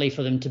differently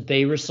for them to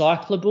be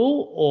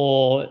recyclable,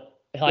 or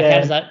how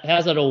does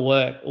that all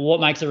work?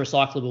 What makes a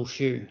recyclable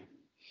shoe?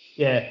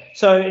 Yeah.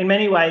 So in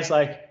many ways,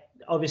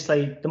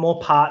 obviously the more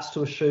parts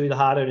to a shoe, the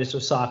harder it is to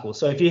recycle.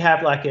 So if you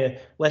have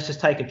let's just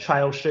take a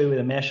trail shoe with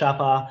a mesh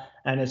upper,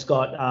 and it's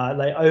got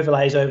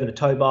overlays over the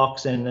toe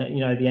box and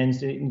the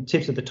ends, the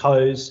tips of the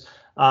toes,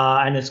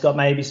 and it's got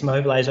maybe some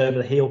overlays over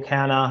the heel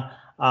counter.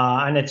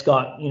 And it's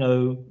got,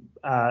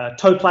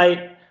 toe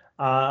plate,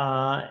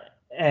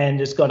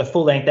 and it's got a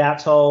full-length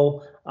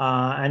outsole,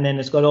 and then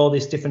it's got all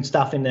this different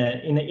stuff in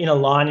the inner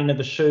lining of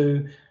the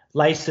shoe,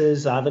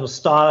 laces, little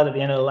stylet at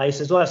the end of the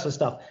laces, all that sort of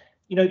stuff.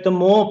 The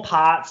more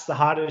parts, the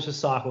harder it is to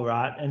recycle,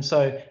 right? And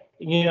so,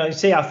 you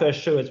see our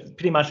first shoe, it's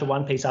pretty much a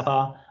one-piece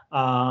upper,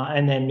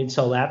 and then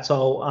midsole,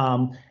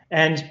 outsole.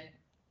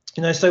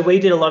 So we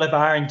did a lot of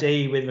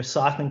R&D with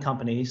recycling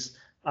companies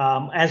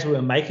as we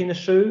were making the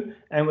shoe,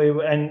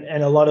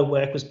 and a lot of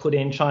work was put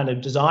in trying to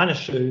design a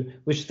shoe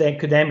which then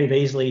could then be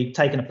easily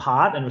taken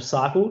apart and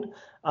recycled.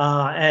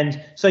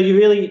 And so you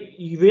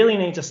really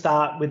need to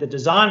start with the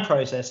design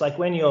process.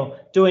 When you're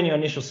doing your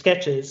initial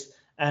sketches,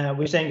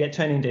 which then get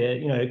turned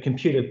into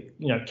computer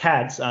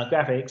CADs,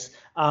 graphics,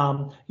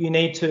 you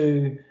need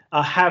to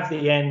have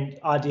the end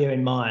idea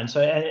in mind.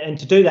 So and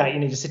to do that, you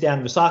need to sit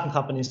down with the recycling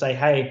company and say,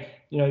 hey,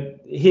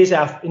 here's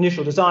our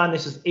initial design.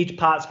 This is each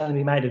part's going to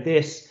be made of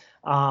this.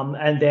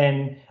 And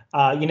then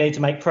you need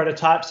to make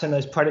prototypes, and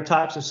those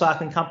prototypes of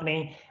recycling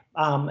company,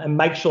 and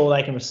make sure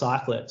they can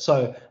recycle it.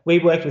 So we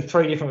worked with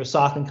 3 different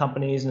recycling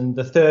companies, and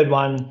the third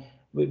one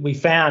we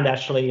found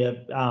actually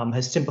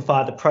has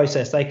simplified the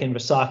process. They can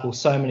recycle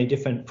so many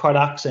different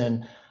products,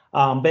 and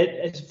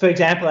but for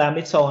example, our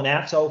midsole and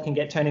outsole can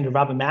get turned into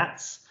rubber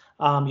mats.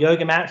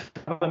 Yoga mats,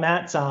 rubber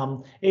mats.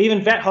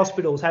 Even vet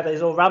hospitals have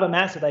these little rubber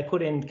mats that they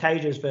put in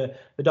cages for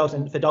dogs,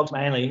 and for dogs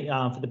mainly,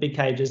 for the big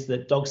cages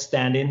that dogs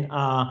stand in.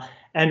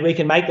 And we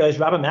can make those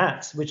rubber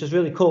mats, which is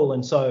really cool.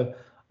 And so,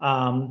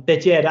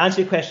 But yeah, to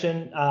answer your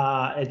question,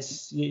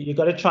 it's you've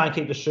got to try and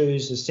keep the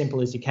shoes as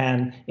simple as you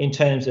can in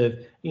terms of,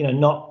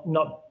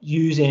 not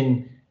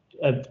using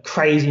a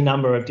crazy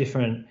number of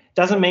different.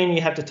 Doesn't mean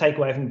you have to take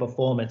away from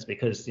performance,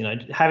 because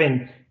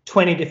having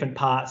 20 different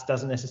parts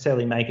doesn't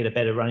necessarily make it a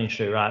better running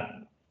shoe, right?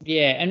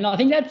 Yeah, and I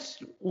think that's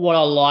what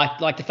I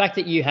like the fact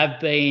that you have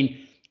been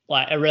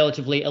like a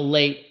relatively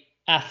elite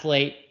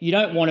athlete. You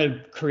don't want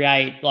to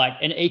create like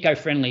an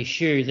eco-friendly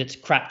shoe that's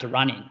crap to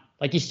run in.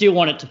 Like you still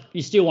want it to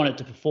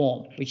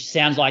perform, which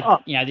sounds like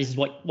this is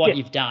what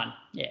you've done.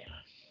 Yeah.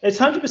 It's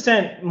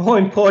 100% more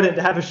important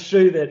to have a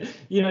shoe that, if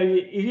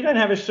you don't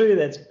have a shoe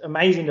that's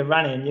amazing to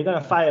run in, you're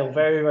going to fail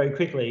very, very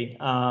quickly.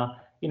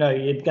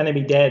 You're going to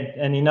be dead,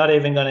 and you're not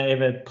even going to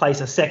ever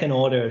place a second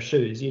order of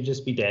shoes. You'll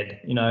just be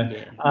dead,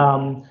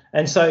 Yeah.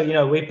 And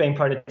so, we've been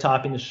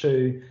prototyping the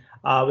shoe.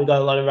 We've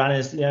got a lot of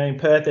runners, in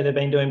Perth that have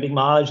been doing big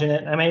mileage in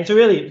it. I mean,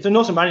 it's an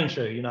awesome running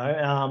shoe,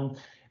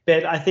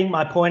 But I think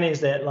my point is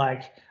that,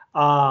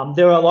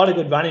 there are a lot of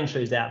good running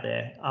shoes out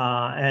there.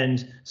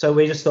 And so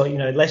we just thought,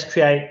 let's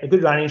create a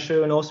good running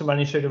shoe, an awesome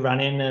running shoe to run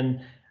in,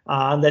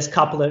 and let's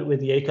couple it with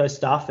the eco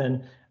stuff.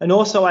 And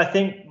also, I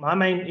think one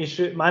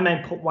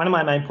of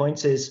my main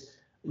points is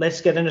let's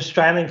get an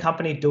Australian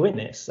company doing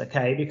this,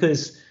 okay?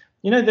 Because,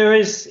 there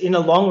is, in the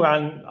long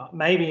run,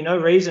 maybe no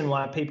reason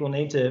why people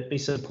need to be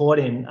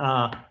supporting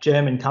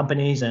German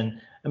companies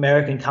and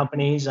American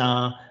companies.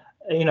 I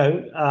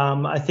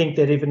think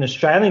that if an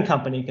Australian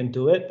company can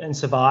do it and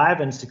survive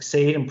and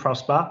succeed and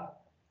prosper,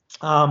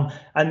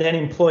 and then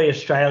employ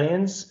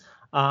Australians,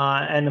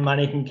 and the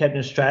money can be kept in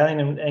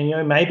Australian,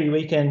 and maybe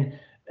we can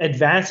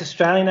advance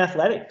Australian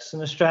athletics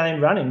and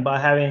Australian running by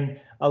having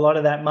a lot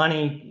of that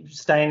money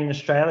staying in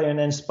Australia and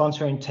then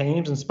sponsoring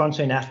teams and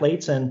sponsoring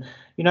athletes. And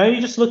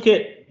you just look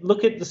at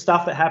the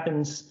stuff that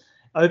happens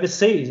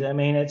overseas. I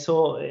mean,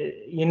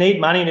 you need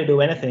money to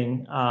do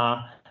anything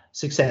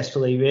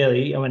successfully,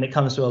 really, when it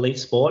comes to elite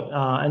sport.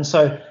 And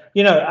so,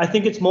 I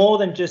think it's more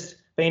than just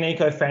being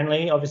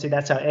eco-friendly. Obviously,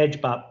 that's our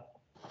edge, but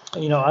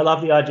I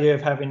love the idea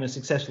of having a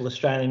successful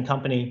Australian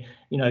company,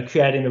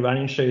 creating a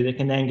running shoe that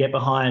can then get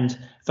behind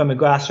from a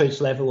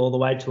grassroots level all the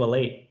way to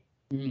elite.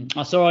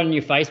 I saw on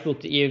your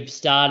Facebook that you've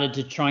started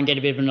to try and get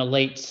a bit of an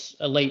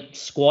elite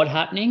squad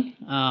happening.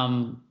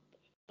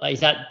 Is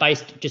that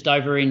based just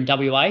over in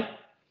WA?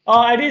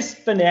 Oh, it is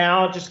for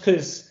now, just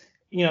because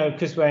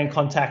we're in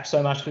contact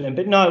so much with them.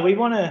 But no,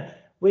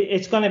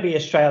 it's going to be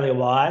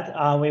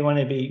Australia-wide. We want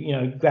to be,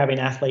 grabbing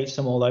athletes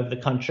from all over the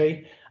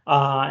country.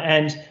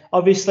 And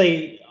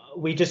obviously,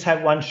 we just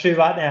have one shoe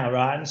right now,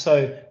 right? And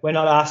so we're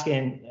not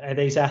asking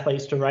these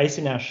athletes to race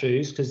in our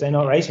shoes, because they're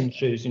not racing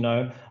shoes,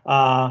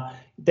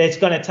 It's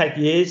going to take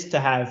years to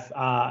have,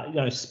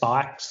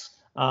 spikes.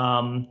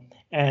 And,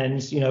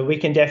 we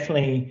can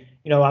definitely,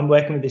 I'm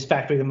working with this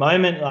factory at the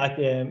moment,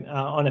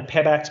 on a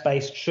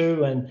Pebax-based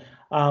shoe. And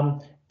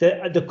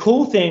the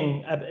cool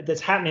thing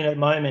that's happening at the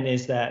moment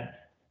is that,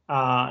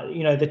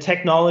 the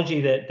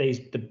technology that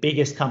the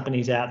biggest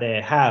companies out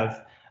there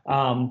have,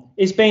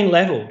 is being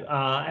leveled,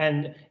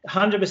 and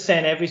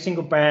 100% every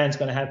single brand's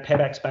going to have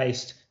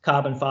Pebax-based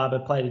carbon fiber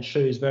plated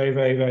shoes very,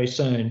 very, very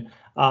soon.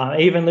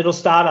 Even little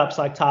startups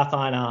like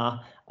Tarkine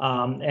are,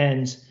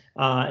 and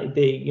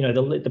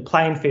the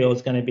playing field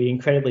is going to be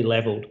incredibly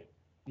leveled.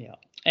 Yeah.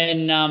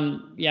 And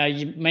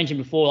you mentioned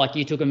before,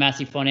 you took a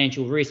massive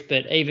financial risk,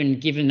 but even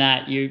given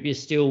that, you're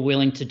still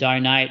willing to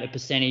donate a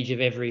percentage of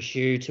every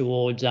shoe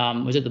towards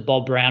was it the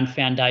Bob Brown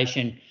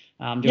Foundation?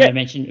 Do you want to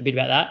mention a bit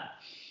about that?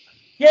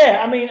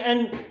 Yeah, I mean,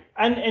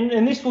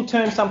 and this will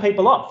turn some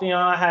people off.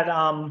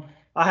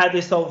 I had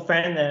this old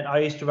friend that I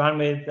used to run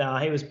with.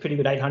 He was a pretty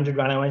good 800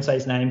 runner. I won't say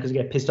his name because he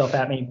get pissed off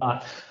at me.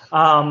 But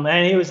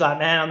and he was like,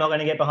 "Man, I'm not going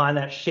to get behind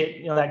that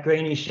shit. That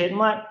greeny shit." I'm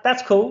like,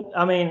 "That's cool.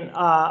 I mean,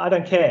 I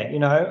don't care.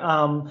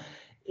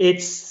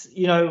 It's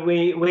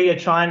we are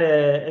trying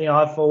to.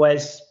 I've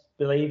always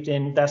believed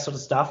in that sort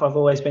of stuff. I've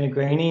always been a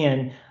greenie,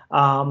 and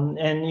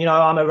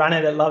I'm a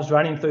runner that loves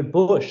running through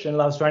bush and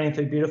loves running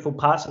through beautiful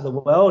parts of the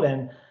world.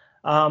 And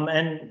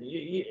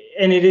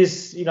it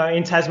is,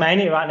 in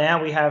Tasmania right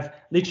now, we have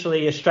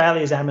literally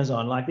Australia's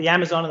Amazon. Like the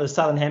Amazon of the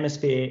Southern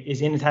Hemisphere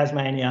is in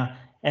Tasmania,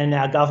 and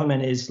our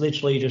government is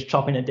literally just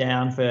chopping it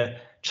down for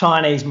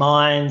Chinese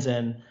mines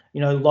and,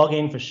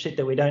 logging for shit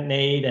that we don't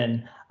need.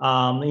 And,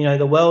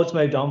 the world's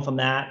moved on from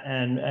that,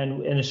 and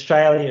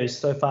Australia is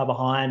so far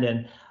behind.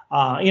 And,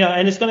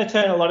 and it's going to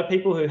turn a lot of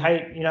people who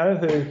hate,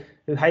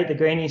 who hate the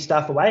greenie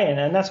stuff away,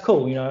 and that's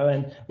cool,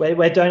 and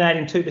we're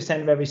donating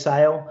 2% of every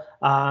sale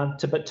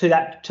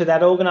to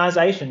that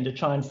organisation to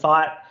try and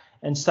fight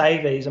and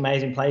save these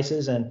amazing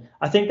places. And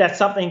I think that's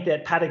something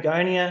that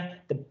Patagonia,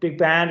 the big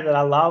brand that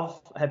I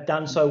love, have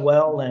done so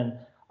well. And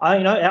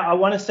I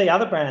want to see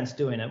other brands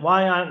doing it.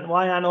 Why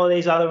aren't all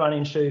these other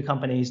running shoe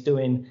companies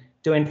doing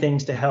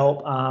things to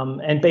help,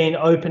 and being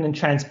open and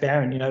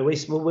transparent?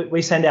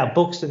 We send our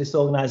books to this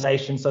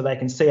organisation so they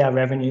can see our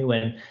revenue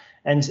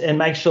and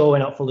make sure we're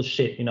not full of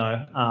shit, and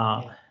we're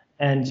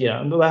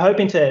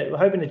hoping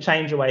to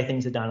change the way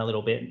things are done a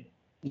little bit.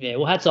 Yeah,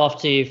 well, hats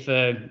off to you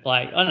for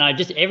I don't know,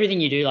 just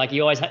everything you do.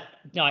 You always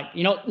like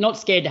you're not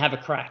scared to have a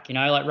crack,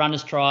 like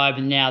Runners Tribe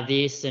and now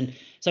this. And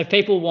so if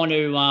people want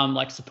to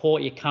like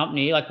support your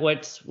company, like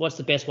what's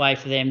the best way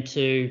for them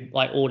to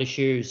like order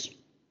shoes?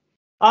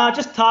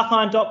 Just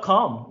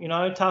Tarkline.com,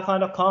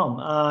 Tarkline.com.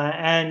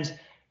 And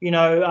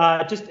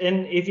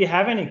if you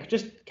have any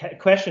just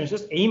questions,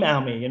 just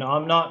email me.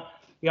 I'm not,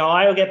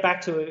 I'll get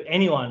back to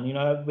anyone,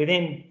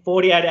 within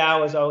 48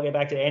 hours, I'll get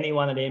back to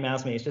anyone that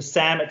emails me. It's just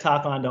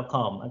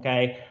sam@tarkline.com.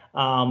 Okay.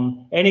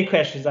 Any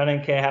questions, I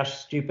don't care how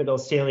stupid or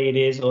silly it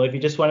is, or if you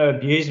just want to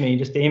abuse me,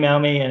 just email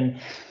me and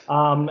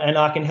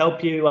I can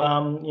help you,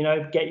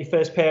 get your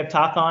first pair of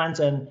Tarklines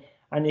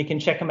and you can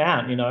check them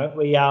out.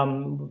 We,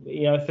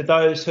 for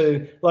those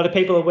who, a lot of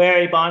people are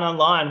wary buying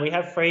online, we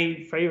have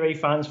free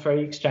refunds,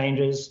 free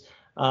exchanges.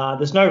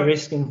 There's no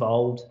risk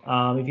involved.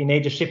 If you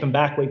need to ship them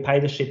back, we pay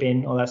the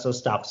shipping, all that sort of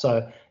stuff.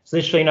 So it's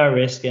literally no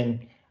risk,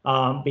 and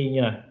so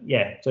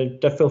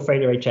feel free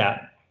to reach out.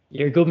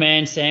 You're a good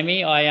man,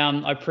 Sammy.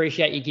 I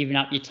appreciate you giving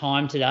up your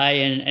time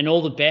today, and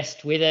all the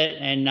best with it.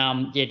 And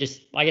I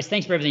guess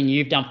thanks for everything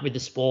you've done with the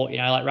sport.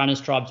 Like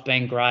Runners Tribe's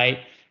been great.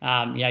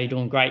 You're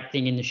doing a great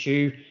thing in the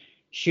shoe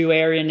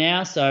area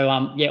now. So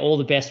all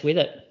the best with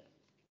it.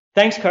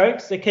 Thanks,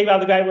 Cokes. So keep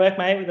up the great work,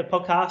 mate, with the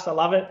podcast. I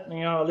love it.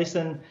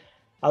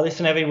 I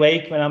listen every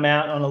week when I'm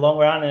out on a long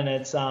run, and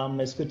it's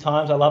good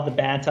times. I love the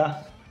banter.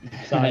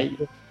 So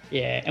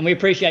yeah, and we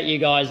appreciate you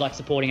guys like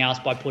supporting us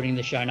by putting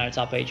the show notes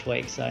up each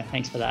week. So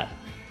thanks for that.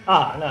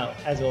 No,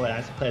 as always,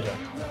 it's a pleasure.